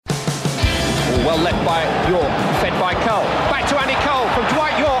Well left by York, fed by Cole. Back to Andy Cole from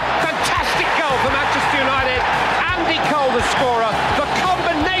Dwight York. Fantastic goal for Manchester United. Andy Cole, the scorer. The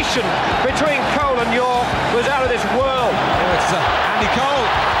combination between Cole and York was out of this world. Oh, it's Andy Cole.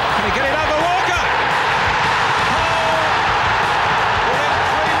 Can he get it over Walker? Cole, within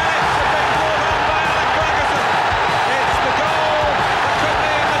 3 minutes of being brought on by Alec Ferguson. It's the goal that could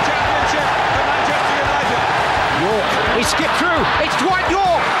be in the Championship for Manchester United. York, he skipped through. It's Dwight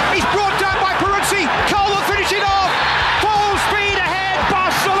York. He's brought down by Peruzzi. Cole will finish it off. Full speed ahead,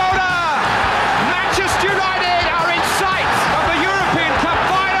 Barcelona. Manchester United are in sight of the European Cup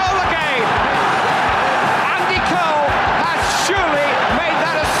final again. Andy Cole has surely made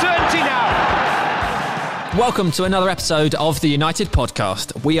that a certainty now. Welcome to another episode of the United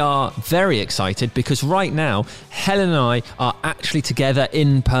Podcast. We are very excited because right now, Helen and I are actually together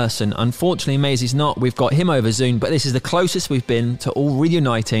in person. Unfortunately, Maisie's not. We've got him over Zoom, but this is the closest we've been to all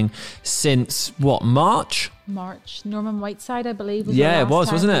reuniting since, March? March. Norman Whiteside, I believe. Was Yeah, the it was,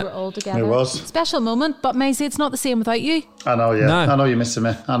 last wasn't time it? We were all together. It was. Special moment, but Maisie, it's not the same without you. I know, yeah. No. I know you're missing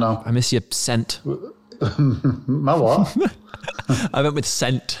me. I know. I miss your scent. My what? I went with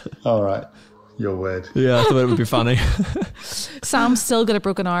scent. All right. You're weird. Yeah, I thought it would be funny. Sam's still got a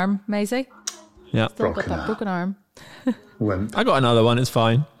broken arm, Maisie. Yeah. Still got that broken arm. Wimp. I got another one, it's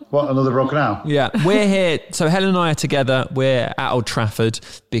fine. What, another broken arm? Yeah, we're here. So Helen and I are together. We're at Old Trafford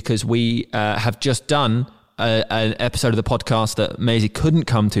because we have just done an episode of the podcast that Maisie couldn't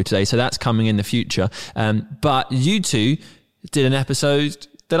come to today. So that's coming in the future. But you two did an episode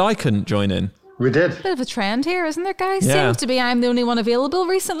that I couldn't join in. We did. Bit of a trend here, isn't there, guys? Yeah. Seems to be I'm the only one available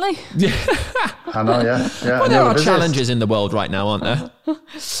recently. I know, yeah. Well, there are challenges in the world right now, aren't there?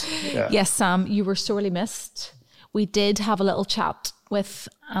 Yeah. Yes, Sam, you were sorely missed. We did have a little chat with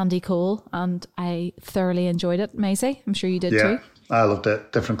Andy Cole and I thoroughly enjoyed it. Maisie, I'm sure you did too. I loved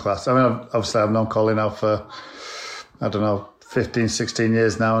it. Different class. I mean, obviously I've known Colin now for, 15, 16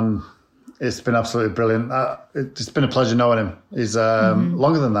 years now, and it's been absolutely brilliant. It's been a pleasure knowing him. He's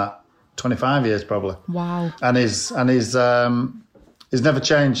longer than that. 25 years probably. Wow. And he's never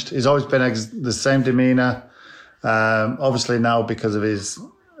changed. He's always been the same demeanour. Obviously now because of his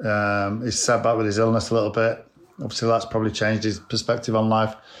setback with his illness a little bit, obviously that's probably changed his perspective on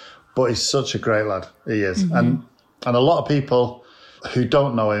life. But he's such a great lad. He is. Mm-hmm. And a lot of people who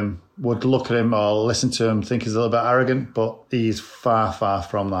don't know him would look at him or listen to him, think he's a little bit arrogant, but he's far, far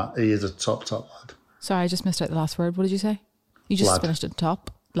from that. He is a top lad. Sorry, I just missed out the last word. What did you say? You just finished at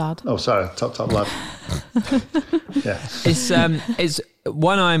top. Lad. Oh, sorry, top lad. Yeah, it's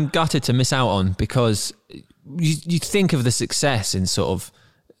one I'm gutted to miss out on because you think of the success in sort of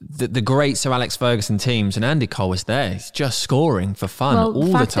the great Sir Alex Ferguson teams, and Andy Cole was there. He's just scoring for fun all the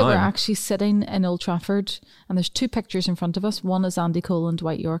time. The fact that we're actually sitting in Old Trafford and there's two pictures in front of us. One is Andy Cole and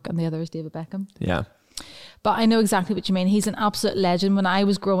Dwight York, and the other is David Beckham. Yeah. But I know exactly what you mean. He's an absolute legend. When I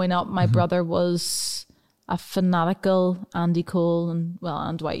was growing up, my brother was a fanatical Andy Cole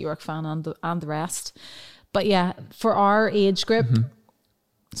and Dwight York fan and the rest. But yeah, for our age group,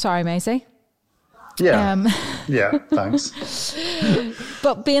 sorry, Maisie. Yeah. Yeah, thanks.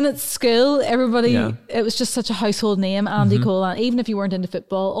 But being at school, everybody, it was just such a household name, Andy Cole. And even if you weren't into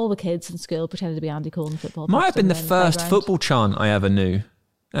football, all the kids in school pretended to be Andy Cole in football. Might have been the first football chant I ever knew.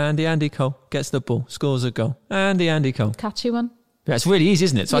 Andy Cole gets the ball, scores a goal. Andy Cole. Catchy one. Yeah, it's really easy,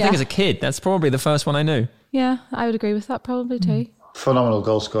 isn't it? So I think as a kid, that's probably the first one I knew. Yeah, I would agree with that probably too. Phenomenal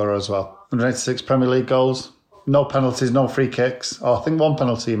goal scorer as well. 186 Premier League goals. No penalties, no free kicks. Oh, I think one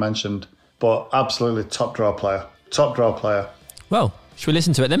penalty you mentioned. But absolutely top draw player. Top draw player. Well, should we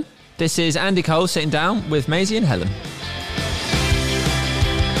listen to it then? This is Andy Cole sitting down with Maisie and Helen.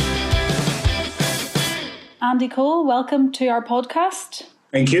 Andy Cole, welcome to our podcast.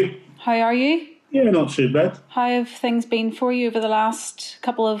 Thank you. How are you? Yeah, not too bad. How have things been for you over the last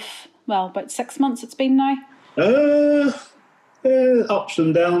couple of, about 6 months it's been now? Ups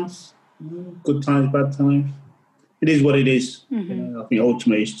and downs. Good times, bad times. It is what it is. I think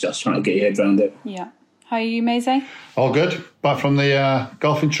ultimately it's just trying to get your head around it. Yeah. How are you, Maisie? All good. Back from the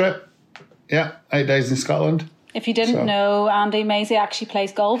golfing trip. Yeah, 8 days in Scotland. If you didn't know, Andy, Maisie actually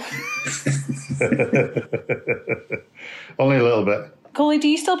plays golf. Only a little bit. Coley, do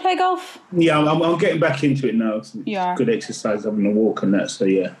you still play golf? Yeah, I'm getting back into it now. It's good exercise, having a walk and that, so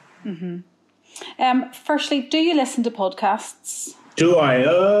yeah. Firstly, do you listen to podcasts? Do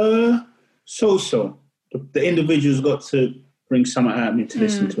I? So. The individual's got to bring something out of me to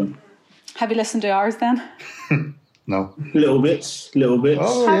listen to them. Have you listened to ours then? No. Little bits. Oh,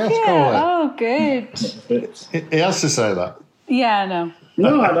 yes, go on. Oh, good. He has to say that. Yeah, no.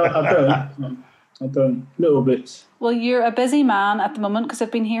 No, I don't. Little bits. Well, you're a busy man at the moment because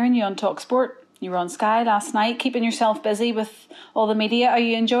I've been hearing you on TalkSport You were on Sky last night, keeping yourself busy with all the media. Are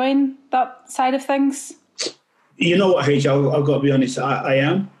you enjoying that side of things? You know what, H, I've got to be honest, I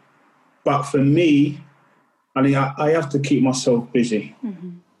am. But for me, I mean, I have to keep myself busy.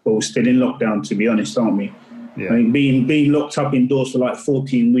 But we're still in lockdown, to be honest, aren't we? Yeah. I mean, being locked up indoors for like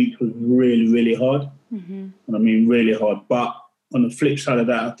 14 weeks was really, really hard. And I mean, really hard. But on the flip side of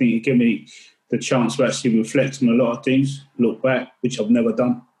that, I think it gave me the chance to actually reflect on a lot of things, look back, which I've never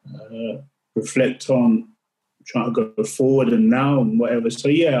done, reflect on trying to go forward and now and whatever. So,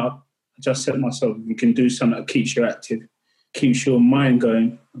 yeah, I just said to myself, if you can do something that keeps you active, keeps your mind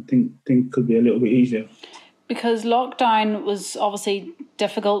going, I think it could be a little bit easier. Because lockdown was obviously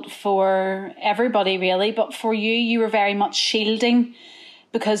difficult for everybody, really, but for you, you were very much shielding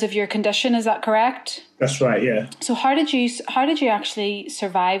because of your condition. Is that correct? That's right, yeah. So how did you actually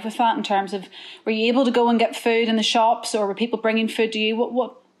survive with that in terms of, were you able to go and get food in the shops, or were people bringing food to you?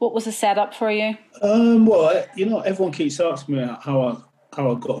 What was the setup for you? Well, you know, everyone keeps asking me how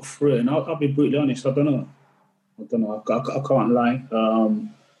I got through it, and I'll be brutally honest, I don't know. I can't lie.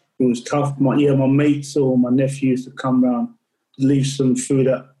 It was tough. My mates or my nephew used to come round, leave some food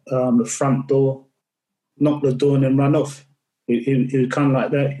at the front door, knock the door and then run off. It was kind of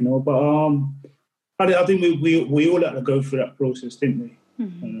like that, you know. But I think we all had to go through that process, didn't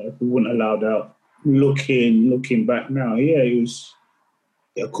we? We weren't allowed out. Looking back now, yeah, it was.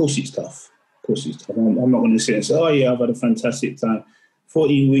 Yeah, of course it's tough. I'm not going to sit and say, oh yeah, I've had a fantastic time.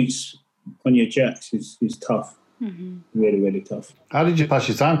 14 weeks on your jacks is tough. Really, really tough. How did you pass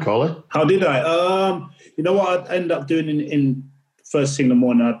your time, Coley? How did I? You know what I'd end up doing in first thing in the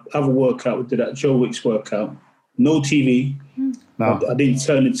morning? I'd have a workout. We did that Joe Wicks workout. No TV. No. I didn't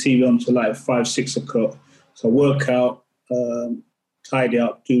turn the TV on until like 5, 6 o'clock. So I work out, tidy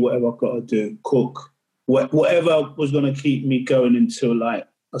up, do whatever I've got to do, cook. Whatever was going to keep me going until, like,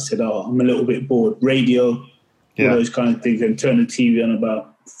 I said, I'm a little bit bored. Radio, all those kind of things, and turn the TV on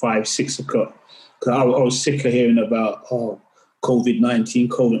about 5, 6 o'clock. Because I was sick of hearing about, COVID-19,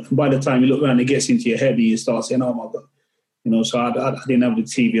 COVID. And by the time you look around, it gets into your head and you start saying, oh, my God. You know, so I didn't have the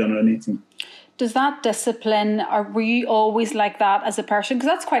TV on or anything. Does that discipline, or were you always like that as a person? Because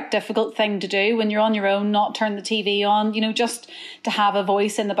that's quite a difficult thing to do when you're on your own, not turn the TV on, you know, just to have a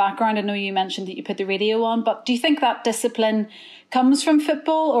voice in the background. I know you mentioned that you put the radio on, but do you think that discipline comes from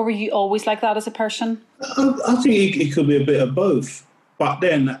football, or were you always like that as a person? I think it could be a bit of both. But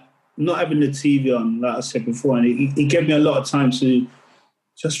then, not having the TV on, like I said before, and it gave me a lot of time to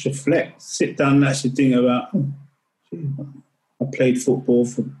just reflect, sit down and actually think about, I played football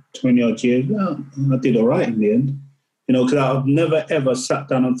for 20-odd years. Well, I did all right in the end. You know, because I've never, ever sat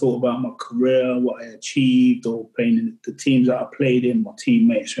down and thought about my career, what I achieved, or playing in the teams that I played in, my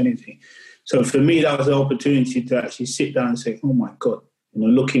teammates or anything. So for me, that was an opportunity to actually sit down and say, oh, my God, you know,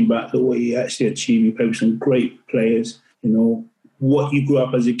 looking back at what you actually achieved, you played with some great players, you know, what you grew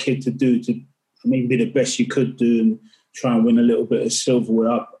up as a kid to do, to maybe be the best you could do and try and win a little bit of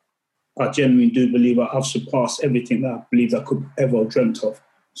silverware up. I genuinely do believe I've surpassed everything that I believed I could ever have dreamt of.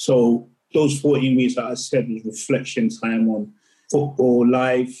 So those 14 weeks, like I said, was reflection time on football,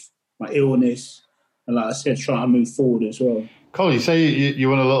 life, my illness, and like I said, trying to move forward as well. Colin, you say you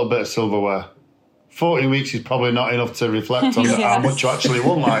won a little bit of silverware. 14 weeks is probably not enough to reflect on how much you actually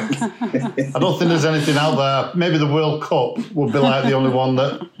won. Like, I don't think there's anything out there. Maybe the World Cup would be like the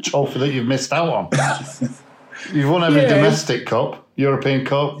only trophy that you've missed out on. You've won every domestic cup, European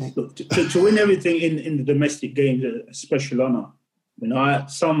Cup. To win everything in the domestic games is a special honour. You know, I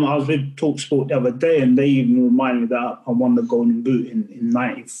was with TalkSport the other day, and they even reminded me that I won the Golden Boot in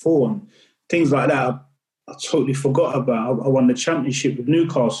 '94 and things like that. I totally forgot about. I won the championship with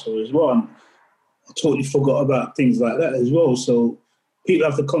Newcastle as well, and I totally forgot about things like that as well. So people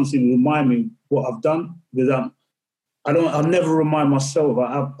have to constantly remind me what I've done, because I'll never remind myself.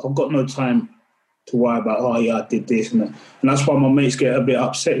 I've got no time to worry about, oh yeah, I did this and that. And that's why my mates get a bit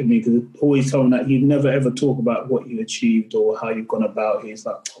upset with me, because they always tell me that you never ever talk about what you achieved or how you've gone about it. It's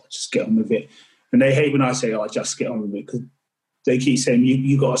like, just get on with it. And they hate when I say, just get on with it, because they keep saying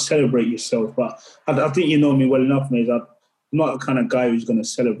you got to celebrate yourself. But I think you know me well enough, mate. I'm not the kind of guy who's going to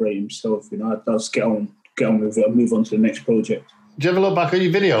celebrate himself. You know, I'll just get on with it and move on to the next project. Do you ever look back at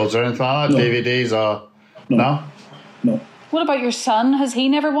your videos or anything like that, DVDs or no? What about your son? Has he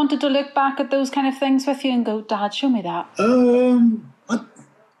never wanted to look back at those kind of things with you and go, Dad, show me that?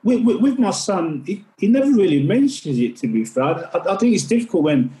 With my son, he never really mentions it, to be fair. I think it's difficult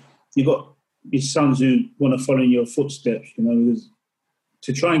when you've got his sons who want to follow in your footsteps, you know, because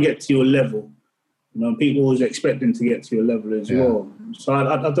to try and get to your level, you know, people always expect them to get to your level as well. So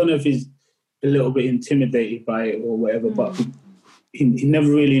I don't know if he's a little bit intimidated by it or whatever, but he never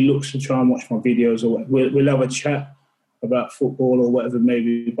really looks to try and watch my videos, or we'll have a chat about football or whatever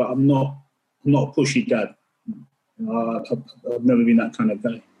maybe. But I'm not a pushy dad. I've never been that kind of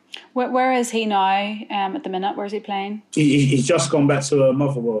guy. Where is he now at the minute? Where's he playing? He's just gone back to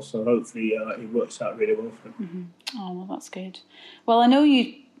Motherwell, so hopefully it works out really well for him. Mm-hmm. Oh, well, that's good. Well, I know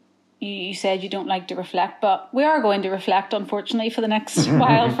you said you don't like to reflect, but we are going to reflect, unfortunately, for the next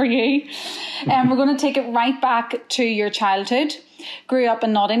while for you. We're going to take it right back to your childhood. Grew up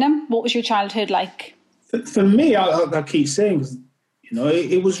in Nottingham. What was your childhood like? For me, I keep saying,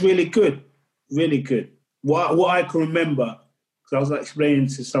 it was really good, really good. What I can remember, because I was explaining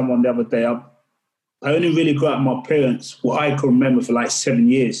to someone the other day, I only really grew up with my parents, what I can remember, for like 7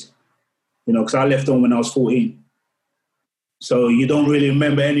 years, because I left home when I was 14. So you don't really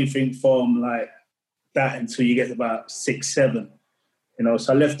remember anything from like that until you get about 6, 7.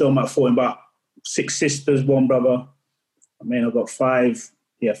 So I left home at 14, about 6 sisters, 1 brother. I mean, I've got 5,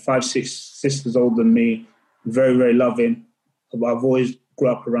 6 sisters older than me. Very, very loving. I've always grew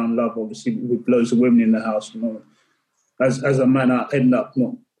up around love, obviously, with loads of women in the house. As a man, I ended up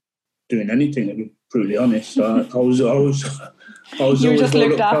not doing anything, to be brutally honest. So I was You were always just well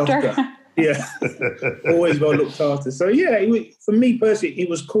looked after. Yeah, always well looked after. So yeah, for me personally, it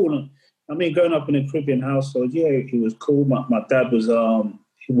was cool. I mean, growing up in a Caribbean household, yeah, it was cool. My dad was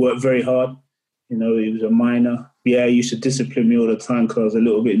he worked very hard. He was a miner. Yeah, he used to discipline me all the time because I was a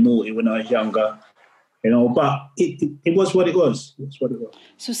little bit naughty when I was younger. But it was what it was. It was what it was.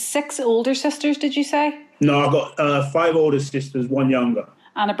 So 6 older sisters, did you say? No, I got 5 older sisters, 1 younger.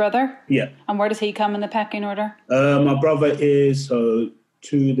 And a brother? Yeah. And where does he come in the pecking order? My brother is to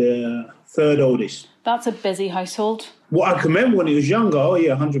the 3rd oldest. That's a busy household. What I can remember when he was younger,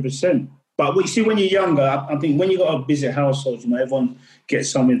 100%. But you see, when you're younger, I think when you got a busy household, everyone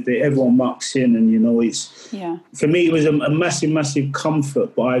gets something there, everyone mucks in, and it's. Yeah. For me, it was a massive, massive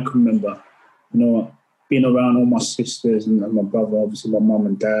comfort. But I can remember, being around all my sisters and my brother, obviously my mum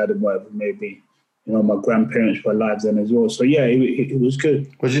and dad and whatever it may be. My grandparents were alive then as well. So yeah, it was good.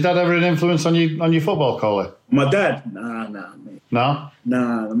 Was your dad ever an influence on your football, Coley? My dad? Nah, mate. No?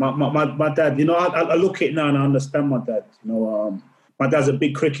 Nah, my dad, I look at it now and I understand my dad. My dad's a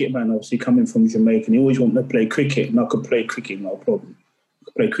big cricket man, obviously coming from Jamaica, and he always wanted to play cricket, and I could play cricket, no problem. I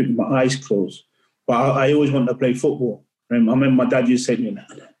could play cricket with my eyes closed. But I always wanted to play football. I remember my dad used to say to me, "No,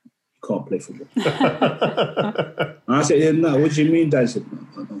 you can't play football." And I said, "No, what do you mean, Dad?" I said,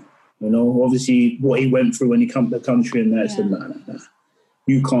 "No. Obviously what he went through when he came to the country and that." I said, no.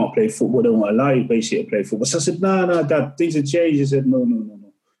 You can't play football. They won't allow you basically to play football. So I said, no, Dad, things have changed. He said, no.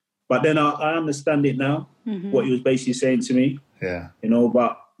 But then I understand it now, what he was basically saying to me. Yeah.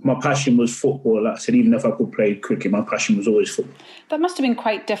 But my passion was football. Like I said, even if I could play cricket, my passion was always football. That must have been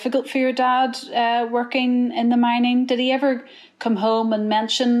quite difficult for your dad working in the mining. Did he ever come home and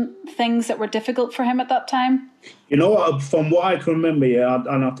mention things that were difficult for him at that time? From what I can remember,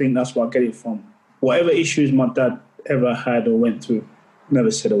 and I think that's where I get it from. Whatever issues my dad ever had or went through, never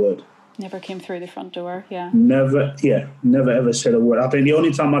said a word. Never came through the front door, yeah. Never ever said a word. I think the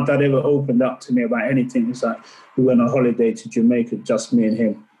only time my dad ever opened up to me about anything was like we went on holiday to Jamaica, just me and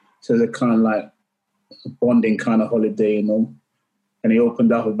him. So it's a kind of like a bonding kind of holiday, And he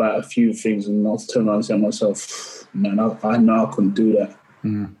opened up about a few things, and I turned around and said to myself, man, I know I couldn't do that.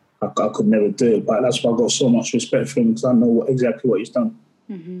 Mm. I could never do it, but that's why I got so much respect for him, because I know exactly what he's done.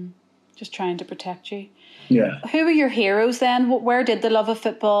 Mm-hmm. Just trying to protect you. Yeah. Who were your heroes then? Where did the love of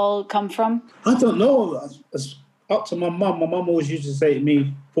football come from? I don't know. It's up to my mum. My mum always used to say to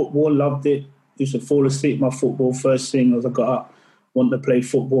me, football, loved it. Used to fall asleep my football first thing as I got up. Wanted to play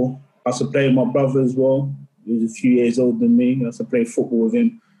football. I used to play with my brother as well. He was a few years older than me. I used to play football with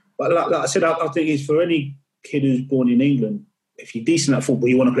him. But like I said, I think it's for any kid who's born in England, if you're decent at football,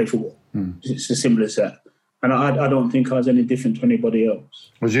 you want to play football. It's as simple as that. And I don't think I was any different to anybody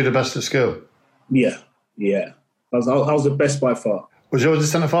else. Was you the best at school? Yeah. I was the best by far. Was you always the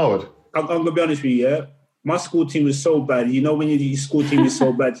centre forward? I'm going to be honest with you, my school team was so bad. When your school team is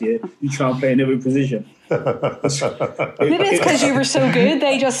so bad, you try and play in every position. Maybe it's because you were so good,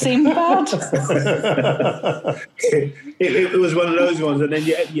 they just seemed bad. it was one of those ones. And then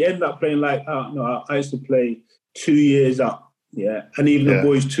you end up playing I used to play 2 years up. Yeah, and even the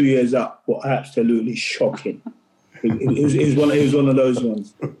boys 2 years up were absolutely shocking. It was one of those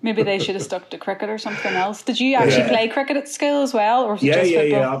ones. Maybe they should have stuck to cricket or something else. Did you actually play cricket at school as well, or was it just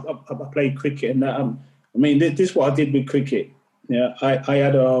football? I played cricket, and this is what I did with cricket. Yeah, I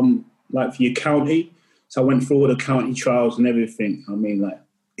had for your county, so I went through all the county trials and everything.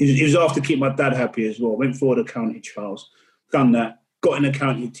 It was after to keep my dad happy as well. Went through all the county trials, done that, got in the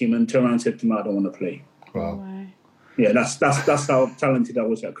county team, and turned around and said to me, "I don't want to play." Wow. Yeah, that's how talented I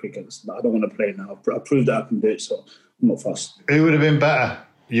was at cricket. I don't want to play now. I proved that I can do it, so I'm not fussed. Who would have been better,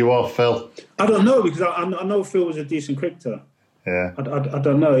 you or Phil? I don't know, because I know Phil was a decent cricketer. Yeah. I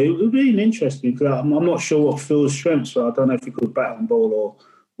don't know. It would be interesting, because I'm not sure what Phil's strengths were. I don't know if he could bat and bowl or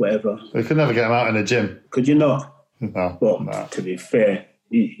whatever. We could never get him out in the gym. Could you not? No. Well, no. to be fair,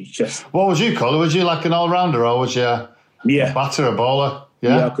 he's just... What was you, Colin? Was you like an all-rounder, or was you a batter, a bowler?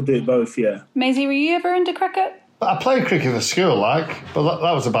 Yeah, I could do it both, yeah. Maisie, were you ever into cricket? I played cricket for school, but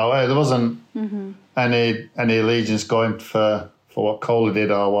that was about it. There wasn't any allegiance going for what Coley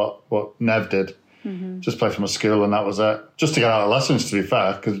did or what Nev did. Just played from a school, and that was it. Just to get out of lessons, to be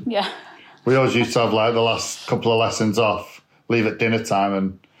fair, because we always used to have like the last couple of lessons off, leave at dinner time,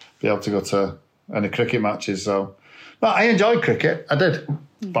 and be able to go to any cricket matches. So, but I enjoyed cricket. I did,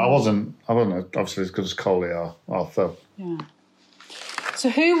 but I wasn't obviously as good as Coley or Phil. Yeah. So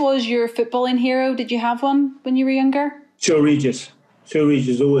who was your footballing hero? Did you have one when you were younger? Joe Regis. Joe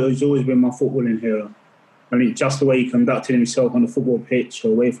Regis has always been my footballing hero. I mean, just the way he conducted himself on the football pitch or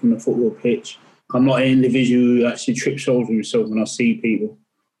away from the football pitch. I'm not an individual who actually trips over himself when I see people,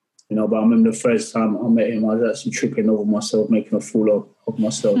 but I remember the first time I met him, I was actually tripping over myself, making a fool of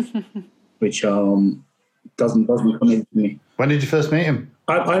myself, which doesn't come into me. When did you first meet him?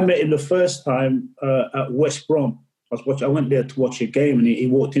 I met him the first time at West Brom. I went there to watch a game, and he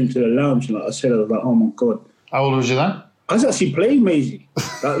walked into the lounge, and like I said, I was like, oh my God. How old was you then? I was actually playing, Maisie.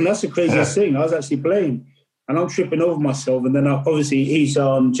 That's the craziest thing. I was actually playing, and I'm tripping over myself. And then obviously he's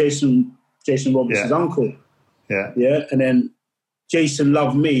Jason Roberts' uncle. Yeah. Yeah. And then Jason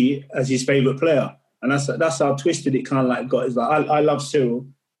loved me as his favourite player. And that's how twisted it kind of like got. It's like, I love Cyril.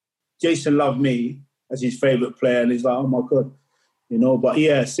 Jason loved me as his favourite player. And he's like, oh my God. But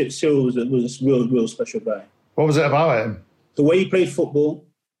yeah, Cyril was a real special guy. What was it about him? The way he played football,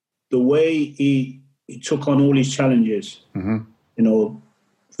 the way he took on all his challenges,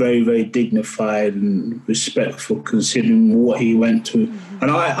 very, very dignified and respectful considering what he went through.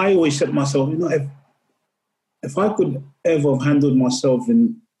 And I always said to myself, if I could ever have handled myself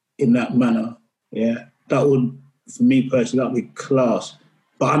in that manner, that would, for me personally, that would be class.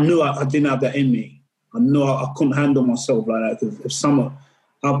 But I knew I didn't have that in me. I knew I couldn't handle myself like that, because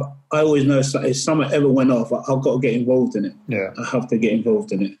I always know if something ever went off, I've got to get involved in it. Yeah, I have to get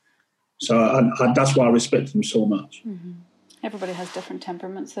involved in it. So that's why I respect him so much. Mm-hmm. Everybody has different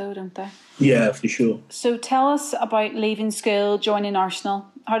temperaments, though, don't they? Yeah, for sure. So tell us about leaving school, joining Arsenal.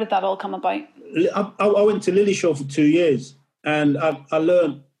 How did that all come about? I went to Lilleshall for 2 years, and I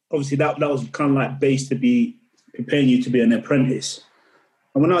learned, obviously, that was kind of like base to be preparing you to be an apprentice.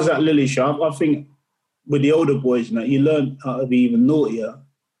 And when I was at Lilleshall, I think with the older boys, you learn how to be even naughtier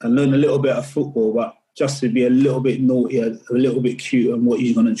and learn a little bit of football, but just to be a little bit naughtier, a little bit cute on what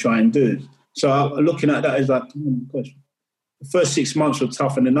you're going to try and do. So looking at that is like, oh my gosh, the first 6 months were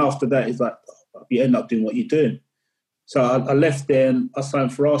tough, and then after that, it's like you end up doing what you're doing. So I left there and I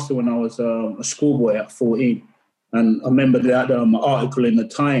signed for Arsenal when I was a schoolboy at 14. And I remember that article in the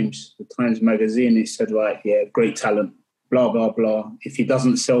Times magazine. It said, like, yeah, great talent, blah, blah, blah. If he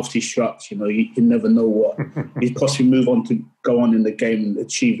doesn't self-destruct, you never know what. He'd possibly move on to go on in the game and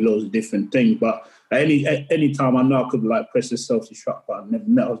achieve loads of different things. But at any time, I know I could press the self-destruct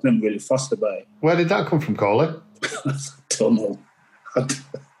button. I was never really fussed about it. Where did that come from, Coley? I don't know.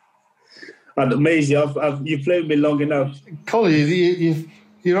 Maisie, you've played with me long enough. Coley,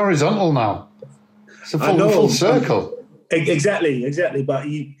 you're horizontal now. It's a full circle. Exactly. But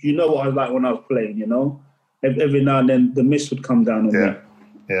you know what I was like when I was playing, Every now and then the mist would come down on me.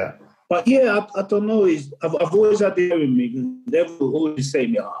 Yeah. But yeah, I don't know. I've always had the with me, because they will always say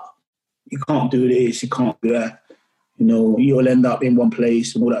to me, you can't do this, you can't do that. You'll end up in one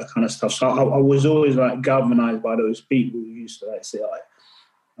place and all that kind of stuff. So I was always galvanized by those people who used to say,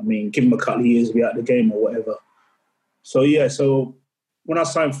 give them a couple of years to be out of the game or whatever. So yeah, when I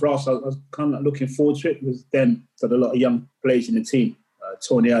signed for us, I was kind of looking forward to it, because then there's a lot of young players in the team,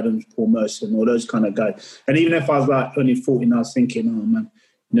 Tony Adams, Paul Merson, all those kind of guys. And even if I was only 14, I was thinking, oh man,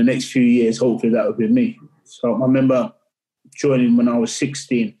 in the next few years, hopefully that would be me. So I remember joining when I was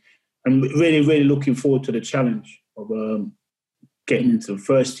 16 and really, really looking forward to the challenge of getting into the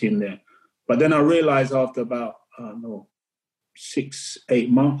first team there. But then I realised after about, 6-8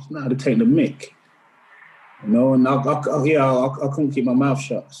 months, I had to take the mick. And I couldn't keep my mouth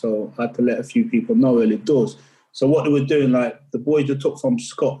shut, so I had to let a few people know early doors. So what they were doing, the boys that took from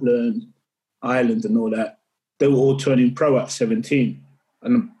Scotland, Ireland and all that, they were all turning pro at 17.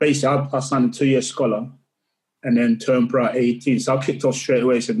 And basically, I signed a 2-year scholar and then turned pro at 18. So I kicked off straight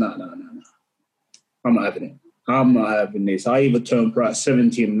away and said, no. I'm not having it. I'm not having this. I either turn pro at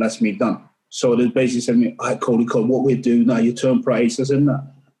 17 and that's me done. So they basically said to me, all right, Cody, what we do now, you turn pro ace. I said, no,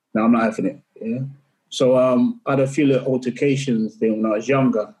 I'm not having it. Yeah. So I had a few little altercations there when I was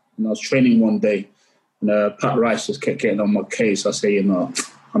younger, and I was training one day, and Pat Rice just kept getting on my case. I say,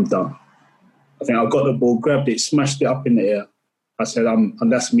 I'm done. I think I got the ball, grabbed it, smashed it up in the air. I said,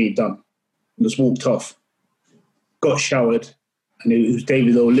 and that's me done. And just walked off. Got showered, and it was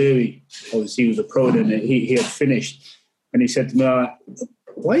David O'Leary. Obviously, he was a pro then. He had finished. And he said to me,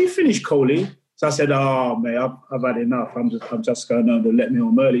 why you finished, Coley? So I said, oh, mate, I've had enough. I'm just going home to let me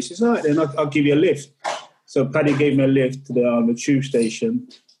home early. He says, all right, then I'll give you a lift. So Paddy gave me a lift to the tube station.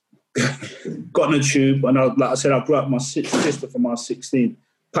 Got in the tube, and like I said, I grew up my sister from I was 16.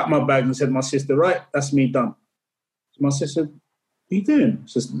 Packed my bag and said to my sister, right, that's me done. So my sister, what are you doing?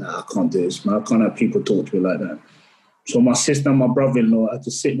 She says, I can't do this, man. I can't have people talk to me like that. So my sister and my brother-in-law had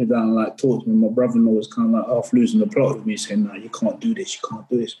to sit me down and talk to me. My brother-in-law was kind of half losing the plot with me, saying, no, you can't do this,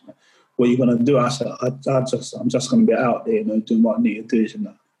 man. What are you going to do? I said, I'm just going to be out there, doing what I need to do. He said,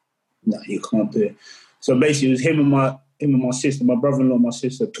 no, you can't do it. So basically it was him and my sister, my brother-in-law and my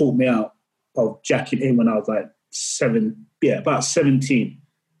sister taught me out of jacking in when I was about 17.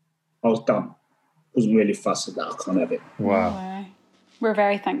 I was done. Wasn't really fussed at that. I can't have it. Wow. We're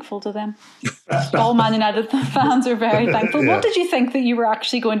very thankful to them. All Man United fans are very thankful. Yeah. What did you think that you were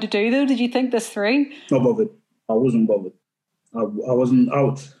actually going to do, though? Did you think this through? Not bothered. I wasn't bothered. I wasn't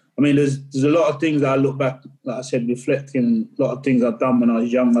out. I mean, there's a lot of things that I look back, like I said, reflecting, a lot of things I've done when I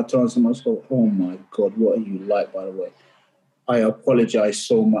was young. I turned to myself, oh my God, what are you like, by the way? I apologise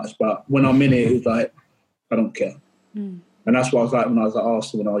so much, but when I'm in it, it's like, I don't care. Mm. And that's what I was like when I was at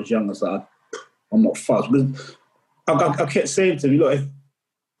Arsenal when I was young. I was like, I'm not fussed. I kept saying to him, look,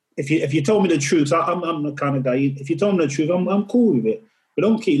 if you told me the truth, I'm the kind of guy, if you told me the truth, I'm cool with it. But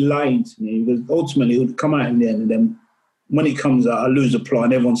don't keep lying to me, because ultimately it would come out in the end, and then when it comes out, I lose the plot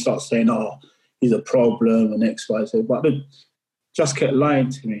and everyone starts saying, oh, he's a problem and X, Y, Z. But they just kept lying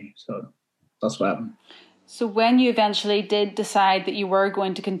to me. So that's what happened. So when you eventually did decide that you were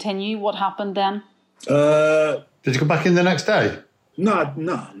going to continue, what happened then? Did you go back in the next day? No.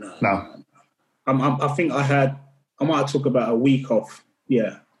 I think I might have took about a week off.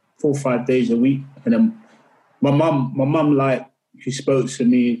 Yeah, 4 or 5 days a week. And then my mum, she spoke to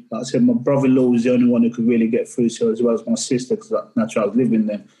me. Like I said, my brother-in-law was the only one who could really get through to her, as well as my sister, because naturally I was living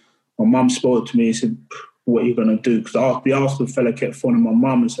there. My mum spoke to me and said, what are you going to do? Because the Arsenal fella kept phoning my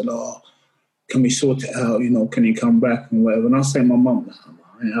mum and said, oh, can we sort it out? Can you come back and whatever? And I said, my mum, nah,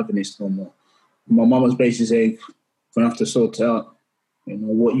 I ain't having this no more. And my mum was basically saying, we're going to have to sort it out.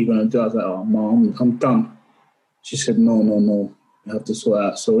 What are you going to do? I was like, oh, Mum, I'm done. She said, no, you have to sort it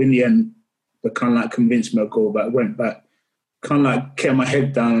out. So in the end, they kind of convinced me to go back, went back, kind of kept my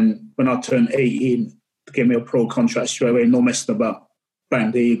head down. When I turned 18, to give me a pro contract straight away, no messing about.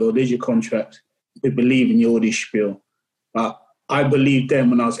 Bang, there you go, there's your contract. We believe in you, all this spiel. But I believed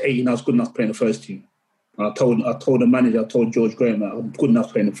then when I was 18, I was good enough to play in the first team. And I told the manager, I told George Graham that I'm good enough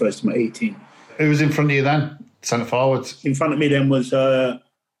to play in the first team at 18. Who was in front of you then? Centre forwards? In front of me then was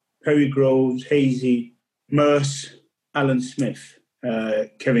Perry Groves, Hazy, Merce, Alan Smith,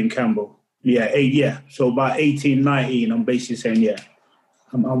 Kevin Campbell. Yeah. So about 18, 19, I'm basically saying,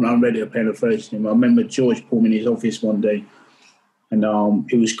 I'm ready to play in the first team. I remember George pulled me in his office one day, and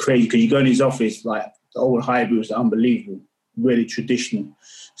it was crazy because you go in his office, like the old hybrid was unbelievable, really traditional.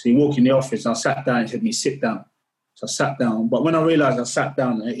 So you walk in the office, and I sat down and he said to me, sit down. So I sat down. But when I realised I sat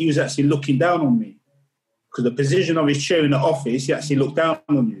down, he was actually looking down on me. Because the position of his chair in the office, he actually looked down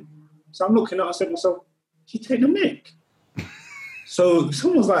on you. So I'm looking at it, I said to myself, did you take the mic? So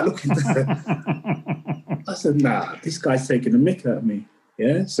someone's looking down. I said, nah, this guy's taking the mic at me.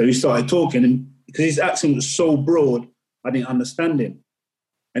 Yeah. So he started talking, and because his accent was so broad, I didn't understand him.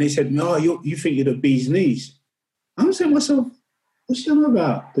 And he said, no, you think you're the bee's knees. I'm saying to myself, what's he on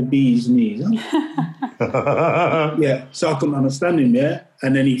about? The bee's knees. Yeah, so I couldn't understand him, yeah?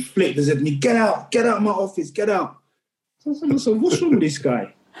 And then he flipped and said to me, get out of my office, get out. So I said, so what's wrong with this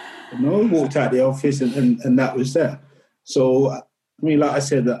guy? Walked out the office and that was that. So, I mean, like I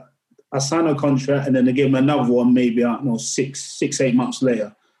said, I signed a contract and then they gave me another one maybe, 6-8 months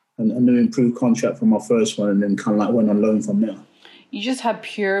later, and a new improved contract for my first one, and then kind of went on loan from there. You just had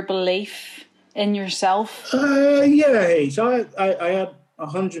pure belief in yourself? Yeah, H. I had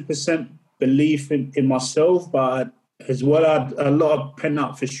 100% belief in myself, but as well I had a lot of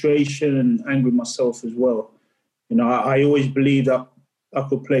pent-up frustration and anger with myself as well. I always believed that I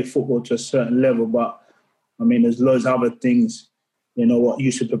could play football to a certain level, but I mean, there's loads of other things, what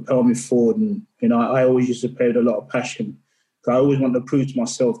used to propel me forward. And, I always used to play with a lot of passion. So I always wanted to prove to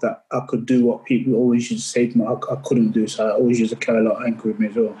myself that I could do what people always used to say to me I couldn't do. So I always used to carry a lot of anger with me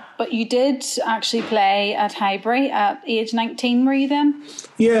as well. But you did actually play at Highbury at age 19, were you then?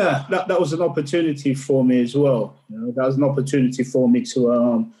 Yeah, that was an opportunity for me as well. You know, that was an opportunity for me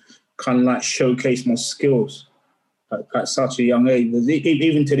to kind of like showcase my skills at such a young age.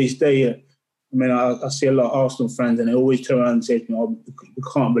 Even to this day, I mean, I see a lot of Arsenal fans and they always turn around and say to me, oh, we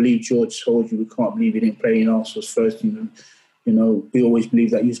can't believe George told you, we can't believe he didn't play in Arsenal's first team. You know, we always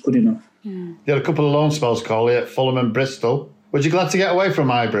believed that he was good enough. You had a couple of loan spells, Coley, at Fulham and Bristol. Were you glad to get away from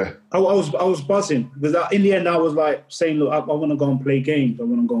Highbury? I was buzzing because in the end I was like saying, look, I want to go and play games. I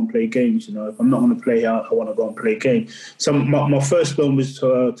want to go and play games. You know, if I'm not going to play out, I want to go and play games. So my first loan was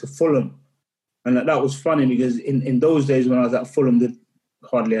to Fulham, and that was funny because in those days when I was at Fulham, they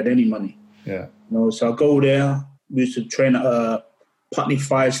hardly had any money. Yeah. You know, so I go there. We used to train at Putney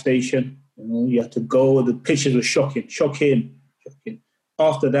Fire Station. You know, you had to go. The pitches were shocking.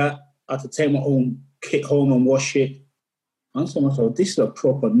 After that, I had to take my own kit home and wash it. I said to myself, this is a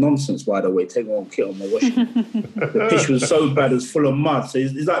proper nonsense, by the way, taking my own kit home and washing it. The pitch was so bad, it was full of mud. So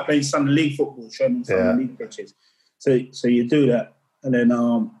it's like playing Sunday League football, training Sunday League pitches. So you do that. And then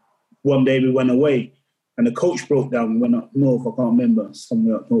one day we went away and the coach broke down. We went up north, I can't remember,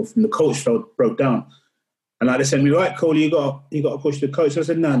 somewhere up north. And the coach broke down. And like they said to me, right, Coley, you got to push the coach. So I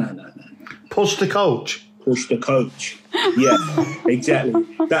said, no. Push the coach? Push the coach. Yeah, exactly.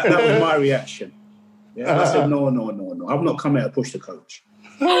 That was my reaction. Yeah, I said, no. I've not come here to push the coach.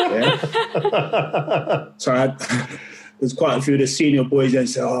 Yeah. So there's quite a few of the senior boys that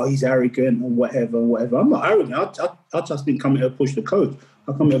say, oh, he's arrogant and whatever. I'm not arrogant. I just didn't come here to push the coach.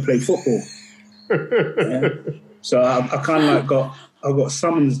 I come here to play football. Yeah. So I kind of like got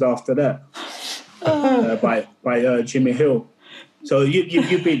summoned after that by Jimmy Hill. So you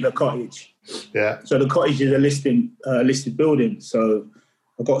beat the Cottage. Yeah. So the Cottage is a listed building. So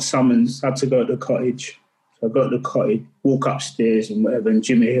I got summons, had to go to the Cottage. So I got to the Cottage, walk upstairs and whatever, and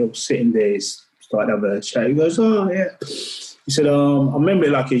Jimmy Hill sitting there, started having a chat. He goes, oh, yeah. He said, I remember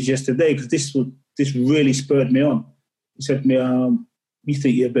it like it was yesterday because this really spurred me on. He said to me, you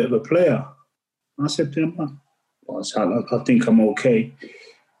think you're a bit of a player? I said to him, I think I'm okay.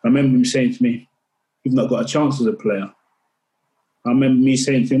 I remember him saying to me, you've not got a chance as a player. I remember me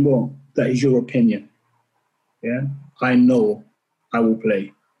saying to him, well, that is your opinion. Yeah, I know I will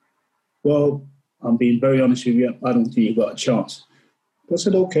play. Well, I'm being very honest with you, I don't think you've got a chance. I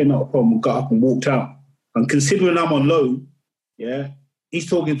said, okay, not a problem. Got up and walked out. And considering I'm on loan, yeah, he's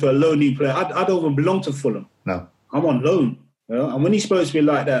talking to a loanee player. I don't even belong to Fulham. No. I'm on loan. You know? And when he spoke to me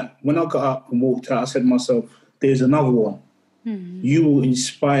like that, when I got up and walked out, I said to myself, there's another one. Mm-hmm. You will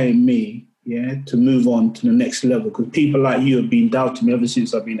inspire me, yeah, to move on to the next level. Because people like you have been doubting me ever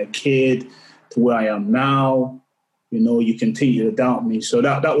since I've been a kid to where I am now. You know, you continue to doubt me. So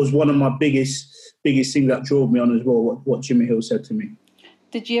that was one of my biggest things that drove me on as well, what Jimmy Hill said to me.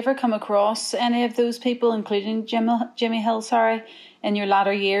 Did you ever come across any of those people, including Jimmy Hill, in your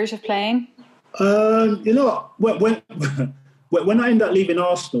latter years of playing? You know, when I ended up leaving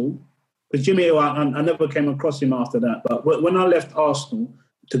Arsenal, because Jimmy Hill, I never came across him after that, but when I left Arsenal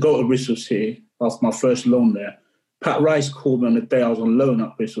to go to Bristol City after my first loan there, Pat Rice called me on the day I was on loan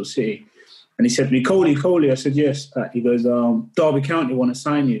at Bristol City. And he said to me, Coley. I said, yes, Pat. He goes, Derby County want to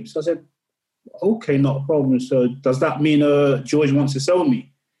sign you. So I said, okay, not a problem. So does that mean George wants to sell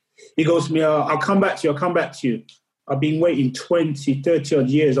me? He goes to me, I'll come back to you. I've been waiting 20, 30 odd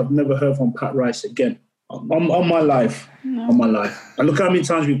years. I've never heard from Pat Rice again. On my life. No. On my life. And look how many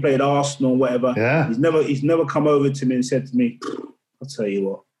times we played Arsenal or whatever. Yeah. He's never come over to me and said to me, I'll tell you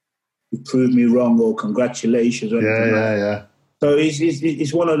what, you proved me wrong or congratulations. Or Yeah. So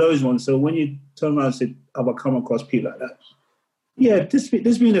it's one of those ones. So when you turn around and say, have I come across people like that? Yeah, there's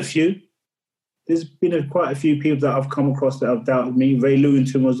been a few. There's been quite a few people that I've come across that have doubted me. Ray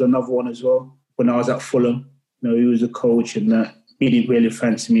Lewington was another one as well. When I was at Fulham, you know, he was a coach and that. He didn't really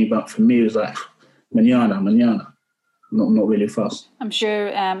fancy me, but for me, it was like, mañana. Not really fussed. I'm sure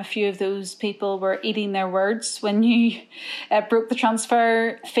a few of those people were eating their words when you broke the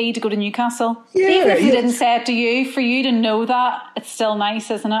transfer fee to go to Newcastle. Yeah, even if they didn't say it to you, for you to know that, it's still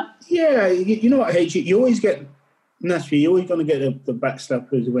nice, isn't it? Yeah, you know what, H, you always get, naturally, you're always going to get the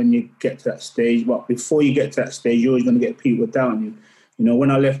backslappers when you get to that stage. But before you get to that stage, you're always going to get people down you. You know,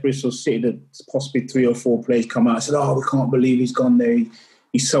 when I left Bristol City, there's possibly 3 or 4 players come out and said, we can't believe he's gone there.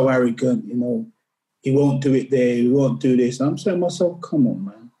 He's so arrogant, you know. He won't do it there. He won't do this. And I'm saying to myself, come on,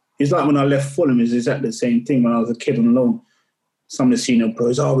 man. It's like when I left Fulham, it's exactly the same thing. When I was a kid on loan, some of the senior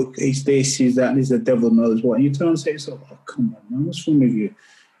pros, he's this, he's that, and he's the devil knows what. And you turn and say to yourself, come on, man, what's wrong with you?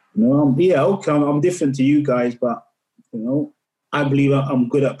 You know, I'm different to you guys, but You know, I believe I'm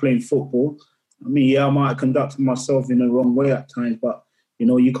good at playing football. I mean, yeah, I might have conducted myself in the wrong way at times, but, you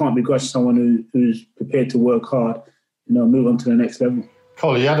know, you can't begrudge someone who's prepared to work hard, you know, move on to the next level.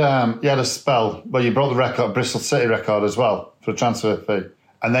 Cole, you had a spell where you broke the record, Bristol City record as well, for a transfer fee.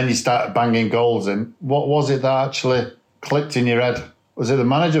 And then you started banging goals in. What was it that actually clicked in your head? Was it the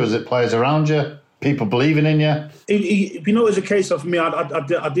manager? Was it players around you? People believing in you? If you know, it was a case of me,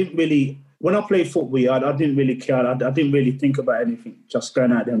 I didn't really... When I played football, I didn't really care. I didn't really think about anything, just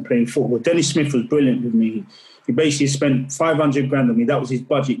going out there and playing football. Dennis Smith was brilliant with me. He basically spent 500 grand on me. That was his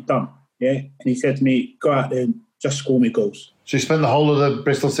budget done. Yeah. And he said to me, go out there and just score me goals. So he spent the whole of the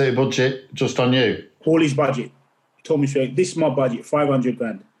Bristol City budget just on you? All his budget. He told me straight, this is my budget, 500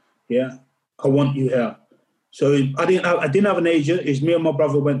 grand. Yeah. I want you here. So I didn't have an agent. It's me and my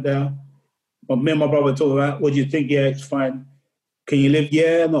brother went there. But me and my brother talked about, what do you think? Yeah, it's fine. Can you live?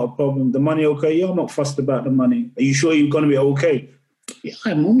 Yeah, not a problem. The money okay? Yeah, I'm not fussed about the money. Are you sure you're going to be okay? Yeah,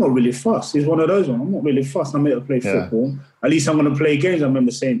 I'm not really fussed. It's one of those ones. I'm not really fussed. I'm here to play football. At least I'm going to play games. I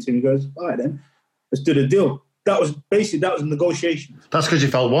remember saying to him, he goes, all right then, let's do the deal. That was a negotiation. That's because you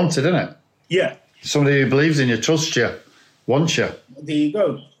felt wanted, isn't it? Yeah. Somebody who believes in you, trusts you, wants you. There you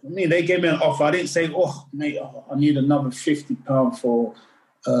go. I mean, they gave me an offer. I didn't say, oh, mate, I need another £50 for,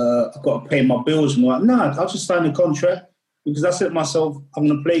 I've got to pay my bills and all that. No, I just signed a contract. Because I said to myself, I'm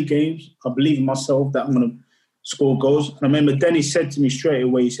going to play games. I believe in myself that I'm going to score goals. And I remember Dennis said to me straight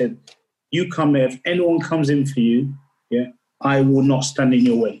away, he said, you come there, if anyone comes in for you, yeah, I will not stand in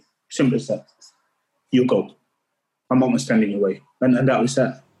your way. Simple as that. You go. I'm not going to stand in your way. And that was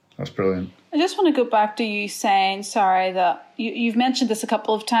that. That's brilliant. I just want to go back to you saying, sorry, that you've mentioned this a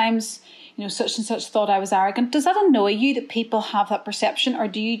couple of times, you know, such and such thought I was arrogant. Does that annoy you that people have that perception, or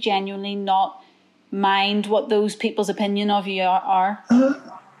do you genuinely not mind what those people's opinion of you are?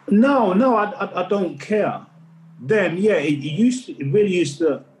 No, I don't care. Then, yeah, it really used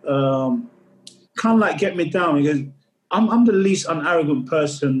to kind of like get me down, because I'm the least unarrogant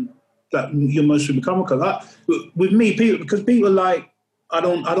person that you most should become. With me, people like, I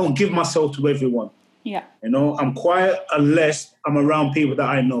don't give myself to everyone. Yeah. You know, I'm quiet unless I'm around people that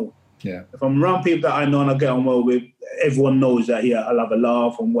I know. Yeah. If I'm around people that I know and I get on well with, everyone knows that, yeah, I'll have a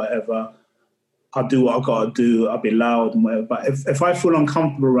laugh and whatever. I'll do what I've got to do. I'll be loud and whatever. But if I feel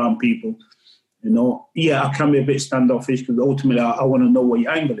uncomfortable around people, you know, yeah, I can be a bit standoffish, because ultimately I want to know what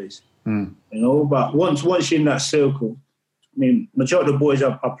your angle is. You know, but once you're in that circle, I mean, majority of the boys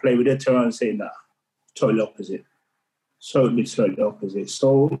I play with, they turn around and say, nah, totally opposite. Totally opposite.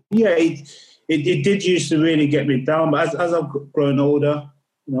 So, yeah, it did used to really get me down. But as I've grown older,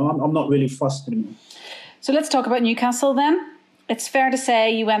 you know, I'm not really fussed anymore. So let's talk about Newcastle then. It's fair to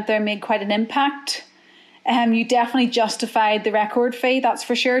say you went there and made quite an impact. You definitely justified the record fee, that's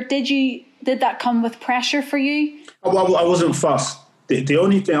for sure. Did that come with pressure for you? Well, I wasn't fussed. The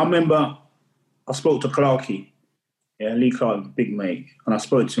only thing, I remember I spoke to Clarkey, Lee Clark, big mate, and I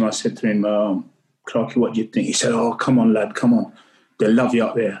spoke to him, I said to him, Clarkey, what do you think? He said, oh, come on, lad, come on. They love you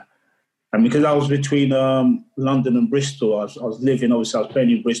up there. And because I was between London and Bristol, I was living, obviously I was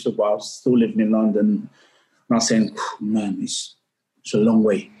playing in Bristol, but I was still living in London. And I was saying, man, it's a long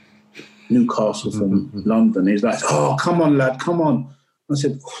way. Newcastle from London. He's like, oh, come on, lad, come on. I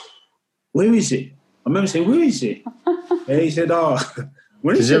said, where is it? I remember saying, where is it? And he said, oh.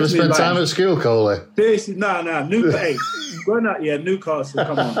 Did you ever spend time at school, Coley? No, Newcastle. Going out, Newcastle,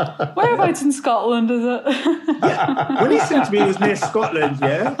 come on. Whereabouts in Scotland is it? Yeah. When he said to me it was near Scotland,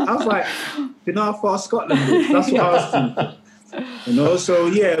 yeah, I was like, you know how far Scotland is? That's what I was thinking. You know, so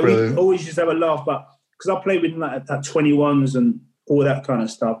yeah, brilliant. We always just have a laugh, but because I played with like 21s and all that kind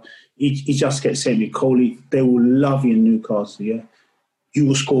of stuff, he just kept saying to me, Coley, they will love you in Newcastle, yeah? You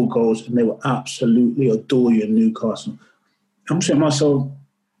will score goals and they will absolutely adore you in Newcastle. I'm saying to myself,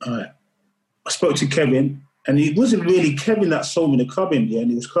 all right. I spoke to Kevin, and it wasn't really Kevin that sold me the club in the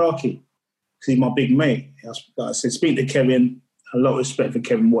end, it was Clarkey, because he's my big mate. I said, speak to Kevin, a lot of respect for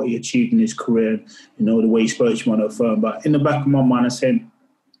Kevin, what he achieved in his career, you know, the way he spoke to me on the phone. But in the back of my mind, I said,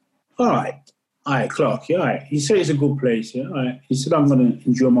 all right, Clarkey, all right. He said it's a good place, yeah, all right. He said, I'm going to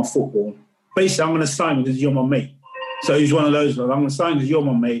enjoy my football. Basically, I'm going to sign because you're my mate. So he's one of those, I'm going to sign because you're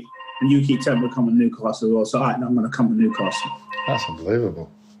my mate, and you keep telling me to come to Newcastle as well. So, all right, now I'm going to come to Newcastle. That's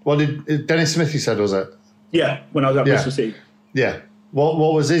unbelievable. What did Dennis Smith, you said, was it? Yeah, when I was at Bristol City. Yeah. What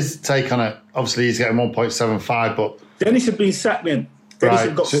was his take on it? Obviously, he's getting 1.75, but... Dennis had been sacked then. Dennis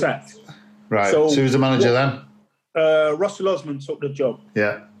had got sacked. Right. So who was the manager then? Russell Osman took the job.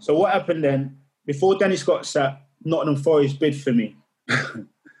 Yeah. So what happened then, before Dennis got sacked, Nottingham Forest bid for me.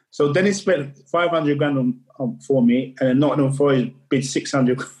 So Dennis spent 500 grand for me, and then Nottingham Forest bid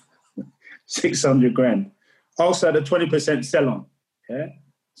 600 grand. also had a 20% sell-on. Yeah.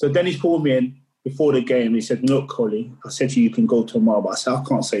 So Dennis called me in before the game. He said, "Look, Collie, I said to you, you can go tomorrow." But I said, "I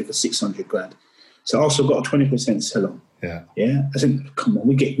can't say for 600 grand." So I also got a 20% sell-on. Yeah. Yeah. I said, "Come on,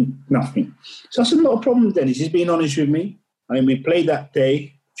 we get nothing." So I said, "Not a problem, Dennis." He's being honest with me. I mean, we played that day.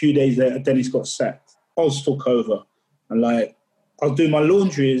 A few days later, Dennis got sacked. Oz took over. And I was doing my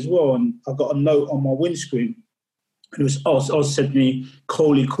laundry as well. And I got a note on my windscreen. And it was Oz. Oz said to me,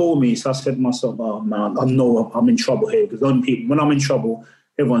 "Coley, call me." So I said to myself, "Oh, man, I know I'm in trouble here." Because when I'm in trouble,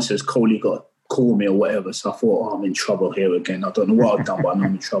 everyone says, "Coley, got to call me," or whatever. So I thought, "Oh, I'm in trouble here again. I don't know what I've done, but I know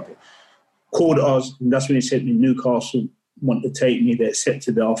I'm in trouble." Called Oz, and that's when he said to me, Newcastle want to take me. They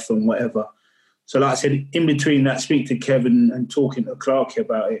accepted the offer and whatever. So like I said, in between that, speak to Kevin and talking to Clarkey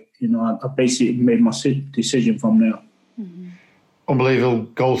about it, I basically made my decision from there. Mm-hmm. Unbelievable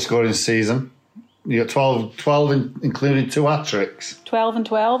goal scoring season. You got 12 including 2 hat-tricks. 12 and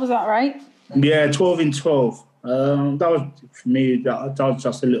 12, is that right? Yeah, 12 in 12. That was, for me, that was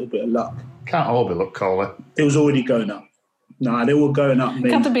just a little bit of luck. Can't all be luck, Coley. It was already going up. Nah, they were going up.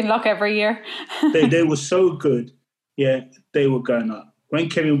 Can't have been luck every year. they were so good. Yeah, they were going up. When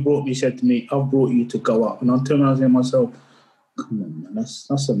Kevin brought me, he said to me, "I've brought you to go up." And I turned around and said to myself, "Come on, man,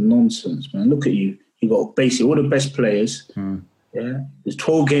 that's a nonsense, man. Look at you. You got basically all the best players. Yeah, there's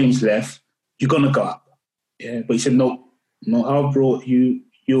 12 games left. You're going to go up." Yeah, but he said, no, I've brought you.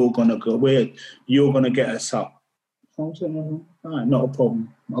 You're going to go. You're going to get us up. I said, "All right, not a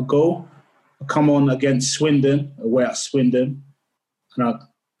problem." I'll go. I come on against Swindon, away at Swindon. And I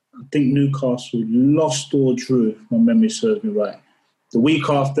think Newcastle lost or drew, if my memory serves me right. The week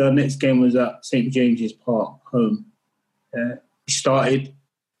after, next game was at St. James's Park, home. We started,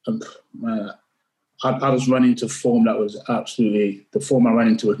 and I was running into form that was absolutely, the form I ran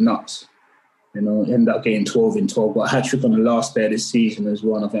into was nuts. Ended up getting 12 in 12. Got a hat-trick on the last day of this season as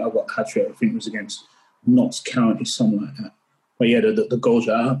well. And I think I got a hat-trick, I think it was against Notts County, something like that. But yeah, the goals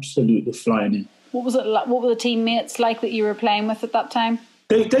are absolutely flying in. What was it like? What were the teammates like that you were playing with at that time?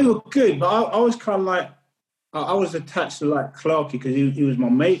 They were good, but I was kind of like, I was attached to like Clarkey because he was my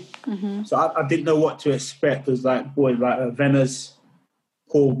mate. Mm-hmm. So I didn't know what to expect. It was like boys like Venice,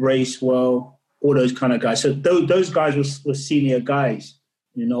 Paul Bracewell, all those kind of guys. So those guys were senior guys,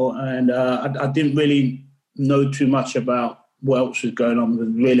 and I didn't really know too much about what else was going on.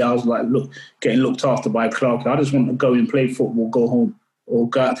 Really, I was like, getting looked after by Clarkey. I just wanted to go and play football, go home, or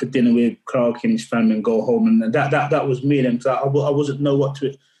go out to dinner with Clarkey and his family and go home. And that was me then, because I wasn't know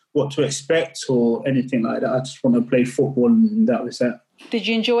what to expect or anything like that. I just wanted to play football, and that was that. Did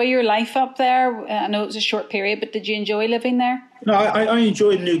you enjoy your life up there? I know it was a short period, but did you enjoy living there? No, I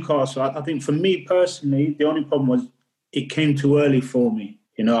enjoyed Newcastle. I think for me personally, the only problem was it came too early for me.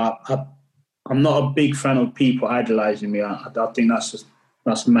 I'm not a big fan of people idolising me. I think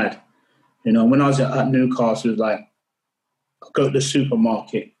that's mad. When I was at Newcastle, it was like, I go to the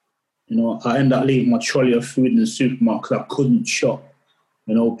supermarket. I end up leaving my trolley of food in the supermarket because I couldn't shop.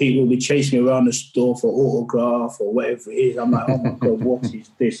 People will be chasing me around the store for autograph or whatever it is. I'm like, oh my God, what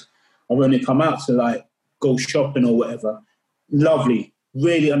is this? And when they come out to go shopping or whatever, lovely,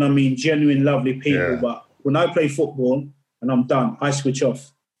 really, and I mean genuine lovely people. Yeah. But when I play football and I'm done, I switch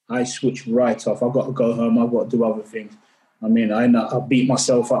off. I switch right off. I've got to go home. I've got to do other things. I mean, I beat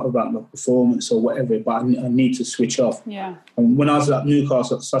myself up about my performance or whatever, but I need to switch off. Yeah. And when I was at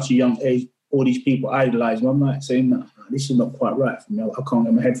Newcastle at such a young age, all these people idolise me. I'm like saying, no, this is not quite right for me. I can't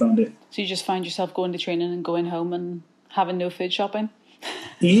get my head around it. So you just find yourself going to training and going home and having no food shopping?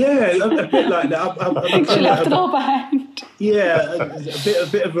 Yeah, a bit like that. You left it all behind. Yeah, a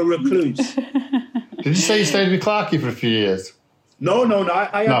bit of a recluse. Did you say you stayed with Clarkey for a few years? No.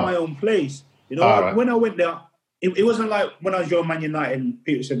 I had my own place. Right. When I went there, it wasn't like when I joined Man United and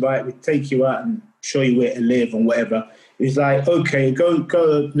people said, right, we take you out and show you where to live and whatever. It was like, okay, go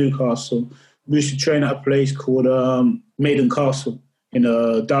to Newcastle. We used to train at a place called Maiden Castle in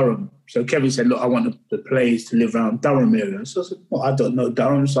Durham. So Kevin said, look, I want the players to live around Durham area. So I said, well, I don't know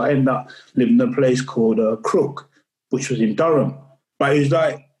Durham. So I ended up living in a place called Crook, which was in Durham. But it was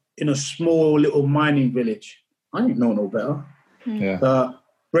like in a small little mining village. I didn't know no better. Yeah.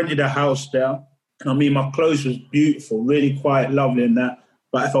 Rented a house there. And I mean, my clothes was beautiful, really quiet, lovely and that.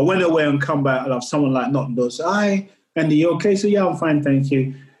 But if I went away and come back, I'd have someone like knocking doors, say, hi, Andy, you okay? So yeah, I'm fine, thank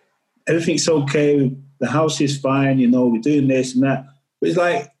you. Everything's okay. The house is fine, we're doing this and that. But it's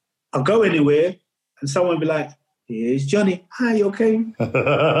like, I'll go anywhere and someone will be like, here's Johnny. Hi, you okay?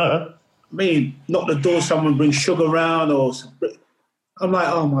 I mean, knock the door, someone brings sugar around or something. I'm like,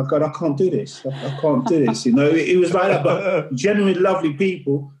 oh my God, I can't do this. I can't do this, It was like that, but genuinely lovely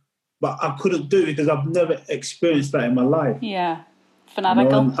people, but I couldn't do it because I've never experienced that in my life. Yeah.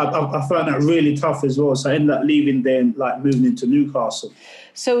 fanatical. You know, I found that really tough as well. So I ended up leaving there and like moving into Newcastle.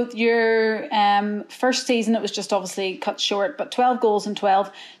 So your first season, it was just obviously cut short, but 12 goals in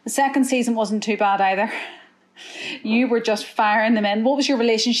 12. The second season wasn't too bad either. You were just firing them in. What was your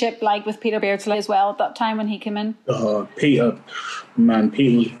relationship like with Peter Beardsley as well at that time when he came in? Peter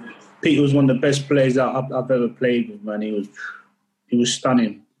was one of the best players that I've ever played with, man. He was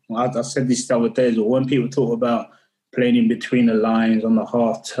stunning. I said this the other day as well. When people talk about playing in between the lines on the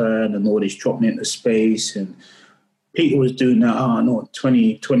half turn and all this dropping into space, and Peter was doing that,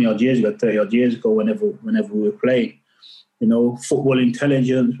 20 odd years ago, 30 odd years ago, whenever we were playing. You know, football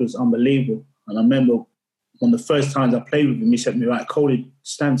intelligence was unbelievable. And I remember one of the first times I played with him, he said to me, right, Coley,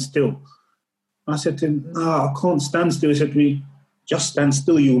 stand still. I said to him, no, I can't stand still. He said to me, just stand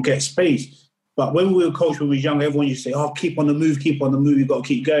still, you will get space. But when we were coached when we were young, everyone used to say, keep on the move, you've got to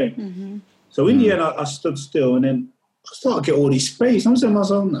keep going. Mm-hmm. So in the end, I stood still, and then I started to get all this space. I'm saying to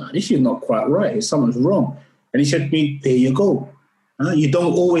myself, nah, this is not quite right. Something's wrong. And he said to me, there you go. You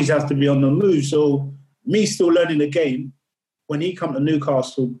don't always have to be on the move. So me still learning the game, when he come to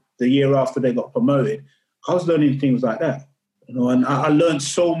Newcastle the year after they got promoted, I was learning things like that. You know, and I learned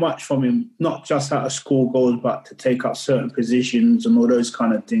so much from him, not just how to score goals, but to take up certain positions and all those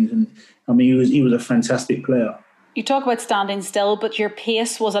kind of things. And I mean, he was a fantastic player. You talk about standing still, but your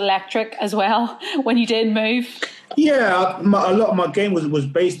pace was electric as well when you did move. Yeah, a lot of my game was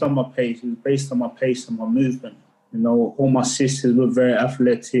based on my pace. It was based on my pace and my movement. You know, all my sisters were very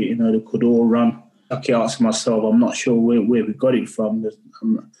athletic. You know, they could all run. I keep asking myself, I'm not sure where we got it from.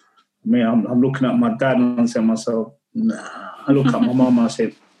 I'm looking at my dad and I'm saying to myself, nah. I look at my mum and I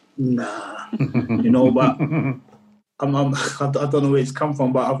say, nah. You know, but I don't know where it's come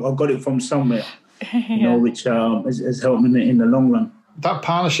from, but I've got it from somewhere. You know, which has helped me in the long run. That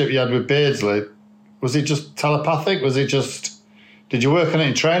partnership you had with Beardsley, was it just telepathic? Was it just, did you work on it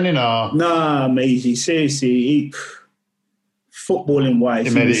in training or? Nah, Maisie, seriously, footballing wise,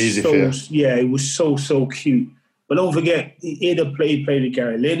 it made it easy for you. Yeah, it was so cute. But don't forget, he played with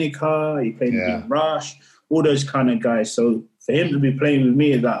Gary Lineker, he played with Ian Rush, all those kind of guys. So for him to be playing with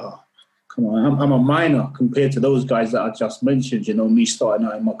me is like, come on, I'm a minor compared to those guys that I just mentioned, you know, me starting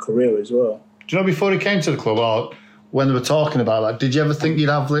out in my career as well. Do you know, before he came to the club, or when they were talking about that, did you ever think you'd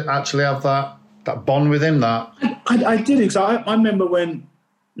actually have that bond with him? That I did, because I remember when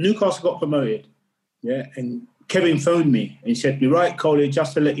Newcastle got promoted, and Kevin phoned me and he said to me, right, Coley,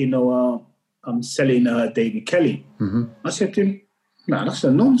 just to let you know, I'm selling David Kelly. Mm-hmm. I said to him, nah, that's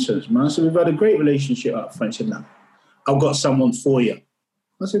a nonsense, man. I said, we've had a great relationship up front. He said, nah, I've got someone for you.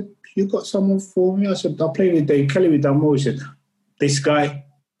 I said, you got someone for me? I said, I played with Dave Kelly with Dan Moore. He said, this guy,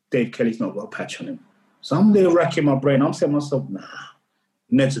 Dave Kelly's not got a patch on him. So I'm there racking my brain. I'm saying to myself, nah,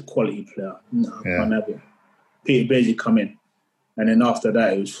 Ned's a quality player. Nah, I can't have it. Peter Beardsley come in. And then after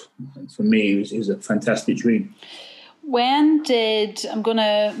that, for me, it was a fantastic dream. I'm going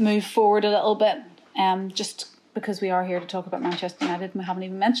to move forward a little bit, just because we are here to talk about Manchester United and we haven't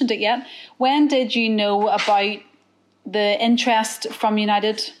even mentioned it yet. When did you know about the interest from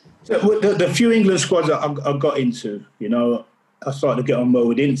United? The few England squads that I got into, you know, I started to get on well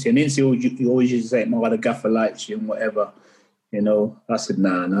with Ince. And Ince always used to say, my other gaffer likes you and whatever. You know, I said,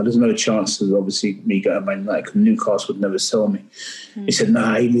 nah, there's no chances, obviously, me going to Man United, because Newcastle would never sell me. He said,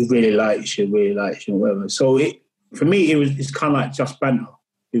 nah, he really likes you, and whatever. So for me, it's kind of like just banter.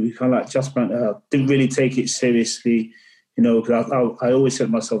 It was kind of like just banter. I didn't really take it seriously, you know, because I always said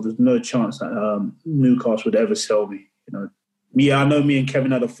to myself, there's no chance that Newcastle would ever sell me, you know. I know me and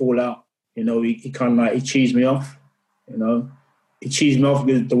Kevin had a fallout. You know, he kind of like, he cheesed me off, you know. He cheesed me off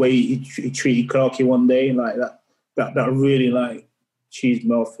because the way he treated Clarkey one day, like that really like cheesed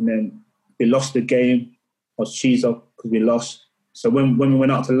me off. And then we lost the game. I was cheesed off because we lost. So when we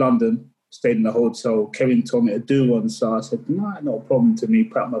went out to London, stayed in the hotel, Kevin told me to do one. So I said, nah, not a problem to me,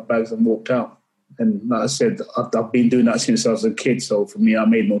 packed my bags and walked out. And like I said, I've been doing that since I was a kid. So for me, it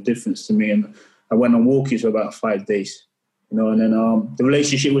made no difference to me. And I went on walkies for about 5 days, you know, and then the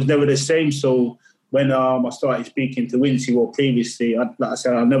relationship was never the same. So when I started speaking to Wincy, well, previously, like I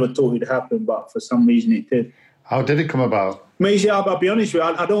said, I never thought it would happen, but for some reason it did. How did it come about? Maisie, I'll be honest with you,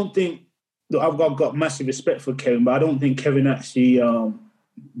 I don't think, I've got massive respect for Kevin, but I don't think Kevin actually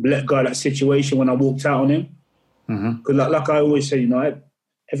let go of that situation when I walked out on him. Because like I always say, you know,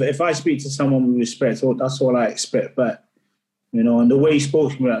 if I speak to someone with respect, that's all I expect back. You know, and the way he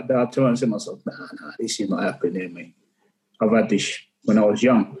spoke to me like that, I turned and said to myself, nah, this is not happening here, mate. I've had this when I was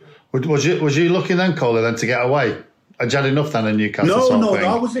young. Was you looking then, Coley, to get away? Had you had enough then in Newcastle? No,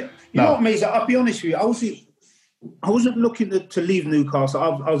 I wasn't. You know what, Maisie, I'll be honest with you, I wasn't looking to leave Newcastle.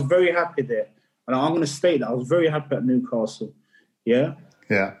 I was very happy there. And I'm going to state that. I was very happy at Newcastle. Yeah?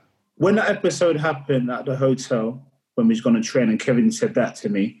 Yeah. When that episode happened at the hotel, when we was going to train, and Kevin said that to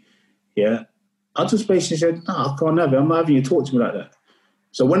me, yeah, I just basically said, no, I can't have it. I'm not having you talk to me like that.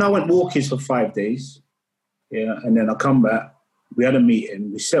 So when I went walking for 5 days, yeah, and then I come back, we had a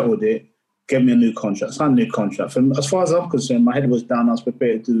meeting, we settled it, gave me a new contract, signed a new contract. And as far as I'm concerned, my head was down. I was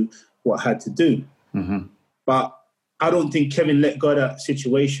prepared to do what I had to do. Mm-hmm. But I don't think Kevin let go of that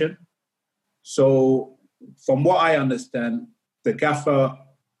situation. So from what I understand, the gaffer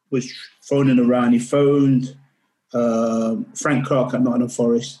was phoning around. He phoned Frank Clark at Nottingham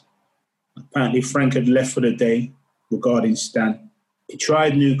Forest. Apparently Frank had left for the day regarding Stan. He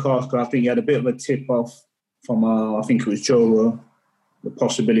tried Newcastle. I think he had a bit of a tip-off from, I think it was Joe Rowe, the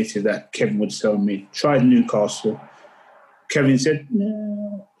possibility that Kevin would sell me. Tried Newcastle. Kevin said,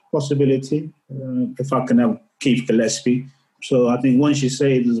 no, possibility, if I can have Keith Gillespie. So I think once you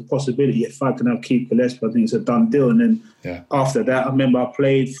say there's a possibility, if I can have Keith Gillespie, I think it's a done deal. And then after that, I remember I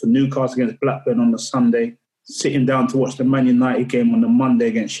played for Newcastle against Blackburn on the Sunday, sitting down to watch the Man United game on the Monday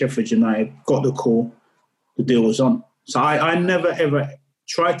against Sheffield United, got the call, the deal was on. So I never, ever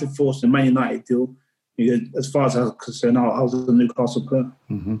tried to force the Man United deal. Because as far as I was concerned, I was a Newcastle player.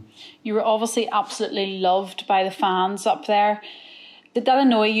 Mm-hmm. You were obviously absolutely loved by the fans up there. Did that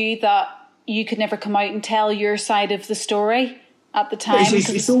annoy you that you could never come out and tell your side of the story at the time?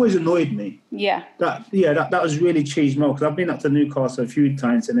 It's always annoyed me. Yeah. That was really cheesed me because I've been up to Newcastle a few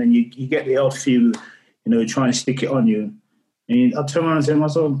times and then you get the odd few, trying to stick it on you. And I turn around and say to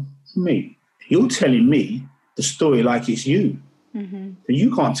myself, mate, you're telling me the story like it's you. Mm-hmm.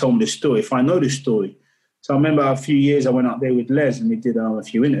 You can't tell me the story if I know the story. So I remember a few years I went up there with Les and we did a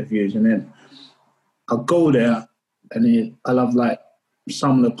few interviews, and then I go there and then I love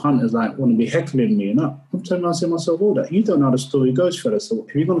some of the punters want to be heckling me, I'm turning around and saying to myself, all that, you don't know how the story goes, fella. So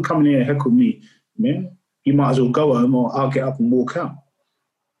if you're going to come in here and heckle me, man, you might as well go home or I'll get up and walk out.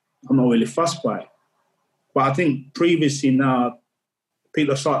 I'm not really fussed by it. But I think previously now,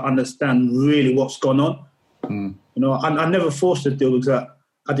 people are starting to understand really what's gone on. Mm. I never forced a deal because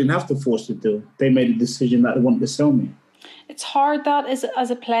I didn't have to force the deal. They made a decision that they wanted to sell me. It's hard that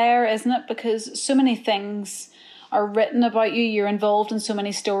as a player, isn't it? Because so many things are written about you. You're involved in so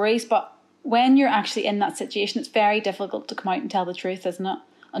many stories. But when you're actually in that situation, it's very difficult to come out and tell the truth, isn't it?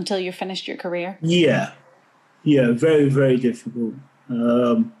 Until you've finished your career. Yeah, very, very difficult.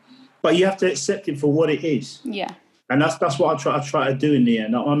 But you have to accept it for what it is. Yeah. And that's what I try to do in the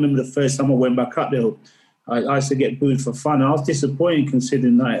end. I remember the first time I went back up there, I used to get booed for fun. I was disappointed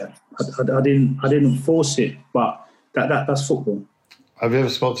considering that I didn't force it, but that's football. Have you ever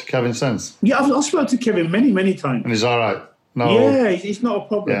spoke to Kevin since? Yeah, I've spoken to Kevin many times. And he's all right? No. Yeah, it's not a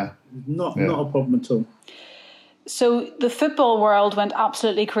problem. Yeah. Not a problem at all. So the football world went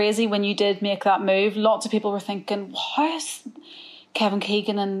absolutely crazy when you did make that move. Lots of people were thinking, how is Kevin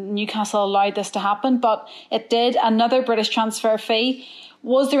Keegan and Newcastle allowed this to happen? But it did. Another British transfer fee.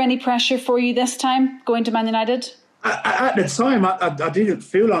 Was there any pressure for you this time going to Man United? At the time, I didn't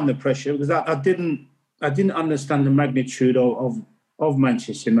feel under pressure because I didn't understand the magnitude of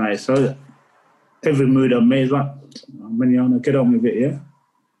Manchester United. So every move I made is like, get on with it, yeah?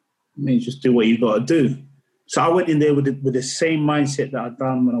 I mean, just do what you got to do. So I went in there with the same mindset that I'd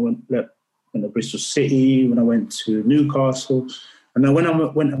done when I went to Bristol City, when I went to Newcastle. And then when I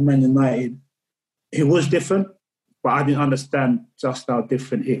went to Man United, it was different. But I didn't understand just how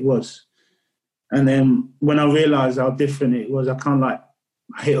different it was. And then when I realised how different it was, I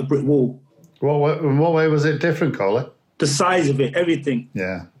hit a brick wall. In what way was it different, Coley? The size of it, everything.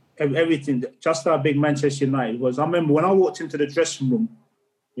 Yeah. Everything, just how big Manchester United was. I remember when I walked into the dressing room,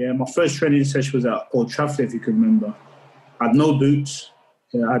 my first training session was at Old Trafford, if you can remember. I had no boots.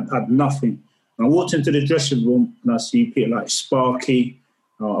 I had nothing. And I walked into the dressing room and I see people like Sparky,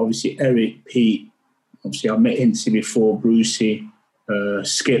 obviously Eric, Pete. Obviously, I met Incy before, Brucey,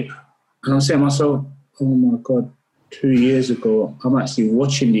 Skip. And I'm saying to myself, oh my God, 2 years ago, I'm actually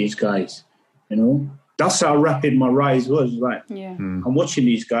watching these guys, That's how rapid my rise was. I'm watching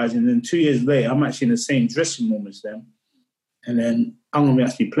these guys, and then 2 years later, I'm actually in the same dressing room as them. And then I'm going to be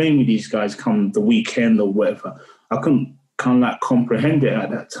actually playing with these guys come the weekend or whatever. I couldn't comprehend it at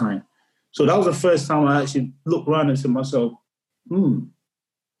that time. So that was the first time I actually looked around and said to myself,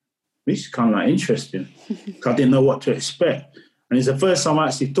 this is interesting. I didn't know what to expect. And it's the first time I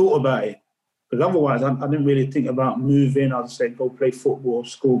actually thought about it. Because otherwise, I didn't really think about moving. I'd say, go play football,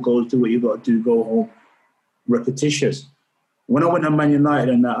 score goals, do what you got to do, go home. Repetitious. When I went to Man United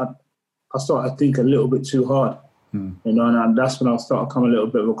and that, I started to think a little bit too hard. And that's when I started to come a little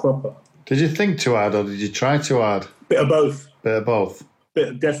bit of a cropper. Did you think too hard or did you try too hard? Bit of both.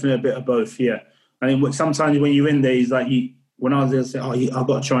 Definitely a bit of both, yeah. I mean, sometimes when you're in there, it's like when I was there, saying, I've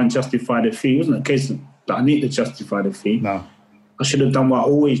got to try and justify the fee. It wasn't a case that I need to justify the fee. No. I should have done what I've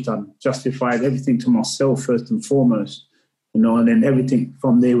always done, justified everything to myself first and foremost, and then everything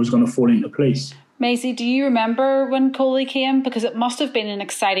from there was going to fall into place. Maisie, do you remember when Coley came? Because it must have been an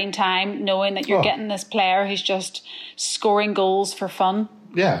exciting time knowing that you're getting this player who's just scoring goals for fun.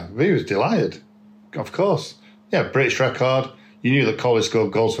 Yeah, he was delighted, of course. Yeah, British record. You knew that Coley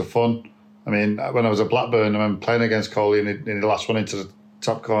scored goals for fun. I mean, when I was at Blackburn, I remember playing against Coley and he last one into the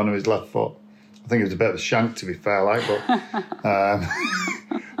top corner of his left foot. I think it was a bit of a shank, to be fair,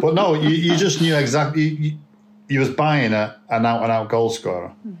 but no, you just knew exactly. You was buying an out-and-out goal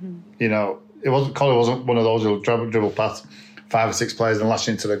scorer. Mm-hmm. Coley wasn't one of those who'll dribble past 5 or 6 players and lash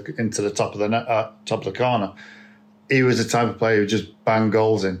into the top of the net, top of the corner. He was the type of player who just banged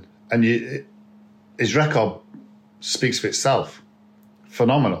goals in, and his record speaks for itself.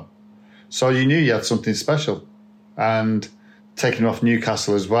 Phenomenal. So you knew you had something special, and taking him off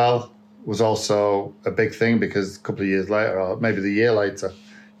Newcastle as well was also a big thing, because a couple of years later, or maybe the year later,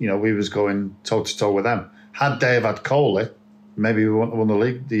 we was going toe to toe with them. Had Dave had Coley, maybe we wouldn't have won the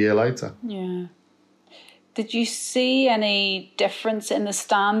league the year later. Yeah. Did you see any difference in the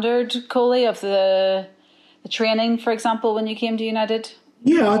standard, Coley, of the training, for example, when you came to United?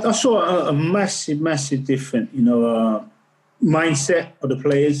 Yeah, I saw a massive difference, mindset of the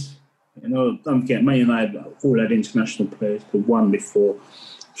players. Don't forget, Man United all had international players, the one before.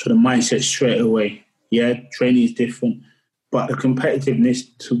 So the mindset straight away. Yeah, training is different. But the competitiveness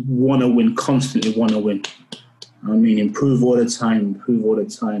to want to win, constantly want to win. I mean, improve all the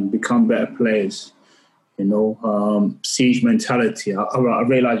time, become better players. Siege mentality. I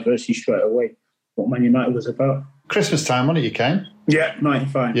realised virtually straight away what Man United was about. Christmas time, wasn't it, you came? Yeah,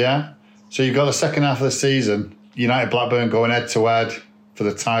 95. Yeah. So you've got the second half of the season, United Blackburn going head-to-head for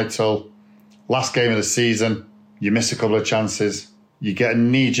the title. Last game of the season, you miss a couple of chances. You get a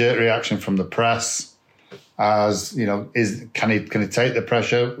knee-jerk reaction from the press. As can he take the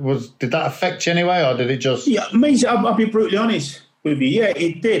pressure? Did that affect you anyway, or did it just? Yeah, I'll be brutally honest with you. Yeah,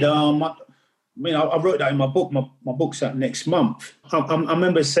 it did. I wrote that in my book. My book's out next month. I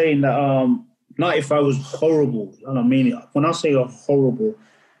remember saying that 95 was horrible, and I mean it. When I say horrible,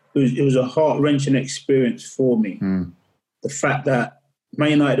 it was a heart-wrenching experience for me. Mm. The fact that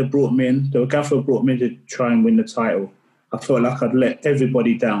Man United brought me in, the gaffer brought me to try and win the title. I felt like I'd let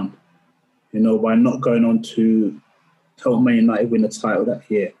everybody down, by not going on to help Man United win the title that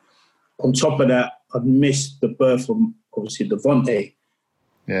year. On top of that, I'd missed the birth of, obviously, Devontae.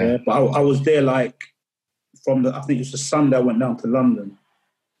 Yeah. But I was there I think it was the Sunday I went down to London.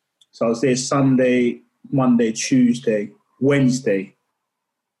 So I was there Sunday, Monday, Tuesday, Wednesday.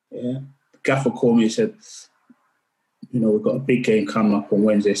 Yeah. The gaffer called me and said, we've got a big game coming up on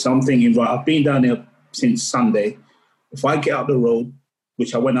Wednesday. So I'm thinking, right, I've been down there since Sunday. If I get up the road,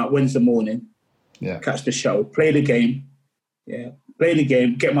 which I went out Wednesday morning, catch the shuttle, play the game,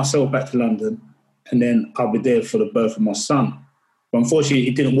 get myself back to London, and then I'll be there for the birth of my son. But unfortunately,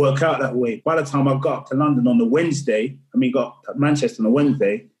 it didn't work out that way. By the time I got up to London on the Wednesday, got to Manchester on the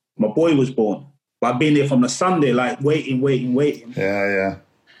Wednesday, my boy was born. But I've been there from the Sunday, waiting. Yeah.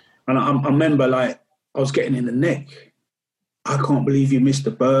 And I remember, I was getting in the neck. I can't believe you missed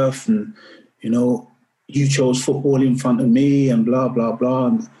the birth, and, you chose football in front of me, and blah, blah, blah.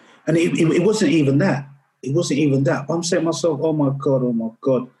 And it wasn't even that. But I'm saying to myself, oh, my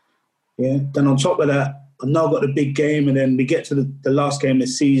God. Yeah. Then on top of that, I've now got the big game, and then we get to the last game of the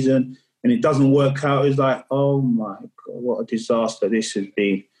season, and it doesn't work out. It's like, oh, my God, what a disaster this has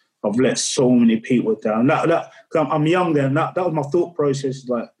been. I've let so many people down. I'm young then. That was my thought process.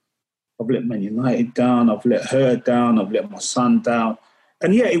 I've let Man United down. I've let her down. I've let my son down.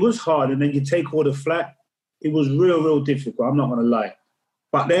 And, yeah, it was hard. And then you take all the flack. It was real difficult. I'm not going to lie.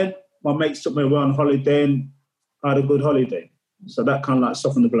 But then my mates took me away on holiday, and I had a good holiday. So that kind of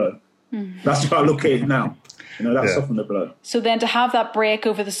softened the blow. Mm. That's how I look at it now. Softened the blow. So then to have that break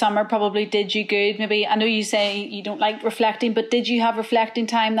over the summer probably did you good. Maybe, I know you say you don't like reflecting, but did you have reflecting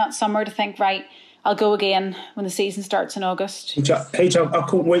time that summer to think, right, I'll go again when the season starts in August? I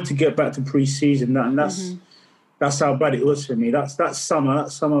couldn't wait to get back to pre-season. And that's how bad it was for me. That summer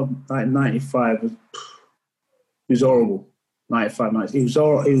 95 was horrible. 95, 90. It was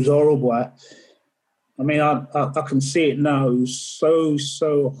horrible. I can see it now. It was so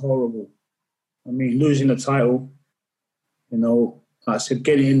horrible. Losing the title, like I said,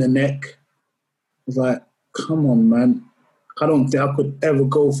 getting in the neck. It's like, come on, man. I don't think I could ever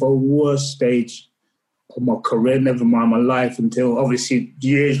go for a worse stage of my career, never mind my life, until obviously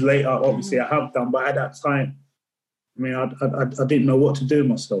years later, I have done. But at that time, I didn't know what to do with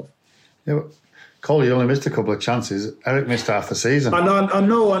myself. Yeah, Cole, you only missed a couple of chances. Eric missed half the season. I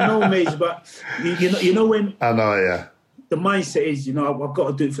know, mate. But you know when I know, yeah. The mindset is, I've got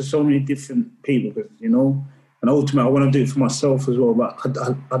to do it for so many different people, and ultimately I want to do it for myself as well. But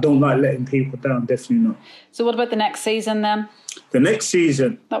I don't like letting people down. Definitely not. So what about the next season then? The next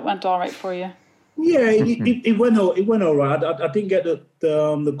season, that went all right for you. Yeah, it went all right. I didn't get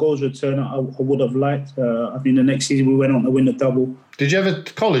the goals return I would have liked. I think the next season we went on to win the double. Did you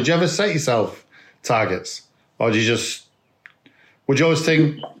ever set yourself targets, or would you always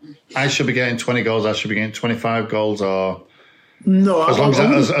think I should be getting 20 goals, I should be getting 25 goals, or no? As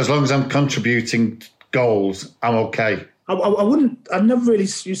long as I'm contributing goals, I'm okay. I wouldn't. I never really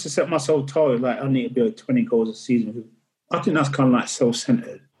used to set myself target like I need to be at 20 goals a season. I think that's kind of like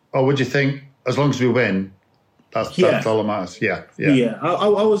self-centered. Or would you think as long as we win, that's all that matters? Yeah. I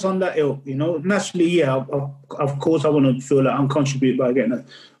was on that ilk, Naturally, yeah. Of course, I want to feel like I'm contributing by getting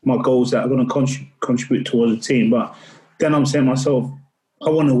my goals that are going to contribute towards the team. But then I'm saying to myself, I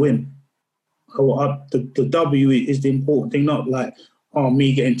want to win. The W is the important thing, not like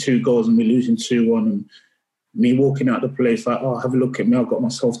me getting 2 goals and me losing 2-1 and me walking out the place like, have a look at me, I've got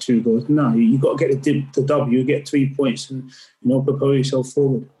myself 2 goals. No, you got to get the W, get 3 points, and propel yourself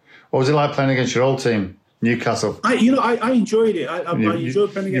forward. What was it like playing against your old team, Newcastle? I enjoyed it. I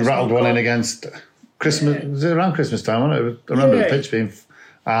enjoyed playing against. You rattled one in against Christmas. Yeah. Was it around Christmas time? Wasn't it? I remember the pitch being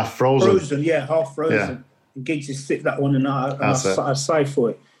half frozen. Half frozen. Yeah. Giggs just stick that one and I side for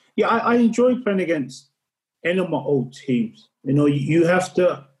it. Yeah, I enjoyed playing against any of my old teams. You have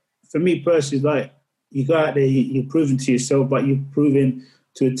to. For me personally, like you go out there, you're proving to yourself, but you're proving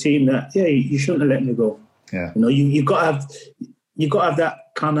to a team that you shouldn't have let me go. Yeah. You got to have that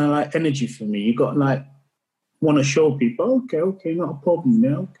kind of like energy for me. You got to like want to show people, okay, not a problem.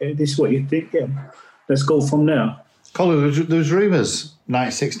 Yeah, okay, this is what you think. Yeah, let's go from there. Colin, there was rumours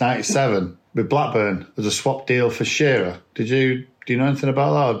 96, 97 with Blackburn as a swap deal for Shearer. Do you know anything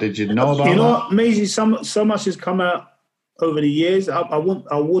about that, or did you know about that? What, Maisie, so much has come out over the years. I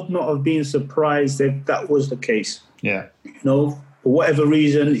would not have been surprised if that was the case. Yeah. For whatever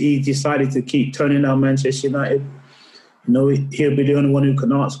reason, he decided to keep turning down Manchester United. He'll be the only one who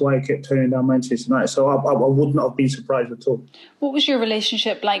can ask why he kept turning down Manchester United. So I would not have been surprised at all. What was your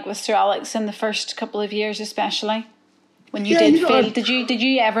relationship like with Sir Alex in the first couple of years, especially when you did fail? Did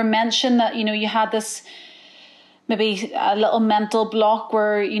you ever mention that you had this maybe a little mental block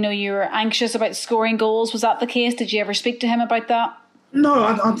where you were anxious about scoring goals? Was that the case? Did you ever speak to him about that? No,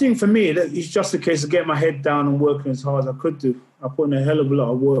 I think for me it's just a case of getting my head down and working as hard as I could do. I put in a hell of a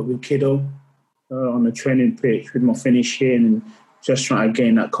lot of work with Kiddo. On the training pitch with my finishing and just trying to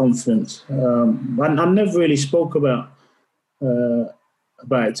gain that confidence. I never really spoke about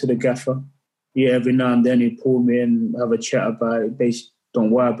it to the gaffer. Yeah, every now and then he'd pull me and have a chat about it. Basically,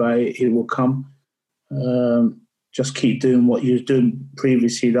 don't worry about it, it will come. Just keep doing what you was doing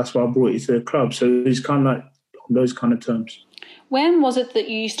previously. That's why I brought you to the club. So it's kind of like on those kind of terms. When was it that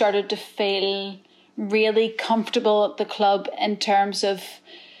you started to feel really comfortable at the club in terms of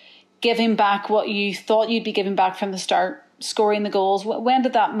giving back what you thought you'd be giving back from the start, scoring the goals? When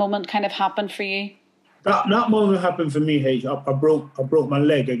did that moment kind of happen for you? That moment happened for me, H. I broke my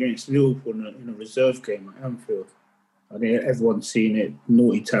leg against Liverpool in a reserve game at Anfield. I think everyone's seen it.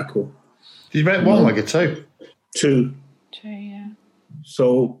 Naughty tackle. Did you break one leg or two? Two, yeah.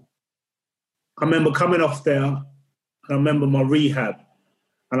 So I remember coming off there, and I remember my rehab.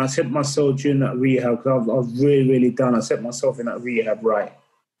 And I set myself during that rehab, because I was really, really down. I set myself in that rehab right.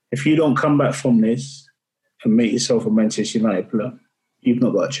 If you don't come back from this and make yourself a Manchester United player, you've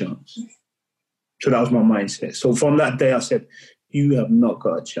not got a chance. So that was my mindset. So from that day, I said, you have not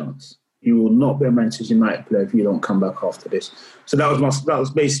got a chance. You will not be a Manchester United player if you don't come back after this. So that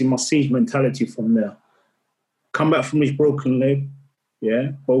was basically my siege mentality from there. Come back from this broken leg,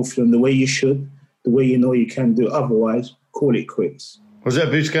 both of them, the way you should, the way you can do. Otherwise, call it quits. Was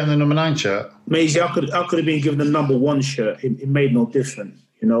it Boots getting the number 9 shirt? Maisie, I could have been given the number 1 shirt. It made no difference.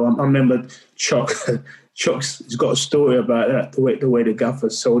 I remember Chuck's got a story about that, the way the gaffer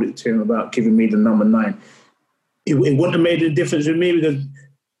sold it to him about giving me the number 9. It wouldn't have made a difference with me because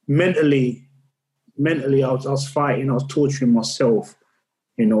mentally I was fighting, I was torturing myself,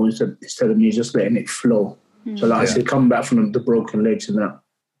 instead of me just letting it flow. Mm-hmm. So I said, coming back from the broken legs and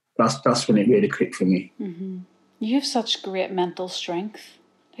that's when it really clicked for me. Mm-hmm. You have such great mental strength.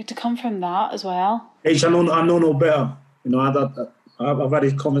 Like to come from that as well. H, I know no better. I've had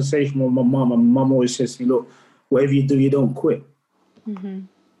this conversation with my mum, and my mum always says to me, look, whatever you do, you don't quit. Mm-hmm.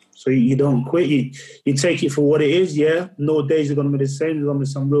 So you don't quit. You take it for what it is, yeah. No days are going to be the same. There's going to be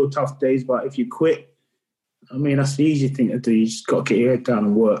some real tough days, but if you quit, that's the easy thing to do. You just got to get your head down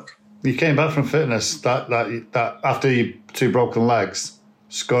and work. You came back from fitness that after your 2 broken legs,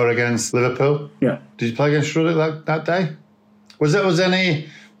 score against Liverpool. Yeah. Did you play against Ruddock that day? Was any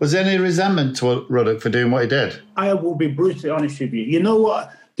resentment to Ruddock for doing what he did? I will be brutally honest with you. You know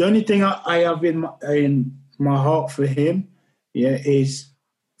what? The only thing I have in my heart for him, is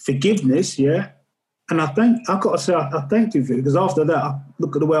forgiveness. Yeah, and I've got to say I thank you for it, because after that,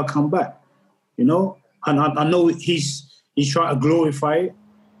 look at the way I come back. And I know he's trying to glorify it.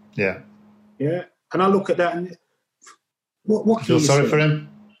 Yeah. Yeah, and I look at that and what can Feel you sorry say? for him?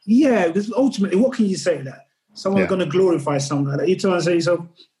 Yeah, because ultimately, what can you say to that? Someone's going to glorify something like that. You try and say so,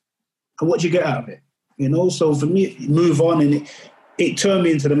 and what do you get out of it? So for me, move on, and it turned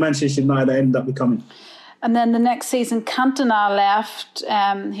me into the Manchester United I ended up becoming. And then the next season, Cantona left.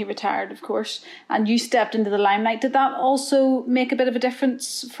 He retired, of course, and you stepped into the limelight. Did that also make a bit of a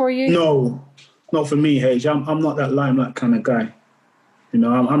difference for you? No, not for me, H. I'm not that limelight kind of guy.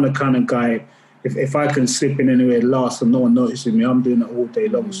 I'm the kind of guy, if I can slip in anywhere last and no one notices me, I'm doing it all day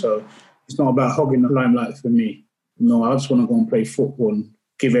long. So it's not about hogging the limelight for me. No, I just want to go and play football and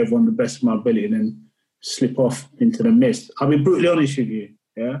give everyone the best of my ability and then slip off into the mist. I'll be brutally honest with you,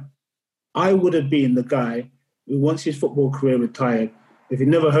 yeah? I would have been the guy who, once his football career retired, if he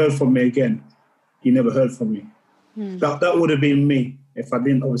never heard from me again, he never heard from me. That would have been me if I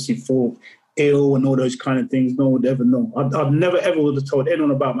didn't obviously fall ill and all those kind of things. No one would ever know. I'd never ever would have told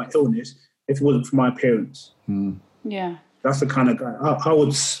anyone about my illness if it wasn't for my parents. Yeah. That's the kind of guy.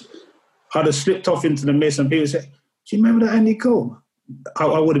 I'd have slipped off into the mist and people say, do you remember that Andy Cole?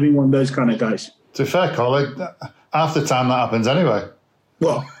 I would have been one of those kind of guys. To be fair, colleague, half the time that happens anyway.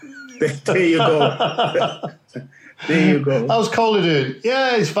 Well, there you go. There you go. How's Coley doing?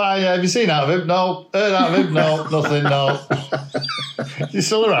 Yeah, he's fine. Yeah. Have you seen out of him? No. Heard out of him? No. Nothing, no. He's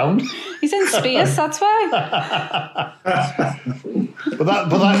still around. He's in space, that's why. But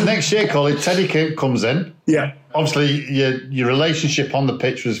that next year, Coley, Teddy comes in. Yeah. Obviously, your relationship on the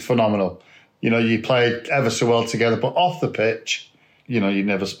pitch was phenomenal. You played ever so well together, but off the pitch, you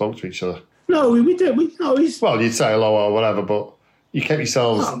never spoke to each other. No, we did. Well, you'd say hello or whatever, but you kept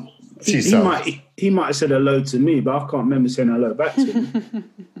yourselves to yourself. He might have said hello to me, but I can't remember saying hello back to him.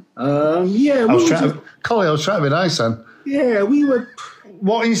 Coley, I was trying to be nice then. Yeah, we were.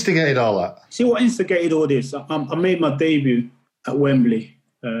 What instigated all that? See, what instigated all this? I made my debut at Wembley.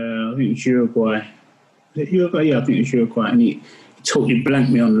 I think it was Uruguay. Was it Uruguay? Yeah, I think it was Uruguay. And he totally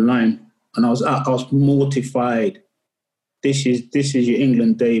blanked me on the line. And I was mortified. This is your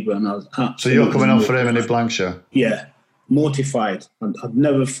England debut, and I was absolutely. So you're coming on for him and he blanks you? Yeah, mortified. I've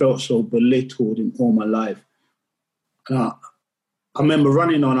never felt so belittled in all my life. And I remember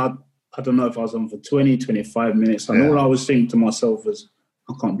running on. I don't know if I was on for 20, 25 minutes, and all I was thinking to myself was,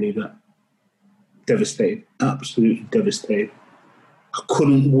 I can't believe that. Devastated, absolutely devastated. I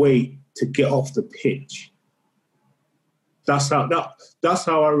couldn't wait to get off the pitch. That's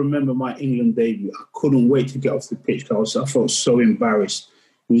how I remember my England debut. I couldn't wait to get off the pitch because I felt so embarrassed.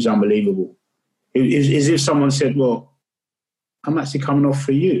 It was unbelievable. It was as if someone said, well, I'm actually coming off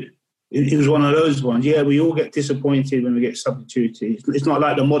for you. It was one of those ones. Yeah, we all get disappointed when we get substituted. It's not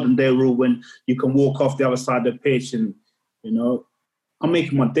like the modern day rule when you can walk off the other side of the pitch and, I'm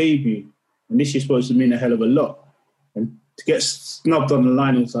making my debut and this is supposed to mean a hell of a lot. And to get snubbed on the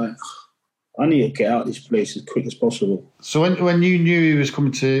line, it was like, I need to get out of this place as quick as possible. So when you knew he was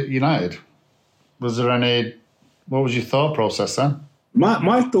coming to United, what was your thought process then?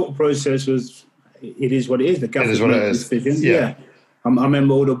 My thought process was, it is what it is. The it is what it is. Decision. Yeah. I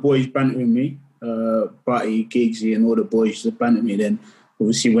remember all the boys bantering me, Batty, Giggsy, and all the boys used to banter me. Then,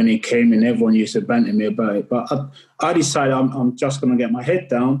 obviously, when he came in, everyone used to banter me about it. But I decided I'm just going to get my head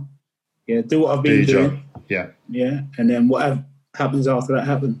down, do what I've been doing. Yeah, and then whatever happens after that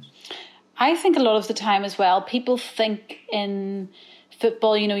happens. I think a lot of the time as well, people think in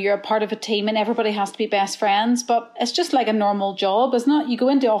football, you're a part of a team and everybody has to be best friends, but it's just like a normal job, isn't it? You go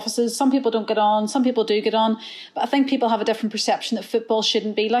into offices, some people don't get on, some people do get on, but I think people have a different perception that football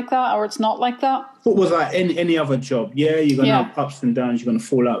shouldn't be like that, or it's not like that. Football's like any other job. Yeah, you're going to have ups and downs, you're going to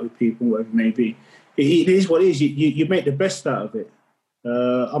fall out with people, whatever it may be. It is what it is. You make the best out of it.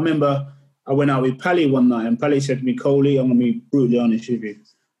 I remember I went out with Pally one night and Pally said to me, Coley, I'm going to be brutally honest with you.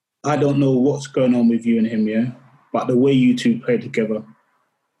 I don't know what's going on with you and him, yeah? But the way you two play together,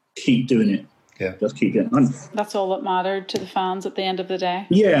 keep doing it. Yeah. Just keep getting on. That's all that mattered to the fans at the end of the day.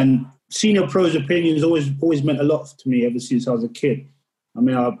 Yeah, and senior pros' opinions always meant a lot to me ever since I was a kid. I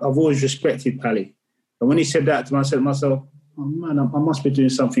mean, I've always respected Pally. And when he said that to me, I said to myself, oh man, I must be doing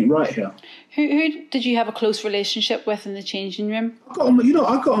something right here. Who did you have a close relationship with in the changing room? I got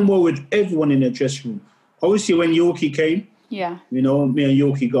on well with everyone in the dressing room. Obviously, when Yorkie came, Yeah. You know, me and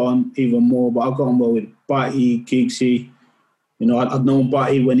Yorkie got on even more, but I got on well with Batty, Giggsy. You know, I'd known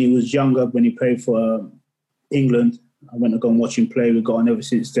Batty when he was younger, when he played for England. I went to go and watch him play. We got on ever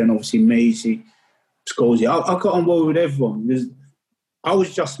since then. Obviously, Maisie, Scholesy. I got on well with everyone. I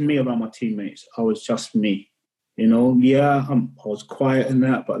was just me around my teammates. I was just me. You know, yeah, I was quiet in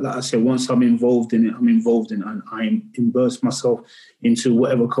that, but like I said, once I'm involved in it, and I immerse myself into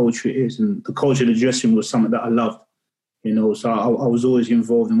whatever culture it is. And the culture of the dressing room was something that I loved, you know, so I was always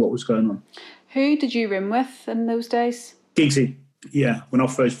involved in what was going on. Who did you room with in those days? Giggsy, yeah, when I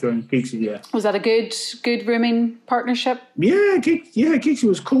first joined, Giggsy, yeah. Was that a good rooming partnership? Yeah, Giggsy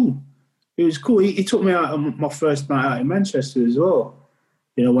was cool. It was cool. He took me out on my first night out in Manchester as well.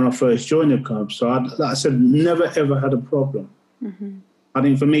 You know, when I first joined the club. So, like I said, never, ever had a problem. Mm-hmm. I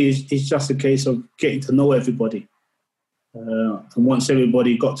think for me, it's just a case of getting to know everybody. And once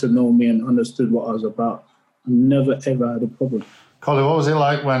everybody got to know me and understood what I was about, I never, ever had a problem. Collie, what was it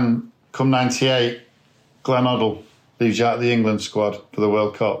like when, come 98, Glenn Hoddle leaves you out of the England squad for the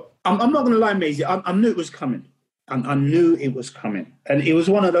World Cup? I'm not going to lie, Maisie. I knew it was coming. And I knew it was coming. And it was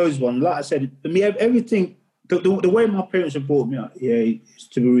one of those ones. Like I said, for me, everything... The way my parents have brought me up, is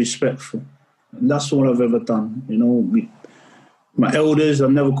to be respectful. And that's all I've ever done. You know, my elders,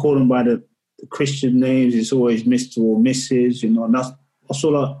 I've never called them by the Christian names. It's always Mr. or Mrs., you know, and that's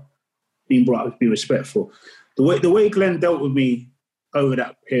all I've been brought up to be respectful. The way Glenn dealt with me over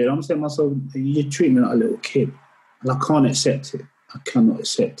that period, I'm saying to myself, you treat me like a little kid. And I can't accept it. I cannot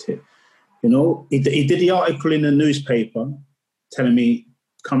accept it. You know, he did the article in the newspaper telling me,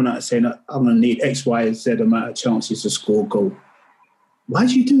 coming out and saying that I'm going to need X, Y, and Z amount of chances to score a goal. Why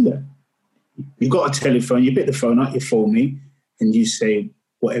do you do that? You've got a telephone, you pick the phone up, you phone me, and you say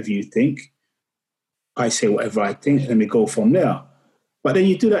whatever you think. I say whatever I think, and then we go from there. But then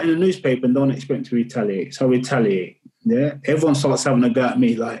you do that in the newspaper and don't expect to retaliate. So I retaliate. Yeah? Everyone starts having a go at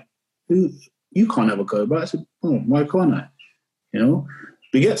me like, you can't have a go. But I said, why can't I? You know?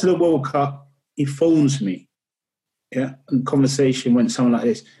 We get to the World Cup, he phones me. Yeah, and conversation went something like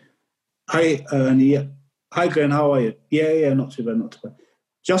this. Hi, Glenn, how are you? Yeah, not too bad.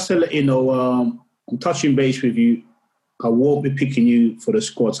 Just to let you know, I'm touching base with you. I won't be picking you for the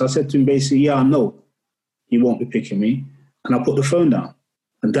squad. So I said to him basically, yeah, I know you won't be picking me. And I put the phone down.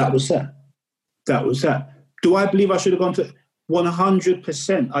 And that was that. Do I believe I should have gone to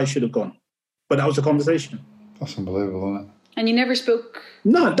 100%? I should have gone. But that was the conversation. That's unbelievable, isn't it? And you never spoke?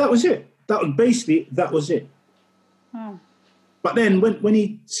 No, that was it. That was it. Oh. But then when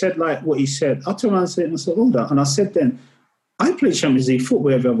he said like what he said, I turned around and said, hold on. And I said then, I play Champions League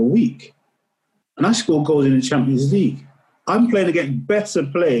football every other week. And I score goals in the Champions League. I'm playing against better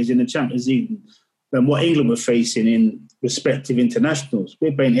players in the Champions League than what England were facing in respective internationals.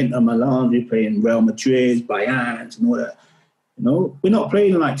 We're playing Inter Milan, we're playing Real Madrid, Bayern, and all that. You know, we're not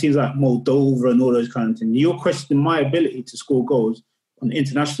playing like teams like Moldova and all those kind of things. You're questioning my ability to score goals on the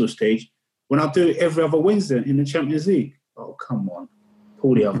international stage when I do it every other Wednesday in the Champions League. Oh, come on.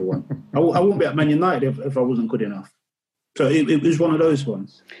 Pull the other one. I wouldn't be at Man United if I wasn't good enough. So it was one of those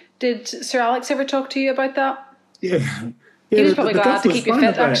ones. Did Sir Alex ever talk to you about that? Yeah. He was probably glad to keep you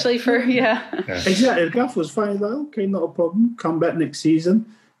fit, actually, Exactly. The gaffer was fine. He's like, okay, not a problem. Come back next season.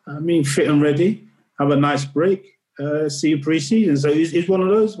 Fit and ready. Have a nice break. See you pre-season. So it's one of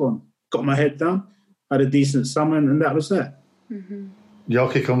those ones. Got my head down. Had a decent summer, and that was that. Mm-hmm.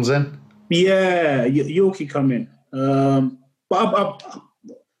 Yorkie comes in. Yeah, Yorkie come in. But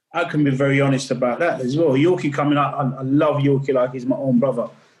I can be very honest about that as well. Yorkie coming out, I love Yorkie like he's my own brother.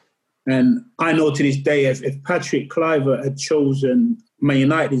 And I know to this day, if Patrick Kluivert had chosen Man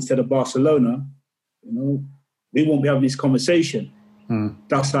United instead of Barcelona, you know, we won't be having this conversation.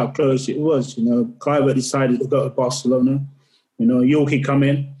 That's how close it was. You know, Kluivert decided to go to Barcelona. You know, Yorkie come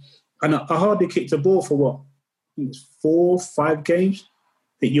in. And I hardly kicked the ball for what? I think it was 4 or 5 games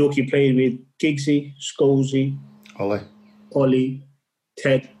that Yorkie played with Giggsy, Scholesy, Ollie,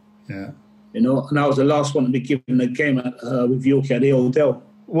 Ted. Yeah. You know, and I was the last one to be given a game with Yorkie at the Old Dell.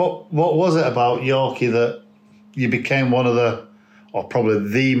 What was it about Yorkie that you became one of the, or probably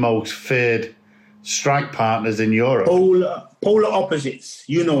the most feared strike partners in Europe? Polar opposites.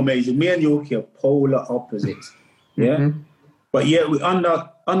 You know, amazing. Me and Yorkie are polar opposites. Yeah? Mm-hmm. But yeah, we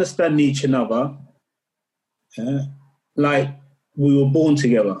understand each other like we were born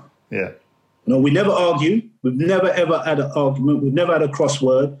together. Yeah. You know, we never argue. We've never, ever had an argument. We've never had a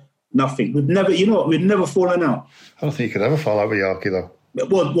crossword. Nothing. We've never fallen out. I don't think you could ever fall out with Yorkie, though.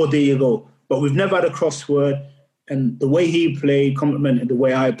 Well, there you go. But we've never had a crossword. And the way he played complemented the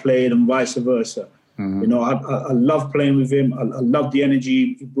way I played and vice versa. Mm-hmm. You know, I love playing with him. I love the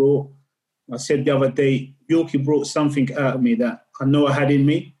energy he brought. I said the other day, Yorkie brought something out of me that I know I had in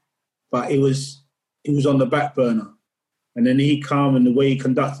me, but it was on the back burner. And then he came and the way he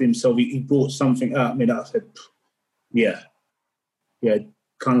conducted himself, he brought something out of me that I said, yeah,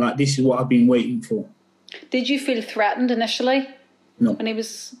 kind of like this is what I've been waiting for. Did you feel threatened initially? No. When he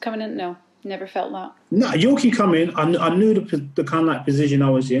was coming in? No, never felt that. No, Yorkie come in. I knew the kind of like position I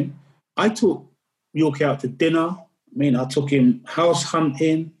was in. I took Yorkie out to dinner. I mean, I took him house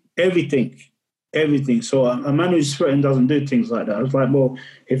hunting, everything. So a man who's threatened doesn't do things like that. I was like, well,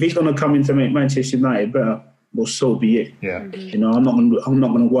 if he's going to come in to make Manchester United better, well, so be it. Yeah. You know, I'm not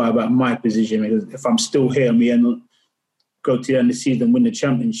going to worry about my position, because if I'm still here, me and go to the end of the season, win the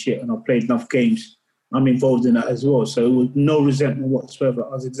championship, and I've played enough games, I'm involved in that as well. So it was no resentment whatsoever.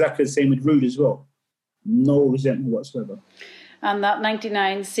 I was exactly the same with Ruud as well. No resentment whatsoever. And that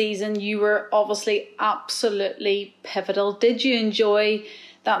 99 season, you were obviously absolutely pivotal. Did you enjoy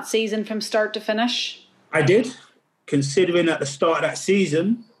that season from start to finish? I did, considering at the start of that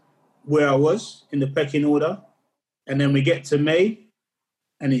season where I was in the pecking order, and then we get to May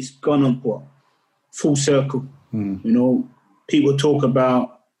and it's gone on what? Full circle. You know, people talk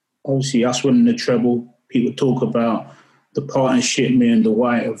about obviously us winning the treble. People talk about the partnership me and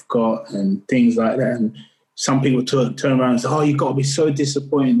Dwight have got and things like that. And some people turn around and say, oh, you've got to be so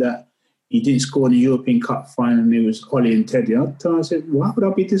disappointed that you didn't score in the European Cup final and it was Ollie and Teddy. I said, why would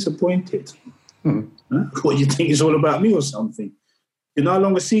I be disappointed? Huh? What, do you think it's all about me or something? You know how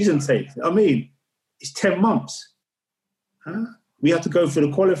long a season takes? I mean, it's 10 months. Huh? We have to go through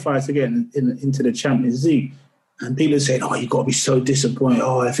the qualifiers to get into the Champions League. And people are saying, oh, you've got to be so disappointed.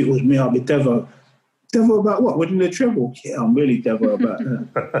 Oh, if it was me, I'd be devil. Devil about what? Winning the treble? Yeah, I'm really devil about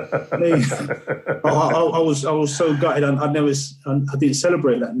that. I was so gutted. I didn't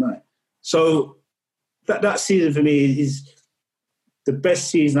celebrate that night. So that season for me is the best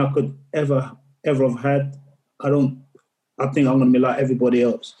season I could ever have had. I think I'm going to be like everybody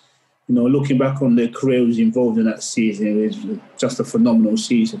else. You know, looking back on the career I was involved in that season, it was just a phenomenal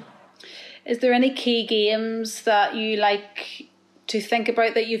season. Is there any key games that you like to think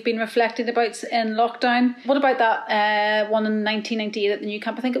about that you've been reflecting about in lockdown? What about that one in 1998 at the Nou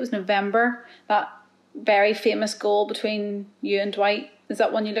Camp? I think it was November, that very famous goal between you and Dwight. Is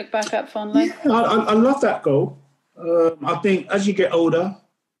that one you look back at fondly? Yeah, I love that goal. I think as you get older,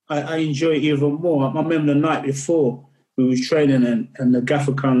 I enjoy it even more. I remember the night before we was training and the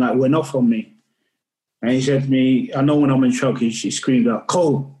gaffer kind of like went off on me. And he said to me, I know when I'm in trouble, she screamed out,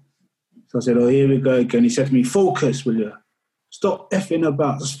 Cole. So I said, oh, here we go again. He said to me, focus, will you? Stop effing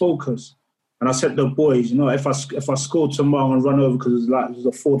about, just focus. And I said to the boys, you know, if I score tomorrow, I'm going to run over because there's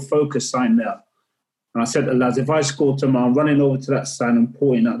a Ford Focus sign there. And I said to the lads, if I score tomorrow, I'm running over to that sign and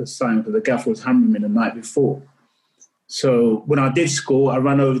pointing at the sign because the gaffer was hammering me the night before. So when I did score, I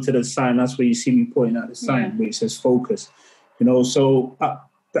ran over to the sign. That's where you see me pointing at the sign where it says focus. You know, so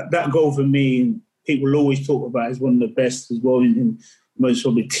that goal for me, people always talk about is one of the best as well in most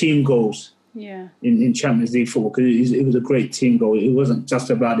of the team goals in Champions League football, because it was a great team goal. It wasn't just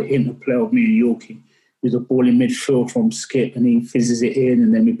about the interplay of me and Yorkie. It was a ball in midfield from Skip and he fizzes it in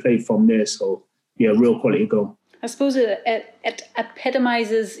and then we played from there. So, yeah, real quality goal. I suppose it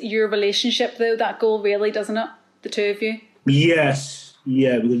epitomises your relationship, though, that goal really, doesn't it? The two of you? Yes,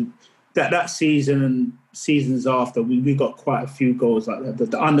 yeah, because that season and seasons after, we got quite a few goals like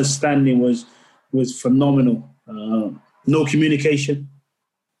that. The understanding was phenomenal. No communication.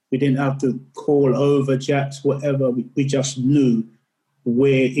 We didn't have to call over chats, whatever. We just knew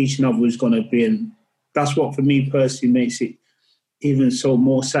where each other was going to be. And that's what, for me personally, makes it even so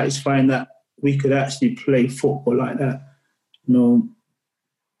more satisfying that we could actually play football like that, you know,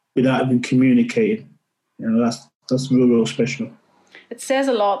 without even communicating. You know, that's real, real special. It says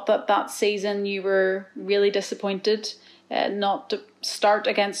a lot that season you were really disappointed not to start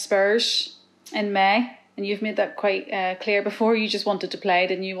against Spurs in May. And you've made that quite clear before. You just wanted to play,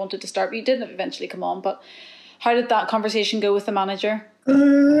 didn't you? Wanted to start, but you didn't eventually come on. But how did that conversation go with the manager?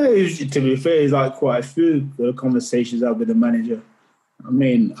 To be fair, it's like quite a few conversations I had with the manager. I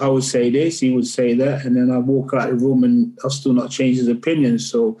mean, I would say this, he would say that, and then I walk out of the room and I'll still not change his opinion.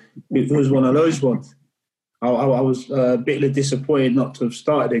 So it was one of those ones. I was a bit disappointed not to have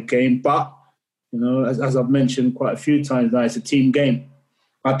started the game, but, you know, as I've mentioned quite a few times now, it's a team game.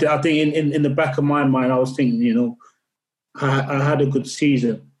 I think in the back of my mind, I was thinking, you know, I had a good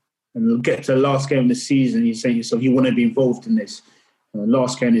season. And you'll get to the last game of the season, you say to yourself, you want to be involved in this.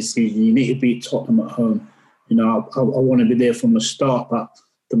 Last game of the season, you need to beat Tottenham at home. You know, I want to be there from the start, but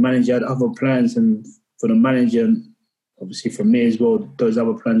the manager had other plans. And for the manager, and obviously for me as well, those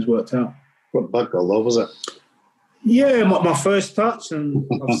other plans worked out. What bad goal, though, was it? Yeah, my first touch, and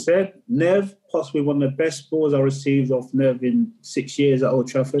I've said Nev, possibly one of the best balls I received off Nev in 6 years at Old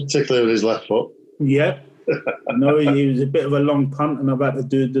Trafford. Particularly with his left foot. Yeah. I know he was a bit of a long punt, and I've had to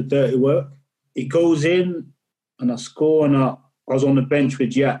do the dirty work. It goes in, and I score, and I was on the bench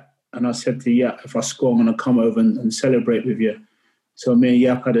with Yap, and I said to Yap, if I score, I'm going to come over and celebrate with you. So me and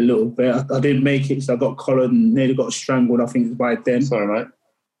Yap had a little bit. I didn't make it, so I got collared and nearly got strangled, I think, by then. Sorry, mate.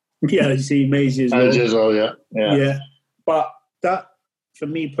 Yeah, you see Maisie as well. Maisie as well, yeah. Yeah. But that, for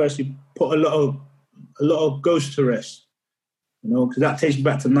me personally, put a lot of ghosts to rest. You know, because that takes me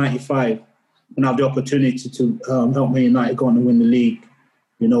back to 95 when I have the opportunity to help Man United go on to win the league.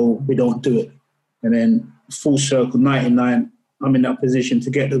 You know, we don't do it. And then full circle, 99, I'm in that position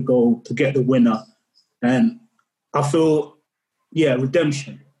to get the goal, to get the winner. And I feel, yeah,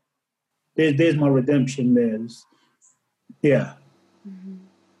 redemption. There's my redemption there. Yeah.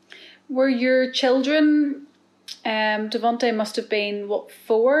 Were your children, Devontae must have been,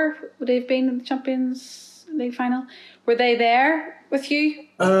 4 would they have been in the Champions League final? Were they there with you?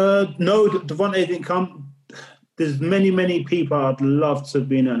 No, Devontae didn't come. There's many people I'd love to have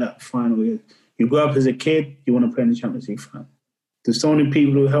been at that final. You grow up as a kid, you want to play in the Champions League final. There's so many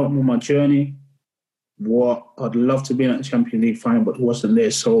people who helped me on my journey. I'd love to be in that Champions League final, but wasn't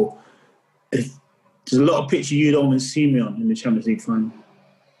there. So there's a lot of pictures you don't even see me on in the Champions League final.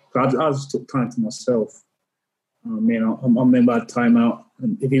 I just took time to myself. I remember I had time out.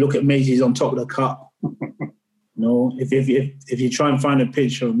 And if you look at Maisie, he's on top of the cup. No, if you try and find a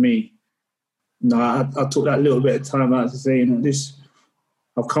picture of me, I took that little bit of time out to say, you know,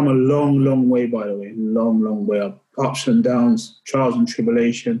 I've come a long way, by the way, long way. Ups and downs, trials and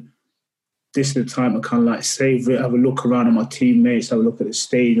tribulation. This is the time to kind of like savor it, have a look around at my teammates, have a look at the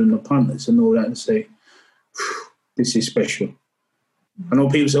stage and the punters and all that, and say, this is special. I know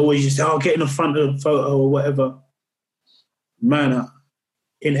people always just say, get in the front of the photo or whatever. Man,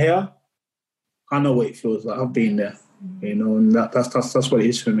 in here, I know what it feels like. I've been there, you know, and that's what it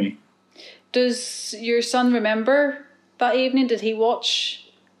is for me. Does your son remember that evening? Did he watch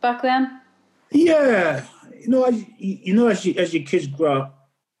back then? Yeah, as your kids grow up,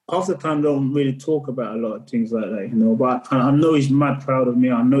 half the time they don't really talk about a lot of things like that, you know. But I know he's mad proud of me.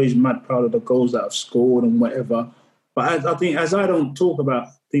 I know he's mad proud of the goals that I've scored and whatever. But I think as I don't talk about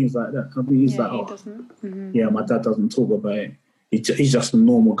things like that, I think he's like, he doesn't. Mm-hmm. Yeah, my dad doesn't talk about it. He's just a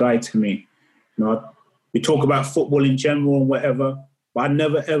normal guy to me. You know, we talk about football in general and whatever, but I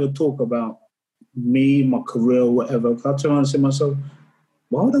never ever talk about me, my career, whatever. I turn around and say to myself,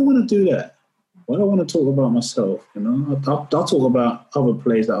 why would I want to do that? Why do I want to talk about myself? You know, I'll talk about other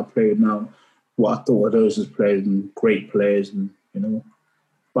players that I play with now, what I thought of those as players and great players, and you know.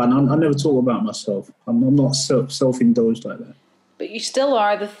 But I never talk about myself. I'm not self-indulged like that. But you still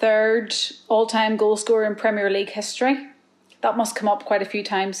are the 3rd all-time goal scorer in Premier League history. That must come up quite a few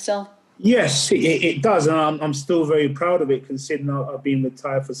times still. Yes, it does. And I'm still very proud of it, considering I've been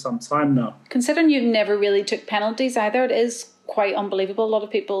retired for some time now. Considering you never really took penalties either, it is quite unbelievable. A lot of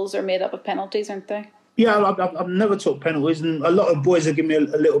people's are made up of penalties, aren't they? Yeah, I've never took penalties. And a lot of boys have given me a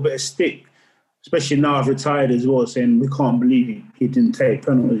little bit of stick. Especially now I've retired as well, saying we can't believe he didn't take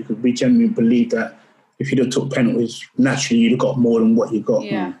penalties, because we genuinely believe that if you'd have took penalties, naturally you'd have got more than what you got.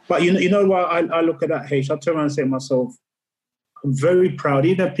 Yeah. But you know why I look at that, H? I turn around and say to myself, I'm very proud,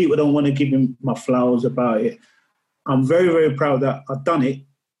 even if people don't want to give me my flowers about it, I'm very, very proud that I've done it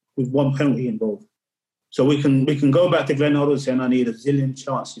with one penalty involved. So we can go back to Glenn Hoddle saying I need a zillion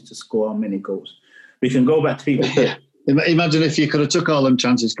chances to score how many goals. We can go back to people... Imagine if you could have took all them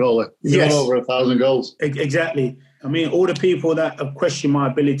chances, Caller. You got over 1,000 goals. Exactly. I mean, all the people that have questioned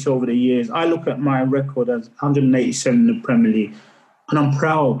my ability over the years, I look at my record as 187 in the Premier League, and I'm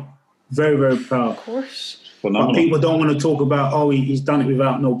proud, very, very proud. Of course. But people don't want to talk about, he's done it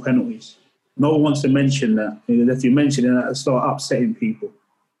without no penalties. No one wants to mention that. If you mention it, it'll start upsetting people.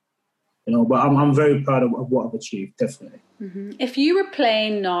 You know, but I'm very proud of what I've achieved, definitely. Mm-hmm. If you were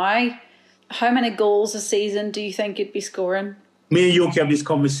playing now, how many goals a season do you think you'd be scoring? Me and Yorkie have this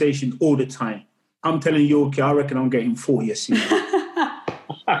conversation all the time. I'm telling Yorkie, I reckon I'm getting 40 a season.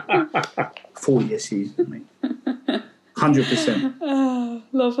 40 a season, mate. 100%. Oh,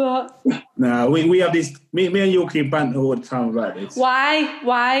 love that. No, we have this, me and Yorkie banter all the time about this. Why?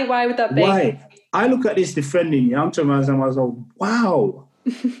 Why would that be? Why? I look at this defending you, I'm telling myself, wow.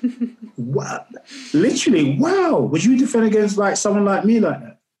 What? Literally, wow. Would you defend against like someone like me like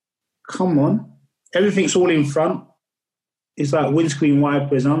that? Come on. Everything's all in front. It's like windscreen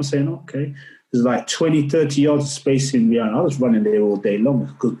wipers. I'm saying, okay, there's like 20, 30 yards of space in behind. I was running there all day long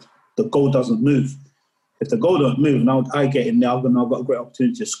because the goal doesn't move. If the goal don't move, now I get in there, I've got a great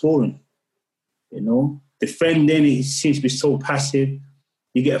opportunity of scoring. You know? Defending, he seems to be so passive.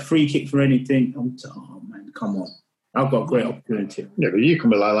 You get a free kick for anything. Oh, man, come on. I've got a great opportunity. Yeah, but you can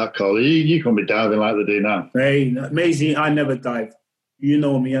be like that, Cole. You can be diving like they do now. Hey, Maisie, I never dive. You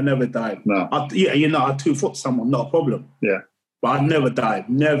know me, I never dive. No. I 2-foot someone, not a problem. Yeah. But I never dive.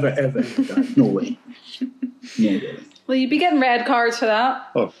 Never, ever dive. No way. No way. Well, you'd be getting red cards for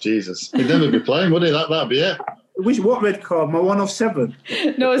that. Oh, Jesus. He'd never be playing, would he? That'd be it. What red card? My 1 of 7.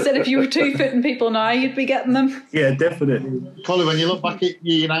 No, I said if you were 2-footing people now, you'd be getting them. Yeah, definitely. Colin, when you look back at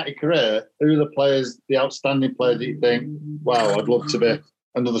your United career, who are the players, the outstanding players that you think, wow, I'd love to be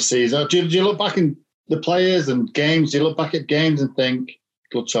another season? Do you look back in the players and games? Do you look back at games and think,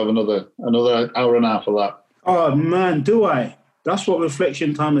 good to have another hour and a half of that? Oh, man, do I? That's what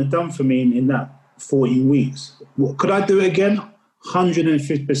reflection time has done for me in that 14 weeks. Could I do it again?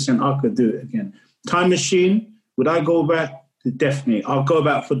 150% I could do it again. Time machine, would I go back? Definitely. I'll go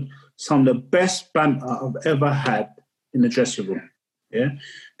back for some of the best banter I've ever had in the dressing room. Yeah.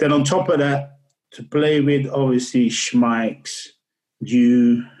 Then on top of that, to play with, obviously, Schmeichs,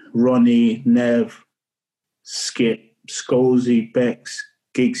 you, Ronnie, Nev, Skip, Scholesy, Bex,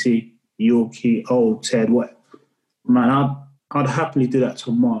 Giggsy, Yorkie, Ted, what? Man, I'd happily do that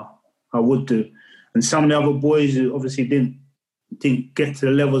tomorrow. I would do. And some of the other boys who obviously didn't get to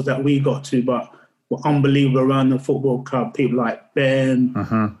the levels that we got to, but were unbelievable around the football club. People like Ben,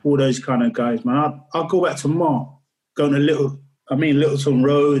 all those kind of guys, man. I'll go back tomorrow. Going to Littleton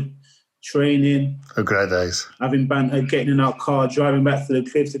Road, training. Oh, great days. Having banter, getting in our car, driving back to the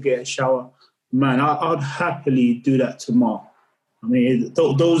cliff to get a shower. Man, I'd happily do that tomorrow. I mean,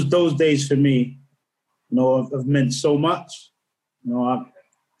 those days for me, have meant so much.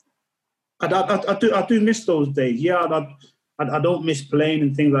 I do miss those days. Yeah, I don't miss playing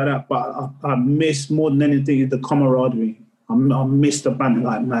and things like that, but I miss more than anything the camaraderie. I miss the banter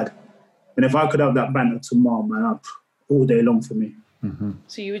like mad. And if I could have that banter tomorrow, man, all day long for me. Mm-hmm.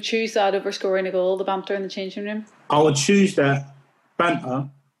 So you would choose that over scoring a goal, the banter in the changing room? I would choose that banter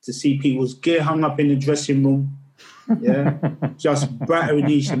to see people's gear hung up in the dressing room. Yeah, just battering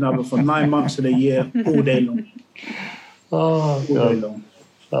each another for 9 months of the year, all day long. Oh, all day long.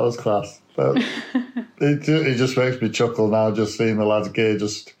 That was class. But it just makes me chuckle now, just seeing the lads' gear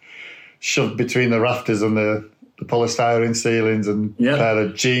just shoved between the rafters and the polystyrene ceilings, and a pair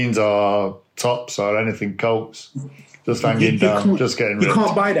of jeans or tops or anything coats just hanging down, just getting ripped. You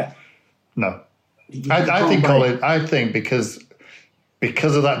can't buy that. No. I think, Colin,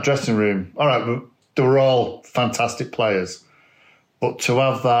 because of that dressing room, all right, they were all fantastic players, but to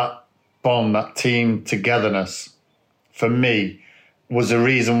have that bond, that team togetherness, for me, was the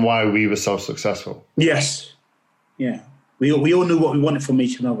reason why we were so successful. Yes. Yeah. We all knew what we wanted from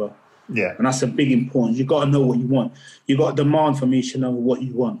each other. Yeah. And that's a big importance. You got to know what you want. You got to demand from each other what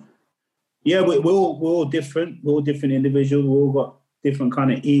you want. Yeah, we're all different. We're all different individuals. We all got different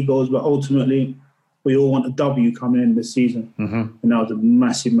kind of egos, but ultimately we all want a W coming in this season. Mm-hmm. And that was a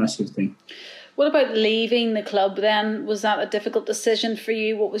massive, massive thing. What about leaving the club then? Was that a difficult decision for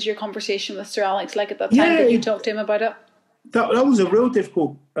you? What was your conversation with Sir Alex like at that time that you talked to him about it? That was a real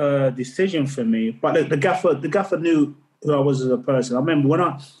difficult decision for me. But the gaffer knew who I was as a person. I remember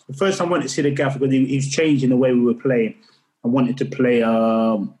the first time I went to see the gaffer, because he was changing the way we were playing. I wanted to play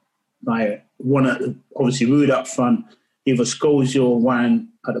obviously Rude up front, either Scholesy or Wang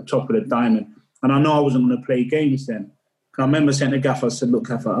at the top of the diamond. And I know I wasn't going to play games then. I remember saying to Gaffer, I said, look,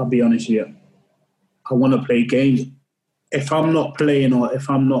 Gaffer, I'll be honest with you. I want to play games. If I'm not playing, or if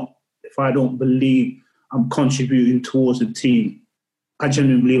I don't believe I'm contributing towards the team, I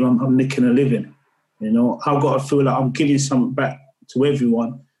genuinely believe I'm nicking a living. I've got to feel like I'm giving something back to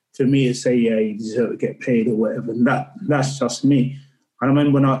everyone. For me to say, yeah, you deserve to get paid or whatever. And that's just me. I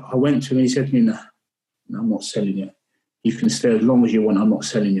remember when I went to him, he said to me, nah, I'm not selling you. You can stay as long as you want, I'm not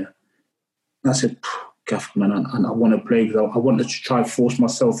selling you. And I said, Gaffer, man, and I want to play, because I wanted to try to force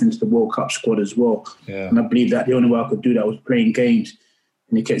myself into the World Cup squad as well. Yeah. And I believe that the only way I could do that was playing games.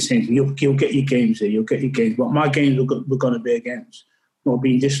 And he kept saying, you'll get your games here, you'll get your games. But my games were going to be against, not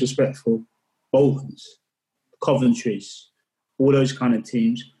being disrespectful, Boltons, Coventry's, all those kind of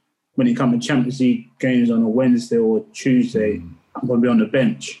teams. When it comes to Champions League games on a Wednesday or Tuesday, I'm going to be on the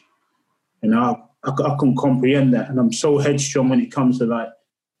bench. And I couldn't comprehend that. And I'm so headstrong when it comes to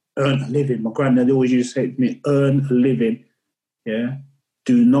earn a living. My granddad always used to say to me, earn a living. Yeah.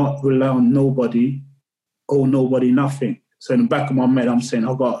 Do not rely on nobody, owe nobody nothing. So in the back of my mind, I'm saying,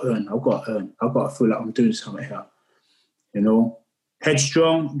 I've got to earn. I've got to feel like I'm doing something here.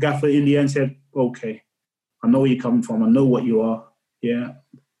 Headstrong. Gaffer in the end said, okay, I know where you're coming from. I know what you are. Yeah.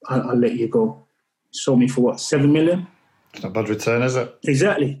 I'll let you go. Sold me for what, 7 million? It's not a bad return, is it?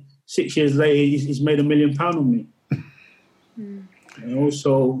 Exactly. 6 years later, he's made £1 million on me. You know,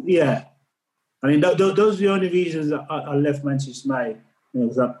 so yeah. I mean, those are the only reasons that I left Manchester United. You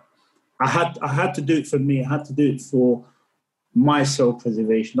know, that I had to do it for me. I had to do it for my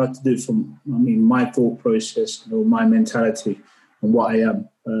self-preservation. I had to do it for, my thought process, you know, my mentality and what I am.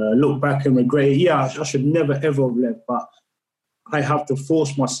 Look back and regret it. Yeah, I should never, ever have left, but I have to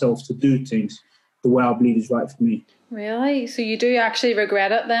force myself to do things the way I believe is right for me. Really? So you do actually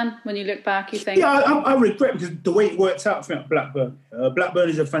regret it then? When you look back, you think... Yeah, I regret because the way it worked out for me at Blackburn. Blackburn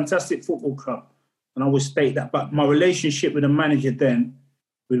is a fantastic football club, and I always state that. But my relationship with the manager then,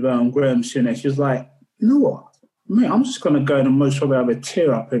 with Graham Souness, she was like, you know what? Mate, I'm just going to go and most probably have a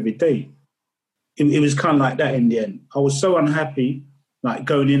tear up every day. It was kind of like that in the end. I was so unhappy, like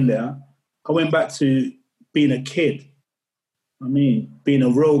going in there. I went back to being a kid. I mean, being a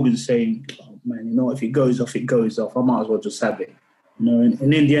rogue and saying, oh, man, you know, if it goes off, it goes off. I might as well just have it. You know,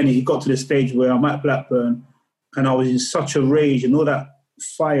 and in the end, it got to the stage where I'm at Blackburn and I was in such a rage and all that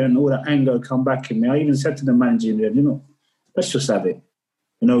fire and all that anger come back in me. I even said to the manager in the end, you know, let's just have it.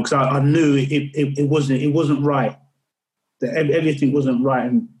 You know, because I knew it wasn't right. That everything wasn't right,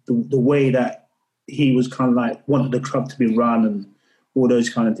 and the way that he was kind of like wanted the club to be run and all those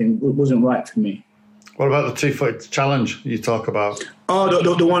kind of things, it wasn't right for me. What about the 2-foot challenge you talk about? Oh,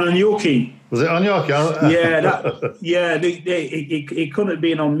 the one on Yorkie. Was it on Yorkie? It couldn't have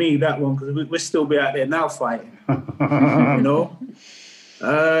been on me, that one, because we'd still be out there now fighting. You know?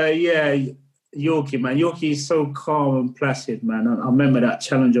 Yorkie, man. Yorkie is so calm and placid, man. I remember that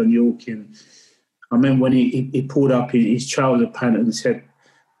challenge on Yorkie. And I remember when he pulled up his trouser pant and said,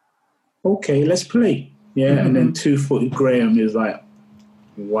 okay, let's play. Yeah, and then 2-footed Graham is like,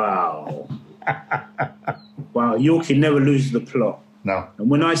 wow. Wow, Yorkie never loses the plot. No. And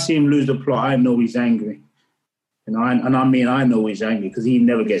when I see him lose the plot, I know he's angry. I know he's angry because he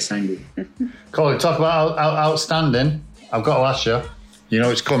never gets angry. Colin, talk about outstanding. I've got to ask you. You know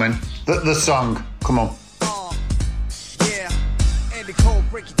it's coming. The song. Come on. Yeah, Andy Cole,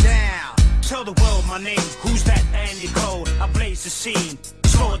 break it down. Tell the world my name. Who's that Andy Cole? I blaze the scene.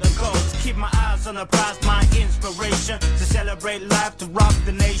 Score the goals. Keep my eyes on the prize. My inspiration to celebrate life, to rock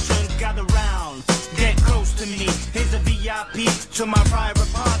the nation. Gather round. Get close to me. Here's a VIP to my private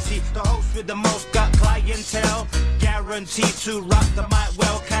party. The host with the most got clientele. Guaranteed to rock the mic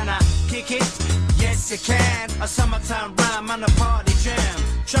well. Can I kick it? Yes, you can. A summertime rhyme on a party jam.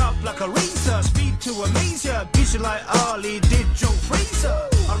 Chop like a razor, speed to amaze ya. Beat you like Ollie did Joe Frazier.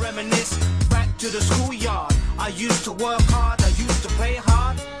 I reminisce back to the schoolyard. I used to work hard, I used to play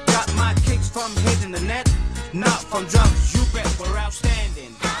hard. Got my kicks from hitting the net, not from drugs. You bet we're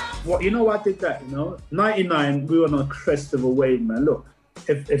outstanding. Well, you know I did that, you know? 99, we were on a crest of a wave, man. Look,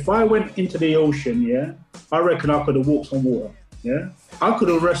 if I went into the ocean, yeah, I reckon I could have walked on water, yeah? I could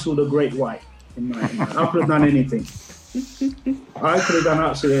have wrestled a great white in 99. I could have done anything. I could have done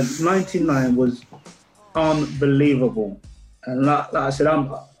absolutely. 99 was unbelievable. And like I said,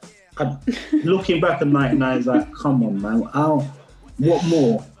 I'm looking back at 99, it's like, come on, man, what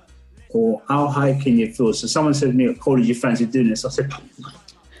more? Or how high can you feel? So someone said to me, "Cole, did you fancy doing this?" I said,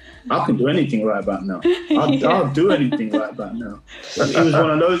 I can do anything right about now. I'll do anything right about now. It was one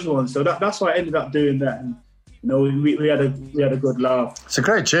of those ones. So that's why I ended up doing that. And, you know, we had a good laugh. It's a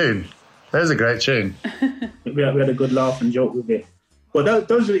great tune. There's a great tune. we had a good laugh and joke with it. But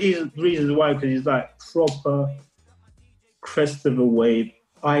those are the reasons why, because it's like proper crest of a wave.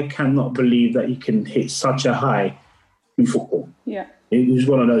 I cannot believe that you can hit such a high in football. Yeah. It was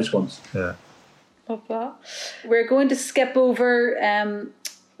one of those ones. Yeah. Love that. We're going to skip over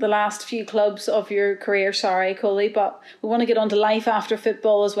the last few clubs of your career, sorry, Coley, but we want to get on to life after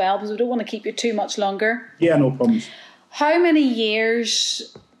football as well, because we don't want to keep you too much longer. Yeah, no problems. How many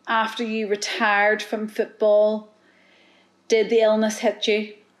years after you retired from football did the illness hit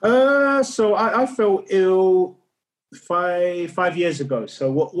you? So I felt ill 5 years ago. So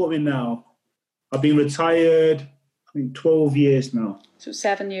what are we now? I've been retired, 12 years now. So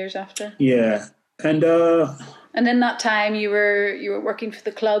 7 years after? Yeah. And in that time you were working for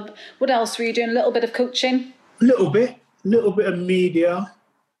the club. What else were you doing? A little bit of coaching? A little bit of media.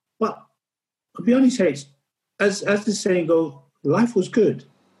 But I'll be honest, as the saying goes, life was good.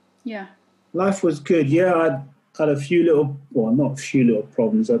 Yeah. Life was good. Yeah, I had a few little, well, not a few little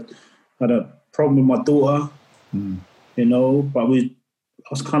problems. I had a problem with my daughter, you know, but I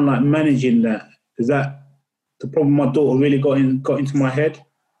was kind of like managing that, because the problem with my daughter really got into my head.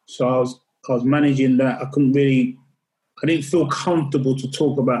 So I was managing that. I didn't feel comfortable to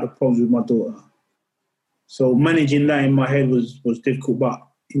talk about the problems with my daughter. So managing that in my head was difficult, but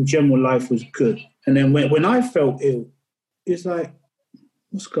in general, life was good. And then when I felt ill, it's like,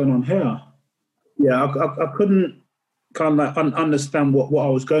 what's going on here? Yeah, I couldn't kind of like understand what I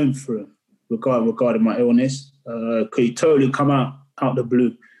was going through regarding my illness. It totally come out the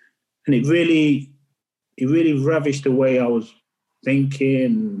blue. And it really ravished the way I was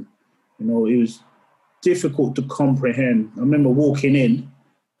thinking. You know, it was difficult to comprehend. I remember walking in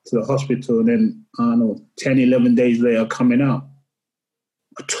to the hospital and then, 10, 11 days later coming out.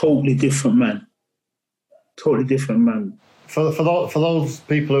 A totally different man. For those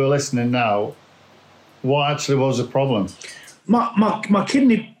people who are listening now, what actually was the problem? My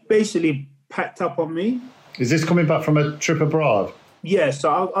kidney basically packed up on me. Is this coming back from a trip abroad? Yeah,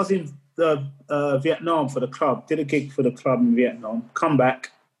 so I was in Vietnam for the club, did a gig for the club in Vietnam, come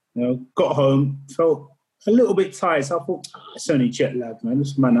back, got home, felt a little bit tired. So I thought, it's only jet lag, man,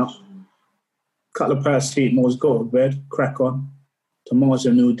 just man up. Couple of paracetamols, go to bed, crack on. Tomorrow's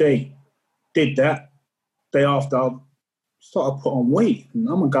a new day. Did that. Day after, I started put on weight. And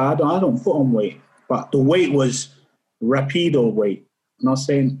I'm a guy, I don't put on weight. But the weight was rapido weight. And I was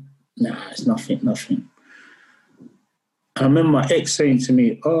saying, nah, it's nothing. I remember my ex saying to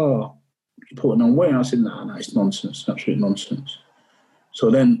me, oh, you're putting on weight. And I said, nah, it's nonsense, absolute nonsense. So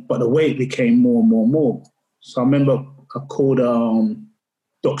then, but the weight became more and more. So I remember I called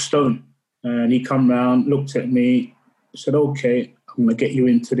Doc Stone, and he come round, looked at me, said, okay, I'm going to get you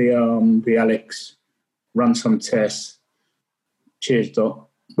into the Alex, run some tests. Cheers, Doc.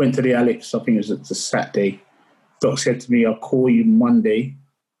 Went to the Alex, I think it was a Saturday. Doc said to me, I'll call you Monday,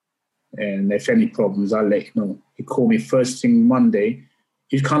 and if any problems, I'll let you know. He called me first thing Monday.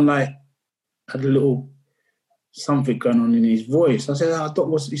 He kind of like had a little something going on in his voice. I said, Doc,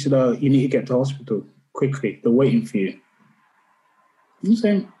 he said, you need to get to hospital quickly. They're waiting for you. I'm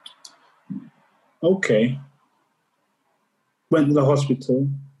saying, okay. Went to the hospital.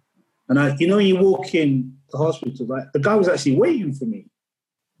 And you walk in the hospital, like the guy was actually waiting for me.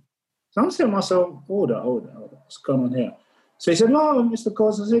 So I'm saying to myself, hold on, what's going on here? So he said, oh, Mr.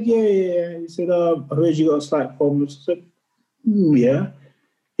 Coles. I said, yeah. He said, I heard you got slight problems. I said, yeah.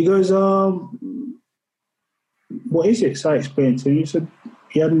 He goes, what is it? So I explained to him. He said,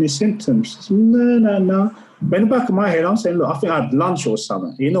 you had any symptoms? I said, no. But in the back of my head, I'm saying, look, I think I had lunch or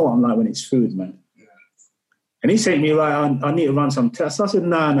something. You know what I'm like when it's food, man. And he said to me, right, I need to run some tests. I said,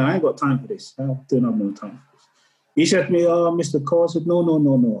 no, I ain't got time for this. I don't have no time for this. He said to me, Mr. Cole. I said,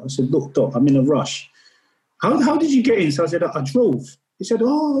 no. I said, look, Doc, I'm in a rush. How did you get in? So I said, I drove. He said,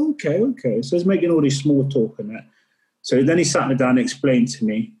 oh, okay. So he's making all this small talk and that. So then he sat me down and explained to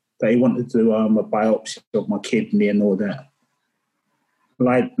me that he wanted to do a biopsy of my kidney and all that.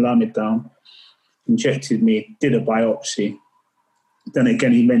 Lied me down, injected me, did a biopsy. Then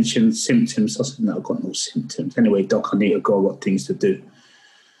again, he mentioned symptoms. I said, no, I've got no symptoms. Anyway, Doc, I need to go. I've got things to do.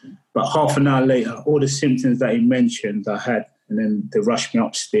 But half an hour later, all the symptoms that he mentioned, I had. And then they rushed me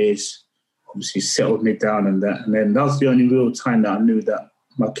upstairs, obviously settled me down and that. And then that was the only real time that I knew that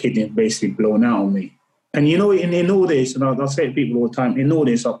my kidney had basically blown out on me. And in all this, and I'll say to people all the time, in all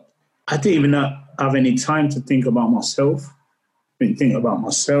this, I didn't even have any time to think about myself. I didn't think about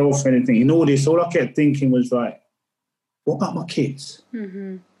myself, anything. In all this, all I kept thinking was like, what about my kids?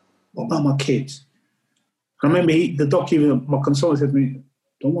 Mm-hmm. What about my kids? I remember the doc, even my consultant said to me,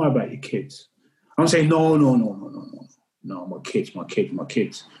 don't worry about your kids. I'm saying, no, my kids,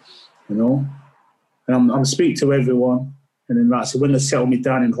 you know? And I'm speaking to everyone. And then, like I said, when they settled me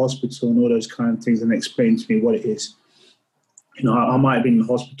down in hospital and all those kind of things and explained to me what it is, I might have been in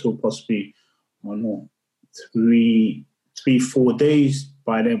hospital possibly, I don't know, 3-4 days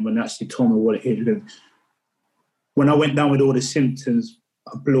by then when they actually told me what it is. When I went down with all the symptoms,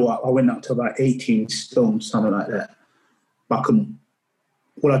 I blew up. I went up to about 18 stone, something like that. But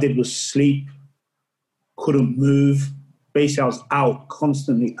all I did was sleep, couldn't move. Basically, I was out,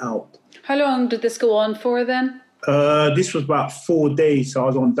 constantly out. How long did this go on for then? This was about 4 days. So I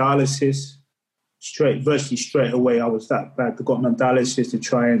was on dialysis virtually straight away. I was that bad. I got on dialysis to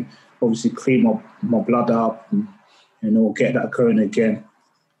try and obviously clean my blood up and get that going again.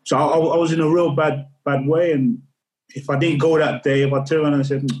 So I was in a real bad way. And if I didn't go that day, if I turned around and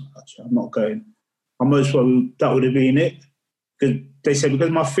said, actually, I'm not going, I most probably that would have been it. Because they said because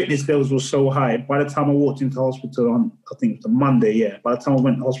my fitness levels were so high, by the time I walked into hospital on, I think it was a Monday, yeah. By the time I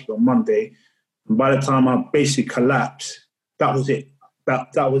went to hospital on Monday, and by the time I basically collapsed, that was it.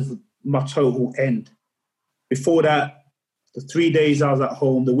 That was my total end. Before that, the 3 days I was at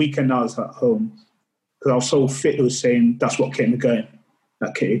home, the weekend I was at home, because I was so fit, it was saying that's what kept me going.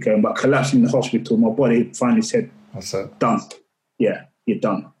 That kept me going. But collapsing in the hospital, my body finally said, that's it. Done. Yeah, you're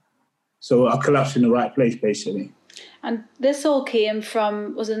done. So I collapsed in the right place, basically. And this all came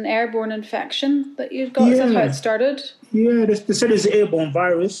from, was it an airborne infection that you'd got? Is that how it started? Yeah, they said it's an airborne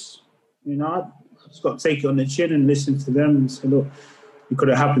virus. You know, I just got to take it on the chin and listen to them and say, look, it could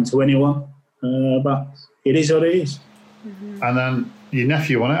have happened to anyone. But it is what it is. Mm-hmm. And then your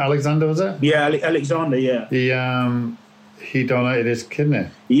nephew, wasn't it? Alexander, was it? Yeah, Alexander, yeah. He donated his kidney.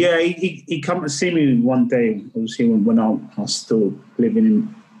 Yeah, he come to see me one day, obviously, when I was still living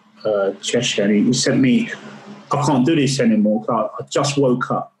in Cheshire. And he said to me, I can't do this anymore. I just woke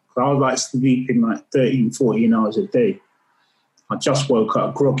up. I was like sleeping like 13, 14 hours a day. I just woke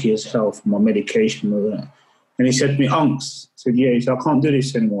up groggy as hell from my medication and all that. And he said to me, Unks, I said, yeah. He said, I can't do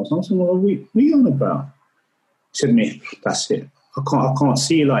this anymore. So I said, well, what are you on about? He said to me, that's it. I can't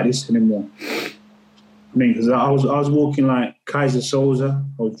see you like this anymore. I mean, because I was walking like Kaiser Soze.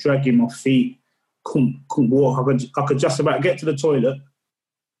 I was dragging my feet, couldn't walk. I could just about get to the toilet,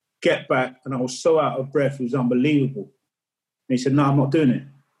 get back, and I was so out of breath. It was unbelievable. And he said, no, I'm not doing it.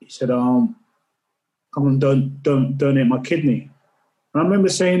 He said, I'm going to donate my kidney. And I remember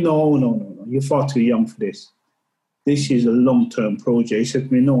saying, no, you're far too young for this. This is a long-term project. He said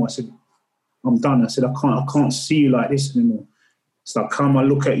to me, no. I said, I'm done. I said, I can't see you like this anymore. So I come, I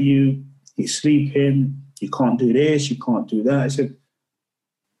look at you, you're sleeping, you can't do this, you can't do that. I said,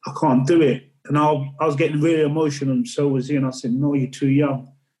 I can't do it. And I was getting really emotional, and so was he. And I said, no, you're too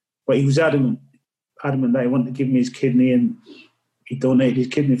young. But he was adamant that he wanted to give me his kidney, and he donated his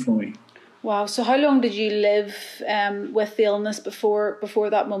kidney for me. Wow. So how long did you live with the illness before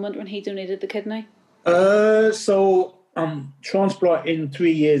that moment when he donated the kidney? So I'm transplanting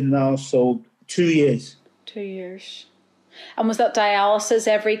 3 years now, so 2 years. 2 years. And was that dialysis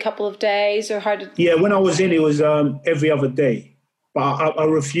every couple of days, or how did? Yeah, when I was in, it was every other day. But I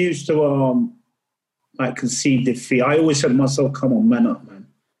refused to concede defeat. I always said to myself, "Come on, man up, man."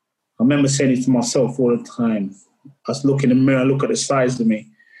 I remember saying it to myself all the time. I was looking in the mirror, look at the size of me.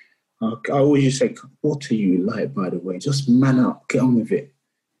 I always used to say, "What are you like, by the way? Just man up, get on with it.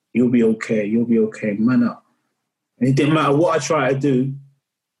 You'll be okay. You'll be okay. Man up." And it didn't matter what I tried to do;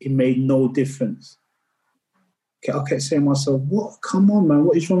 it made no difference. I kept saying to myself, what? Come on, man,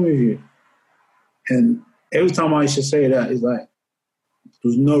 what is wrong with you? And every time I used to say that, it's like, there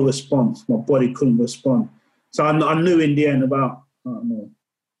was no response. My body couldn't respond. So I knew in the end, about, 4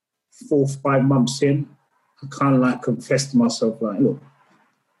 or 5 months in, I kind of like confessed to myself, like, look,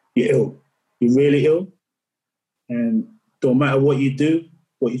 you're ill. You're really ill. And don't matter what you do,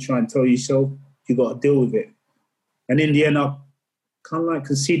 what you try and tell yourself, you got to deal with it. And in the end, I kind of like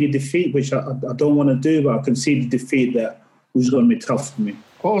conceded defeat, which I don't want to do, but I conceded defeat that was going to be tough for me.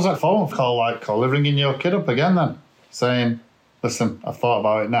 What was that phone call like, Coley? Ringing your kid up again then? Saying, listen, I've thought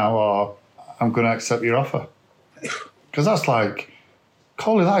about it now, or I'm going to accept your offer. Because that's like,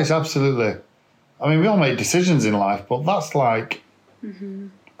 Coley, that is absolutely... I mean, we all make decisions in life, but that's like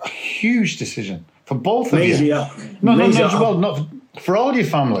a huge decision for both of you. Not for all your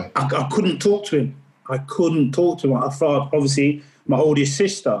family. I couldn't talk to him. I thought, obviously, my oldest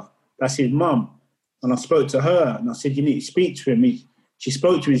sister, that's his mum. And I spoke to her and I said, you need to speak to him. She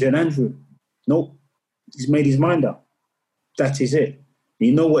spoke to me and said, Andrew, nope, he's made his mind up. That is it.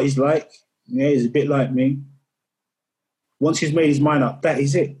 You know what he's like? Yeah, he's a bit like me. Once he's made his mind up, that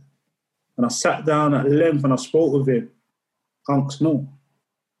is it. And I sat down at length and I spoke with him. Unks, no,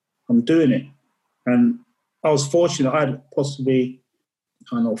 I'm doing it. And I was fortunate. I had possibly,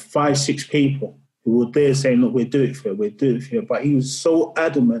 5, 6 people who were there saying, look, we'll do it for you. But he was so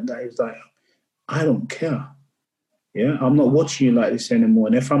adamant that he was like, I don't care. Yeah, I'm not watching you like this anymore.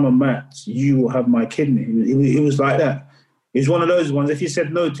 And if I'm a match, you will have my kidney. It was like that. It was one of those ones. If you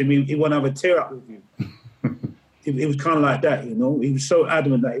said no to me, he won't have a tear up with you. It was kind of like that, you know. He was so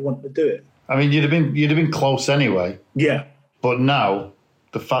adamant that he wanted to do it. I mean, you'd have been close anyway. Yeah. But now,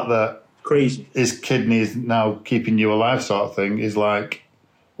 the fact that crazy his kidney is now keeping you alive, sort of thing, is like,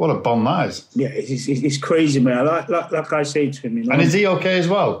 what a bond that is. Yeah, it's crazy, man. Like I say to him, you know. And is he okay as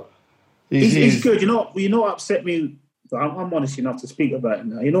well? He's good. You know what upset me? I'm honest enough to speak about it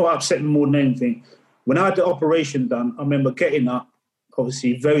now. You know what upset me more than anything? When I had the operation done, I remember getting up,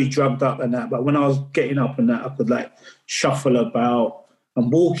 obviously very drugged up and that, but when I was getting up and that, I could like shuffle about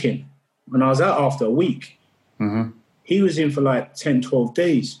and walking. When I was out after a week, he was in for like 10, 12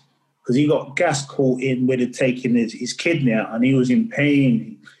 days because he got gas caught in where they're taking his kidney out and he was in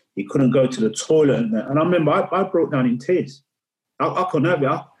pain. He couldn't go to the toilet and that. And I remember I broke down in tears. I couldn't have it.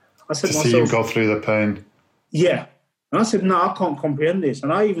 I said to myself, see you go through the pain. Yeah. And I said, no, I can't comprehend this.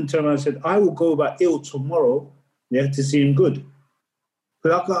 And I even turned around and said, I will go back ill tomorrow, to see him good.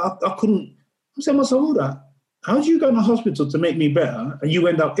 But I couldn't. I said to myself, all that. How did you go in the hospital to make me better and you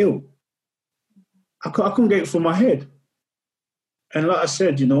end up ill? I couldn't get it from my head. And like I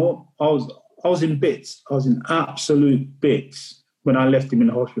said, you know, I was in bits. I was in absolute bits when I left him in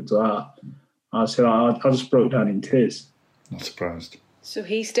the hospital. I said I just broke down in tears. Not surprised. So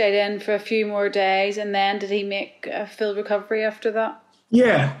he stayed in for a few more days, and then did he make a full recovery after that?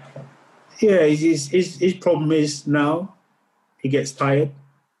 Yeah. His problem is now he gets tired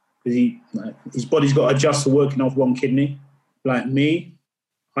because his body's got to adjust to working off one kidney. Like me,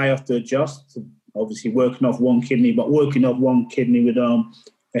 I have to adjust to obviously working off one kidney, but working off one kidney with a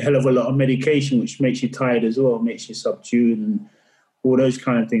hell of a lot of medication, which makes you tired as well, makes you subdued and all those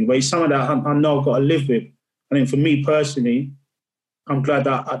kind of things. But it's something that I know I've got to live with. I think for me personally, I'm glad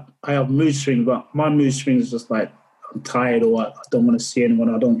that I have mood swings, but my mood swings is just like I'm tired or I don't want to see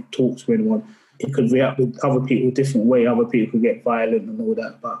anyone, I don't talk to anyone. It could react with other people a different way. Other people could get violent and all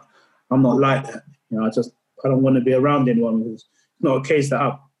that, but I'm not like that. You know, I don't want to be around anyone. It's not a case that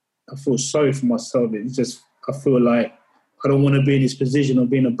I feel sorry for myself. It's just I feel like I don't want to be in this position of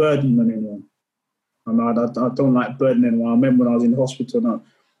being a burden on anyone. I don't like burdening anyone. I remember when I was in the hospital,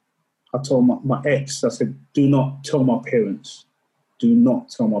 I told my ex, I said, do not tell my parents. Do not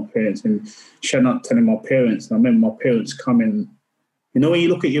tell my parents. And she ended up telling my parents. And I remember my parents coming. You know, when you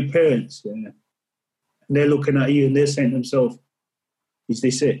look at your parents, yeah, and they're looking at you and they're saying to themselves, is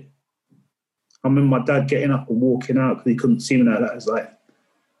this it? I remember my dad getting up and walking out because he couldn't see me like that. It's like,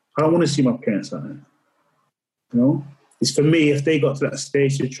 I don't want to see my parents like that. You know? It's for me, if they got to that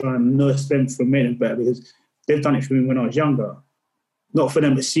stage, to try and nurse them for a minute better, because they've done it for me when I was younger. Not for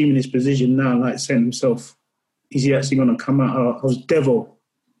them to see me in this position now, like saying to themselves, is he actually going to come out? I was devil.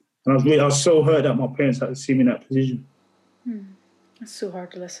 And I was so hurt that my parents had to see me in that position. It's so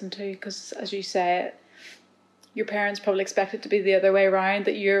hard to listen to because, as you say, your parents probably expect it to be the other way around,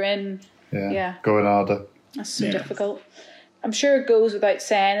 that you're in. Yeah. Going harder. That's so difficult. I'm sure it goes without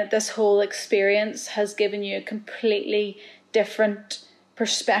saying that this whole experience has given you a completely different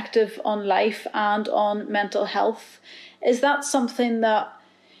perspective on life and on mental health. Is that something that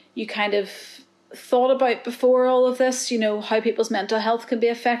you kind of thought about before all of this, you know, how people's mental health can be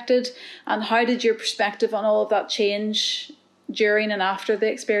affected, and how did your perspective on all of that change during and after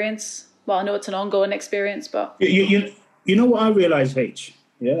the experience? Well, I know it's an ongoing experience, but... You know what I realised, H?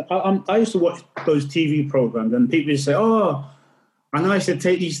 Yeah, I used to watch those TV programs and people used to say, oh, and I used to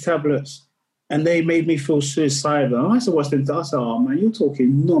take these tablets and they made me feel suicidal. And I used to watch them. I said, oh, man, you're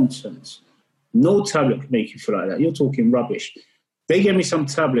talking nonsense. No tablet can make you feel like that. You're talking rubbish. They gave me some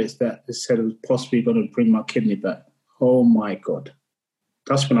tablets that they said it was possibly going to bring my kidney back. Oh, my God.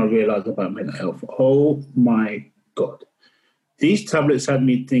 That's when I realised about mental health. Oh, my God. These tablets had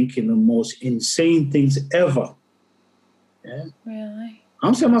me thinking the most insane things ever. Yeah. Really?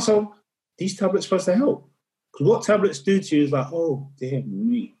 I'm saying to myself, these tablets are supposed to help. Because what tablets do to you is like, oh, dear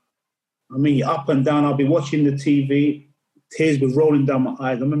me. I mean, up and down, I'll be watching the TV, tears were rolling down my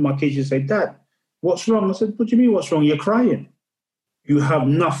eyes. I remember my kids used to say, Dad, what's wrong? I said, what do you mean what's wrong? You're crying. You have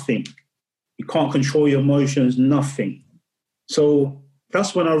nothing. You can't control your emotions, nothing. So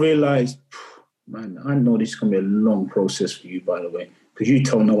that's when I realized, man, I know this is going to be a long process for you, by the way, because you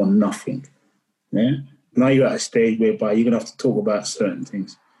tell no one nothing. Yeah? Now you're at a stage whereby you're going to have to talk about certain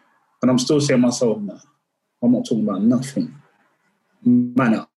things. And I'm still saying to myself, no, I'm not talking about nothing.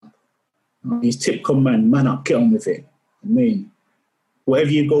 Man up. He's typical man up, get on with it. I mean,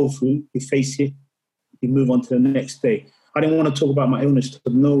 whatever you go through, you face it, you move on to the next day. I didn't want to talk about my illness to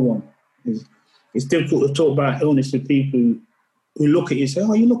no one. It's difficult to talk about illness to people who look at you and say,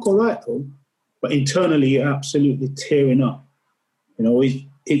 oh, you look all right, though. But internally, you're absolutely tearing up. You know,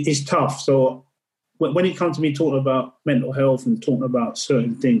 it's tough. So when it comes to me talking about mental health and talking about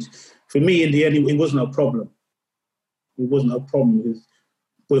certain things, for me, in the end, it wasn't a problem. It wasn't a problem.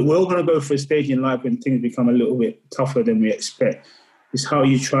 Because we're all going to go through a stage in life when things become a little bit tougher than we expect. It's how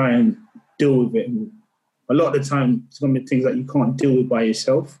you try and deal with it. And a lot of the time, it's going to be things that you can't deal with by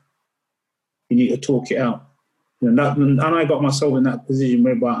yourself. You need to talk it out. And I got myself in that position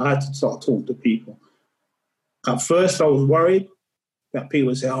whereby I had to start talking to people. At first, I was worried that people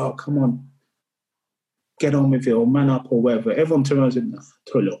would say, oh, come on, get on with it, or man up, or whatever. Everyone turned around and said, no,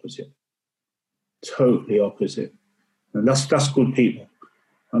 totally opposite. Totally opposite. And that's good people.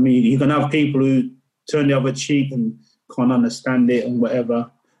 I mean, you can have people who turn the other cheek and can't understand it and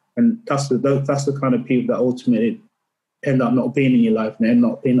whatever. And that's the kind of people that ultimately end up not being in your life, and end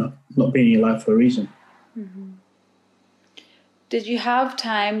up not being in your life for a reason. Mm-hmm. Did you have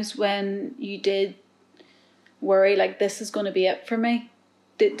times when you did worry, like, this is going to be it for me?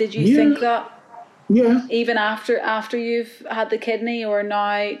 Did you think that? Yeah. Even after you've had the kidney, or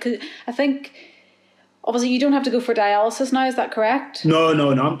now? Because I think, obviously, you don't have to go for dialysis now, is that correct? No.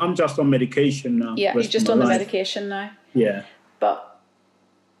 I'm just on medication now. Yeah, you're just on the medication now. Yeah. But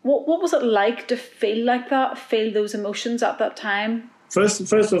what was it like to feel like that, feel those emotions at that time? First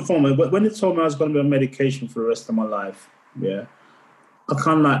and foremost, when they told me I was going to be on medication for the rest of my life, yeah, I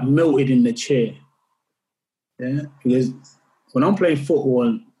kind of like melted in the chair. Yeah, because when I'm playing football,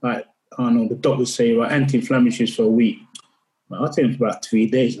 and like, I don't know, the doctors say, well, anti-inflammatories for a week. Well, I'll take them for about 3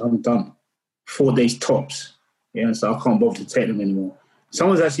 days. I'm done. 4 days tops. Yeah, so I can't bother to take them anymore.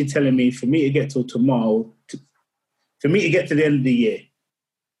 Someone's actually telling me for me to get till tomorrow, for me to get to the end of the year,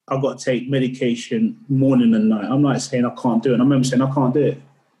 I've got to take medication morning and night. I'm like saying I can't do it. I remember saying I can't do it.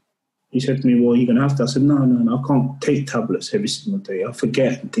 He said to me, well, you're going to have to. I said, no, I can't take tablets every single day. I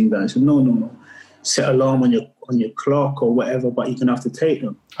forget and things like that. I said, no. Set alarm on your clock or whatever, but you're going to have to take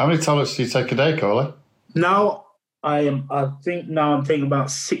them. How many tablets do you take a day, Coley? Now, I'm taking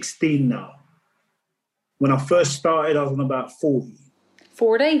about 16 now. When I first started, I was on about 40.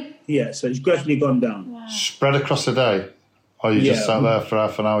 40? Yeah, so it's gradually gone down. Wow. Spread across the day? Or you just sat there for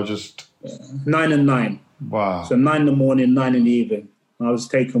half an hour just... 9 and 9. Wow. So 9 in the morning, 9 in the evening. I was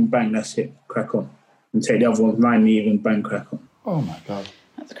taking bang, that's it, crack on. And take the other ones, 9 in the evening, bang, crack on. Oh, my God.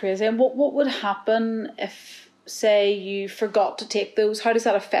 That's crazy. And what would happen if, say, you forgot to take those? How does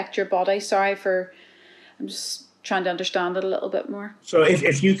that affect your body? I'm just trying to understand it a little bit more. So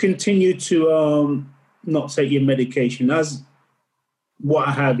if you continue to not take your medication, as what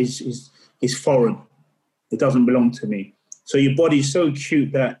I have is foreign. It doesn't belong to me. So your body is so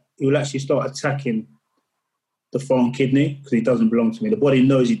cute that it will actually start attacking the foreign kidney because it doesn't belong to me. The body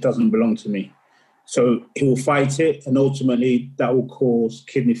knows it doesn't belong to me. So it will fight it, and ultimately that will cause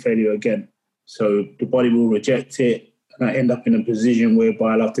kidney failure again. So the body will reject it, and I end up in a position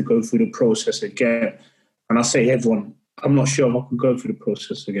whereby I'll have to go through the process again. And I say to everyone, I'm not sure if I can go through the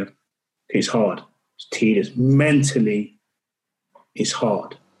process again. It's hard. It's tedious. Mentally, it's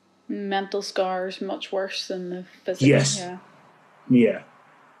hard. Mental scars much worse than the physical. Yes. Yeah.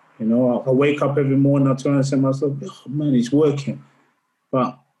 You know, I wake up every morning, I try and say to myself, oh, man, it's working.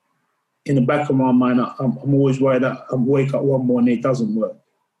 But in the back of my mind, I'm always worried that I wake up one morning, it doesn't work.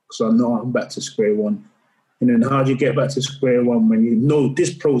 Because I know I'm back to square one. And then how do you get back to square one when you know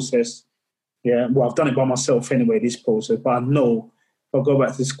this process? Yeah, well, I've done it by myself anyway, this process. But I know if I go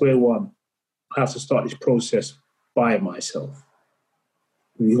back to square one, I have to start this process by myself.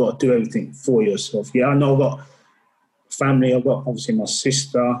 You've got to do everything for yourself. Yeah, I know I've got family. I've got obviously my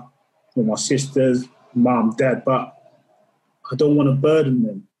sister, or my sisters, mum, dad, but I don't want to burden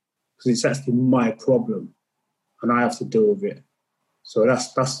them because it's actually my problem and I have to deal with it. So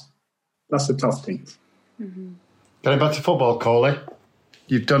that's a tough thing. Mm-hmm. Getting back to football, Coley.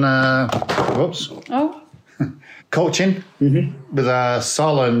 You've done coaching with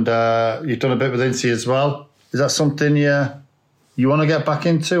Sol, and you've done a bit with Incy as well. Is that something you want to get back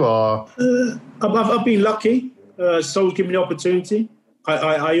into, or? I've been lucky. Sol's given me the opportunity.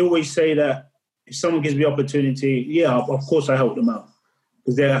 I always say that if someone gives me the opportunity, of course I help them out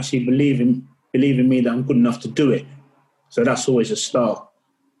because they actually believe in me that I'm good enough to do it. So that's always a start.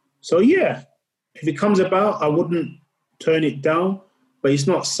 So if it comes about, I wouldn't turn it down. But it's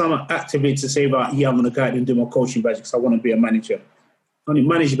not some activity to say about, I'm going to go out and do my coaching badge because I want to be a manager. I mean,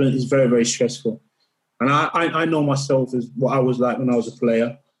 management is very, very stressful. And I know myself as what I was like when I was a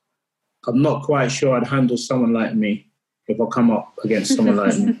player. I'm not quite sure I'd handle someone like me if I come up against someone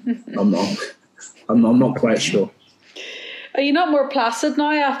like me. I'm not quite sure. Are you not more placid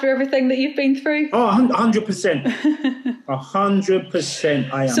now after everything that you've been through? Oh, 100%.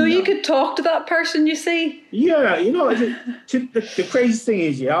 100% I am. So you could talk to that person you see? Yeah, you know, the crazy thing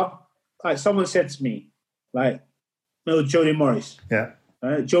is, like someone said to me, like, Jody Morris. Yeah.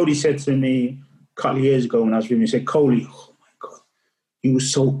 Jody said to me a couple of years ago when I was with him, he said, Coley, oh my God, you were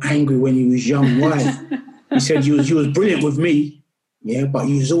so angry when you was young. Why? He said, you was brilliant with me, but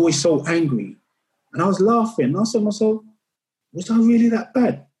you was always so angry. And I was laughing. And I said to myself, was I really that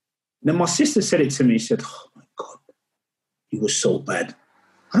bad? And then my sister said it to me. She said, oh my God, you were so bad.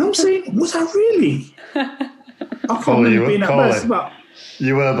 And I'm saying, was I really? I can't remember being that bad.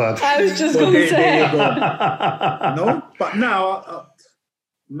 You were bad. I was just going to say. There you go. No, but now,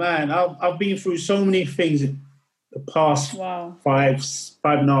 I've been through so many things in the past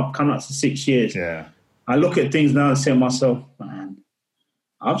 5.5, coming up to 6 years. Yeah. I look at things now and say to myself, man,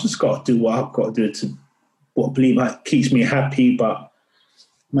 I've just got to do what I've got to do to what I believe keeps me happy. But,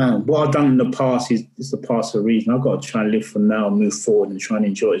 man, what I've done in the past is the past of a reason. I've got to try and live from now and move forward and try and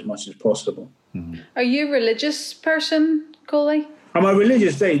enjoy it as much as possible. Mm-hmm. Are you a religious person, Coley? I'm a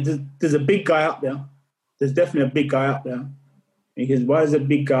religious. There's a big guy up there. There's definitely a big guy up there. Because why is a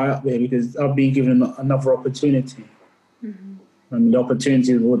big guy up there? Because I've been given another opportunity. Mm-hmm. I mean, the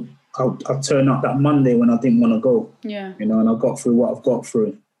opportunity I'll turn up that Monday when I didn't want to go. Yeah. You know, and I got through what I've got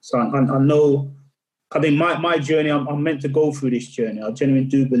through. So I know, I think my journey, I'm meant to go through this journey. I genuinely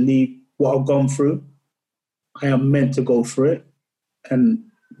do believe what I've gone through, I am meant to go through it. And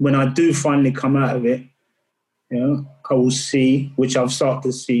when I do finally come out of it, you know, I will see, which I've started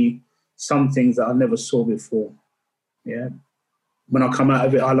to see, some things that I never saw before. Yeah. When I come out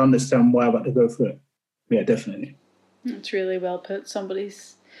of it, I'll understand why I've had to go through it. Yeah, definitely. It's really well put.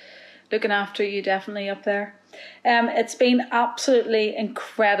 Somebody's looking after you, definitely up there. It's been absolutely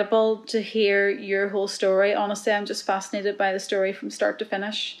incredible to hear your whole story. Honestly, I'm just fascinated by the story from start to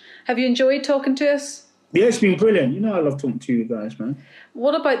finish. Have you enjoyed talking to us? Yeah, it's been brilliant. You know, I love talking to you guys, man.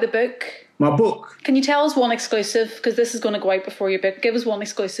 What about the book? My book. Can you tell us one exclusive? Because this is going to go out before your book. Give us one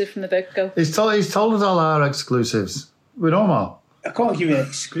exclusive from the book. Go. He's told us all our exclusives. We know them all. I can't give you an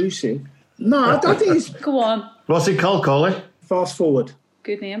exclusive. No, I don't think it's... Go on. What's it called, Coley? Fast Forward.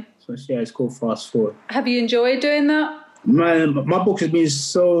 Good name. So yeah, it's called Fast Forward. Have you enjoyed doing that? Man, my book has been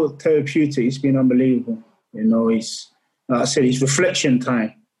so therapeutic. It's been unbelievable. You know, it's, like I said, it's reflection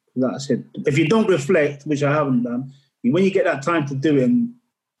time. Like I said, if you don't reflect, which I haven't done, when you get that time to do it, and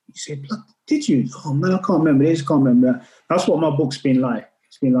you say, did you? Oh man, I can't remember this, can't remember that. That's what my book's been like.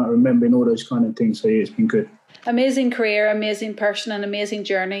 It's been like remembering all those kind of things. So yeah, it's been good. Amazing career, amazing person, and amazing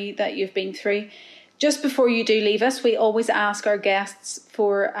journey that you've been through. Just before you do leave us, we always ask our guests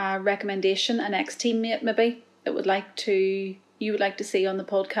for a recommendation, an ex-teammate maybe that you would like to see on the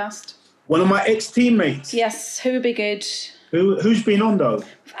podcast. One of my ex-teammates. Yes, who would be good? Who's been on though?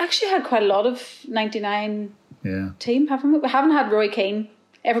 We've actually had quite a lot of 99 Yeah. team, haven't we? We haven't had Roy Keane.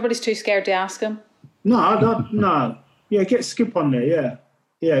 Everybody's too scared to ask him. No. Yeah, get Skip on there, yeah.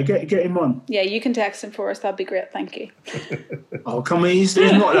 Yeah, get him on. Yeah, you can text him for us. That'd be great. Thank you. Oh, come on, he's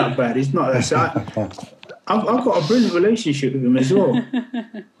not that bad. He's not that bad. I've got a brilliant relationship with him as well.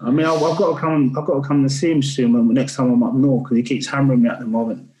 I mean, I've got to come and see him soon next time I'm up north because he keeps hammering me at the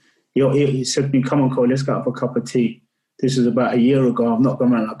moment. He said to me, "Come on, Cole, let's go out for a cup of tea." This was about a year ago. I've not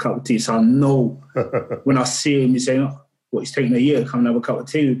gone around a cup of tea, so I know when I see him, he's saying, he's taking a year to come and have a cup of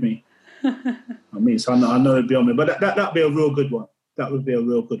tea with me. I mean, so I know he'd be on me. But that'd be a real good one. That would be a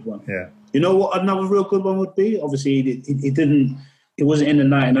real good one. Yeah. You know what another real good one would be? Obviously, he wasn't in the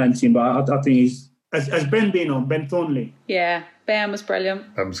 99 team, but I think he's, has Ben been on? Ben Thornley? Yeah, Ben was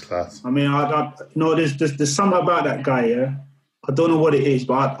brilliant. Ben was class. I mean, there's something about that guy, yeah? I don't know what it is,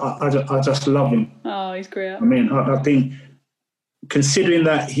 but I just love him. Oh, he's great. I mean, I think considering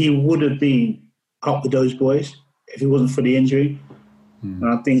that he would have been up with those boys if it wasn't for the injury, and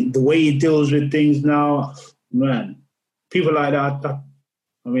I think the way he deals with things now, man, people like that,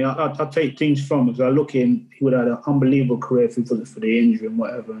 I take things from him because I look at him, he would have had an unbelievable career if it wasn't for the injury and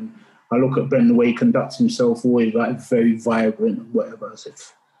whatever. And I look at Ben, the way he conducts himself, always like very vibrant and whatever. As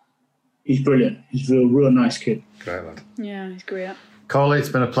if he's brilliant. He's a real nice kid. Great lad. Yeah, he's great. Coley, it's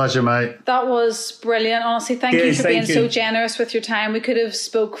been a pleasure, mate. That was brilliant. Honestly, thank you for being so generous with your time. We could have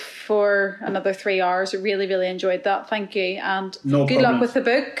spoke for another 3 hours. I really, really enjoyed that. Thank you. And good luck with the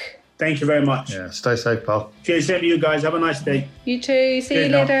book. Thank you very much. Yeah, stay safe, pal. Cheers to you guys. Have a nice day. You too. See you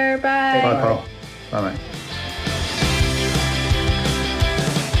later. Bye. Bye, pal. Bye, mate.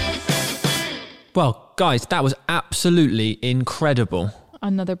 Well, guys, that was absolutely incredible.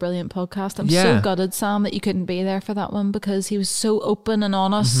 Another brilliant podcast. I'm so gutted, Sam, that you couldn't be there for that one because he was so open and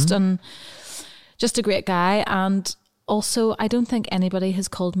honest and just a great guy. And also, I don't think anybody has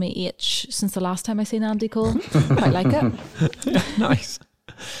called me H since the last time I seen Andy Cole. Quite like it. Nice.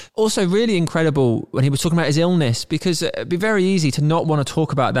 Also, really incredible when he was talking about his illness, because it'd be very easy to not want to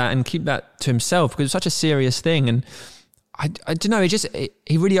talk about that and keep that to himself because it's such a serious thing. And I don't know,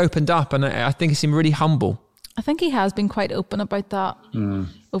 he really opened up, and I think he seemed really humble. I think he has been quite open about that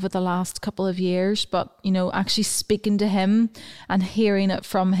over the last couple of years, but, you know, actually speaking to him and hearing it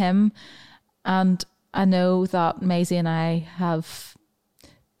from him. And I know that Maisie and I have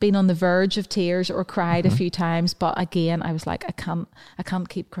been on the verge of tears or cried a few times, but again, I was like, I can't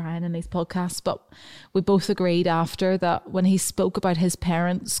keep crying in these podcasts. But we both agreed after that when he spoke about his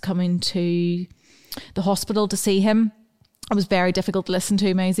parents coming to the hospital to see him, it was very difficult to listen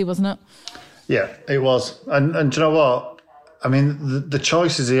to, Maisie, wasn't it? Yeah, it was. And do you know what? I mean, the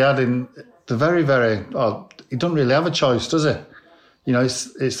choices he had in the very, very... Oh, he doesn't really have a choice, does he? You know,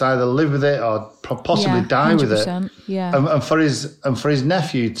 it's either live with it or possibly die with it. Yeah. And for his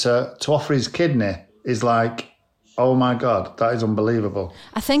nephew to offer his kidney is like, oh my God, that is unbelievable.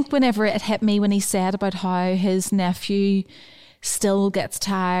 I think whenever it hit me when he said about how his nephew still gets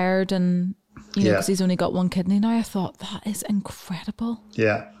tired and, you know, because he's only got one kidney now, I thought, that is incredible.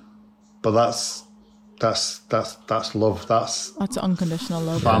 Yeah. But that's that's love. That's unconditional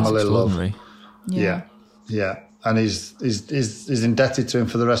love. family love. Extraordinary. Yeah. And he's indebted to him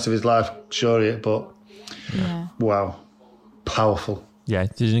for the rest of his life, sure. But wow, powerful. Yeah,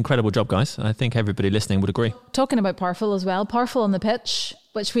 did an incredible job, guys. I think everybody listening would agree. Talking about powerful as well, powerful on the pitch,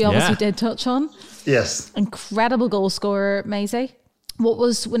 which we obviously did touch on. Yes. Incredible goal scorer, Maisie. What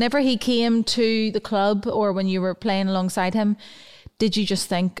was, whenever he came to the club or when you were playing alongside him, did you just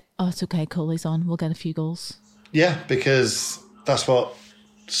think, oh, it's okay, Coley's on, we'll get a few goals? Yeah, because that's what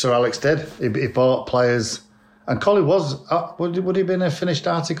Sir Alex did. He bought players, and Coley was, would he have been a finished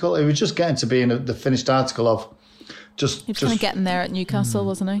article? He was just getting to being the finished article of just... He was kind of getting there at Newcastle,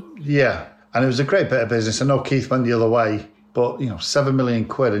 wasn't he? Yeah, and it was a great bit of business. I know Keith went the other way, but, £7 million,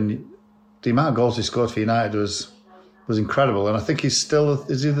 and the amount of goals he scored for United was incredible. And I think he's still,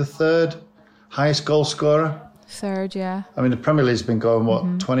 is he the third highest goal scorer? Third, yeah. I mean, the Premier League's been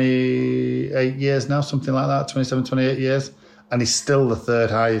going, 28 years now, something like that, 27, 28 years. And he's still the third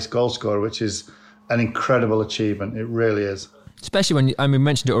highest goal scorer, which is an incredible achievement. It really is. Especially when, we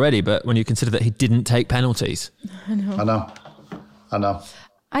mentioned it already, but when you consider that he didn't take penalties. I know.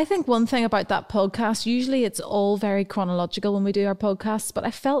 I think one thing about that podcast, usually it's all very chronological when we do our podcasts, but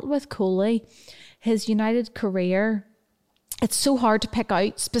I felt with Coley, his United career, it's so hard to pick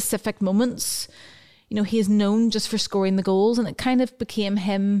out specific moments. He is known just for scoring the goals, and it kind of became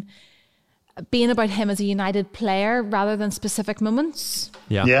him being about him as a United player rather than specific moments.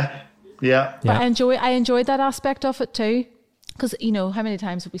 Yeah. But I enjoyed that aspect of it too. Because, how many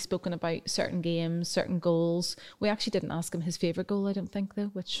times have we spoken about certain games, certain goals? We actually didn't ask him his favourite goal, I don't think,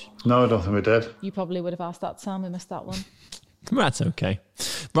 though, which... No, I don't think we did. You probably would have asked that, Sam. We missed that one. That's okay.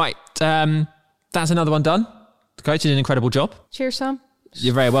 Right. That's another one done. The coach did an incredible job. Cheers, Sam.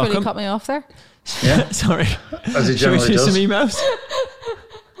 You're very welcome. Fully cut me off there. Yeah. Sorry. As he generally does. does. Some emails?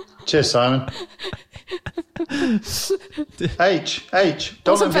 Cheers, Simon. H.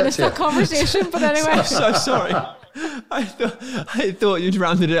 Don't Wasn't finished that conversation, but anyway. So sorry. I thought you'd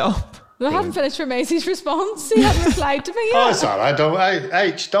rounded it up. I hadn't finished for Maisie's response. He hadn't replied to me yet. Oh, it's all right.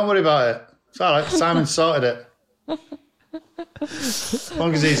 H, don't worry about it. It's all right. Simon sorted it. As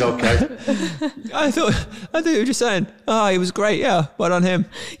long as he's okay. I thought you were just saying, he was great, yeah, well on him.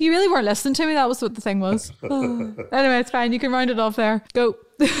 You really weren't listening to me. That was what the thing was. Anyway, it's fine. You can round it off there. Go.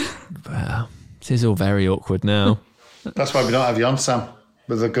 Well, this is all very awkward now. That's why we don't have you on, Sam,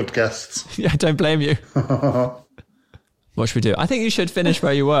 with the good guests. Yeah, don't blame you. What should we do? I think you should finish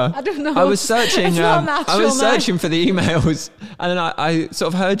where you were. I don't know. I was searching. It's not natural I was now. searching for the emails, and then I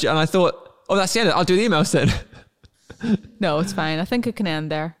sort of heard you, and I thought, oh, that's the end. I'll do the emails then. No, it's fine. I think it can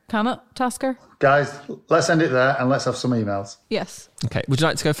end there. Can it, Tasker? Guys, let's end it there and let's have some emails. Yes. Okay. Would you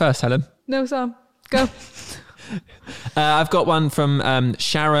like to go first, Helen? No, Sam. Go. I've got one from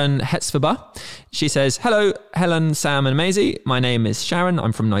Sharon Hetzfaber. She says, hello, Helen, Sam and Maisie. My name is Sharon.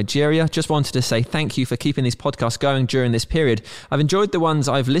 I'm from Nigeria. Just wanted to say thank you for keeping these podcasts going during this period. I've enjoyed the ones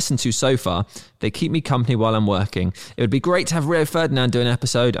I've listened to so far. They keep me company while I'm working. It would be great to have Rio Ferdinand do an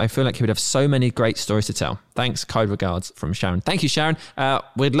episode. I feel like he would have so many great stories to tell. Thanks, kind regards from Sharon. Thank you, Sharon.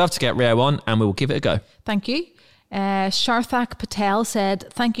 We'd love to get Rio on and we will give it a go. Thank you. Sharthak Patel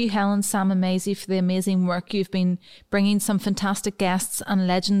said, thank you, Helen, Sam and Maisie, for the amazing work. You've been bringing some fantastic guests and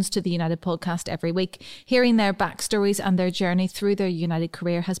legends to the United podcast every week. Hearing their backstories and their journey through their United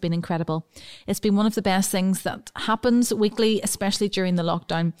career has been incredible. It's been one of the best things that happens weekly, especially during the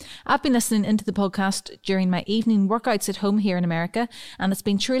lockdown. I've been listening into the podcast during my evening workouts at home here in America, and it's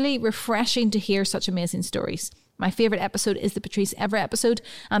been truly refreshing to hear such amazing stories. My favourite episode is the Patrice Evra episode,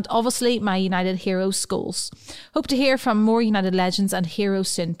 and obviously my United Heroes Scholes. Hope to hear from more United legends and heroes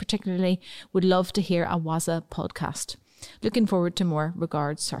soon. Particularly would love to hear a Waza podcast. Looking forward to more.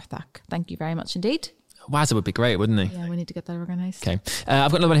 Regards, Sarthak. Thank you very much indeed. Wazza would be great, wouldn't he? Yeah, we need to get that organised. Okay.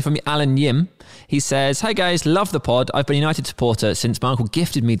 I've got another one here from Alan Yim. He says, hey guys, love the pod. I've been a United supporter since my uncle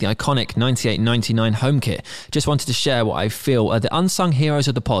gifted me the iconic 98-99 home kit. Just wanted to share what I feel are the unsung heroes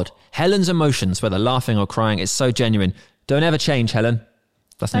of the pod. Helen's emotions, whether laughing or crying, is so genuine. Don't ever change, Helen.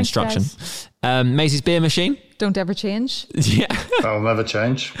 That's an instruction. Maisie's beer machine. Don't ever change. Yeah. That'll never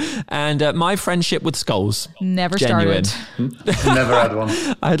change. And my friendship with Scholes. Never Genuine. started. Never had one.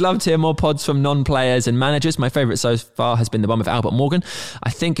 I'd love to hear more pods from non-players and managers. My favourite so far has been the one with Albert Morgan. I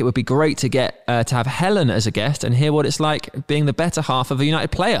think it would be great to get to have Helen as a guest and hear what it's like being the better half of a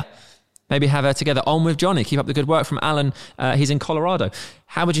United player. Maybe have her together on with Johnny. Keep up the good work from Alan. He's in Colorado.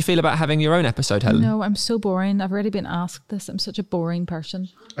 How would you feel about having your own episode, Helen? No, I'm so boring. I've already been asked this. I'm such a boring person.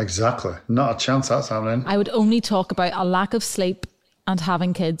 Exactly. Not a chance that's happening. I would only talk about a lack of sleep and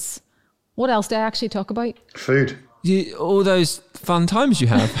having kids. What else do I actually talk about? Food. All those fun times you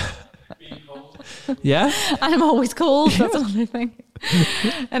have. Yeah? I'm always cold. That's another thing.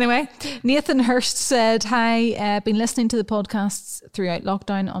 Anyway, Nathan Hurst said, hi, been listening to the podcasts throughout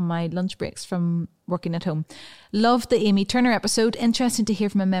lockdown on my lunch breaks from working at home. Loved the Amy Turner episode. Interesting to hear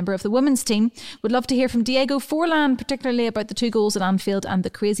from a member of the women's team. Would love to hear from Diego Forlan, particularly about the 2 goals at Anfield and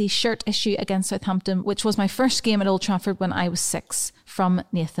the crazy shirt issue against Southampton, which was my first game at Old Trafford when I was 6. From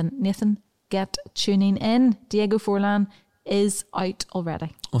Nathan. Nathan, get tuning in. Diego Forlan is out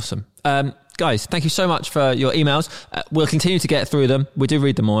already. Awesome. Guys, thank you so much for your emails. We'll continue to get through them. We do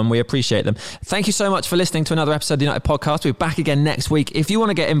read them all and we appreciate them. Thank you so much for listening to another episode of the United Podcast. We're back again next week. If you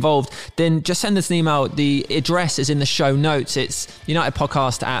want to get involved, then just send us an email. The address is in the show notes. It's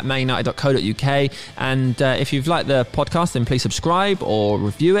unitedpodcast@manunited.co.uk. And if you've liked the podcast, then please subscribe or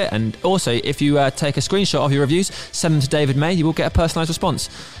review it. And also, if you take a screenshot of your reviews, send them to David May. You will get a personalised response.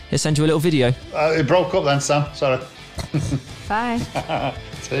 He'll send you a little video. It broke up then, Sam. Sorry. Bye.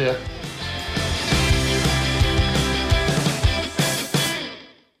 See ya.